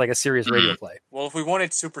 like a serious radio play. Well, if we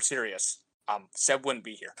wanted super serious, Seb wouldn't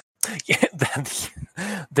be here. Yeah,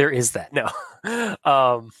 there is that. No.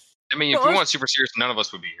 I mean, if we want super serious, none of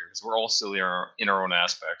us would be here because we're all silly in our own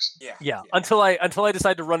aspects. Yeah. Until I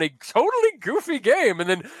decide to run a totally goofy game, and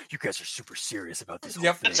then you guys are super serious about this.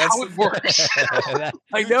 Yep, that's how it works.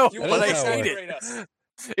 I know, but I hate it.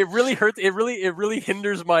 It really hurts. It really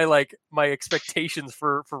hinders my expectations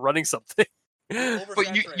for running something.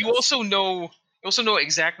 But you also know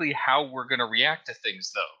exactly how we're going to react to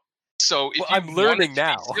things, though. So if I'm learning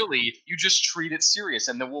now. Silly, you just treat it serious,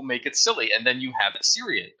 and then we'll make it silly, and then you have it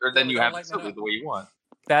serious, or then you have it silly the way you want.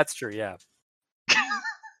 That's true. Yeah.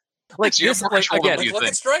 Like so this, again, look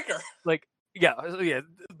at Striker. Yeah,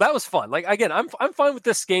 that was fun. Like again, I'm fine with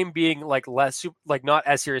this game being like less, like not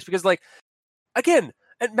as serious because like again,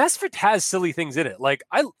 and Mass Effect has silly things in it. Like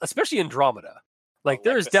especially Andromeda. Like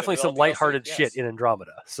there is definitely some lighthearted shit in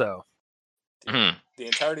Andromeda. So the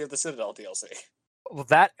entirety of the Citadel DLC. Well,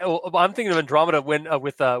 I'm thinking of Andromeda when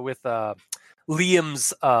with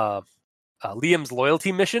Liam's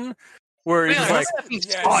loyalty mission, where he's like,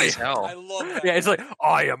 I love that. Yeah, it's like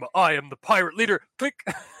I am the pirate leader. Click,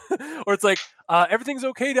 or it's like everything's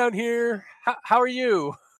okay down here. How are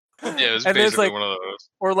you? Yeah, it was basically one of those.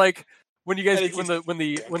 Or like when you guys when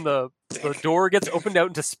the door gets opened out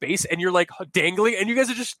into space and you're like dangling and you guys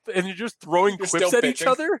are just throwing quips at each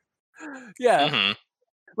other. Yeah. Mm-hmm.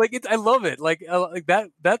 Like I love it. Like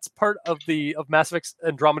that's part of Mass Effect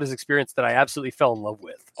Andromeda's experience that I absolutely fell in love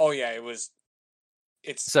with. Oh yeah,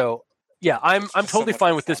 it's so yeah, I'm totally so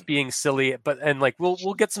fine with this being silly, and like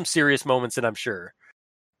we'll get some serious moments in, I'm sure.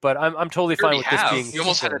 But I'm totally fine with this being. You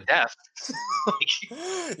almost had a death.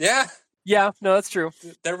 Yeah. Yeah, no, that's true.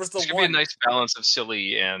 There was There's gonna be a nice balance of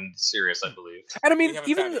silly and serious, I believe. And I mean,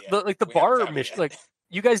 even the bar mission, like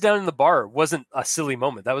you guys down in the bar, wasn't a silly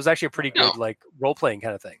moment. That was actually a pretty good like role playing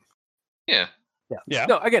kind of thing. Yeah.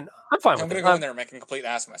 No, again, I'm fine with it. I'm gonna go in there and make a complete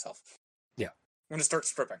ass of myself. Yeah. I'm gonna start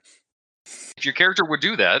stripping. If your character would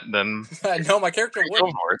do that, then no, my character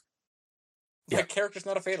wouldn't. My Yeah. character's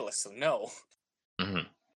not a fatalist, so no. Mm-hmm.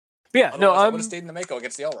 Yeah, Otherwise, no, I would have stayed in the Mako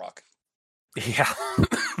against the L-Rock. Yeah.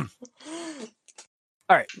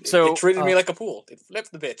 All right, so it treated me like a pool. It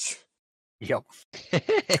flipped the bitch. Yep.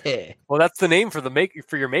 Well, that's the name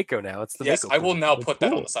for your Mako now. It's the yes. Mako I will pool. now put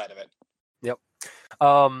that on the side of it. Yep.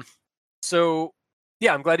 So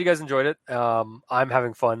yeah, I'm glad you guys enjoyed it. I'm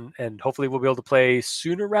having fun, and hopefully we'll be able to play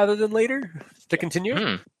sooner rather than later to continue.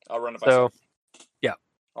 Mm-hmm. I'll run it by Seb. Yeah.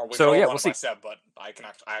 Or we'll see. By Seb, but I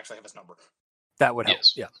actually have his number. That would help.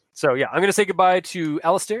 Yes. Yeah. So yeah, I'm going to say goodbye to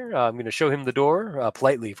Alistair. I'm going to show him the door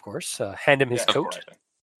politely, of course. Hand him his coat. Right.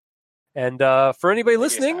 And for anybody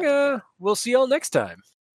listening, we'll see y'all next time.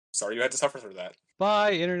 Sorry you had to suffer through that.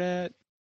 Bye, Internet.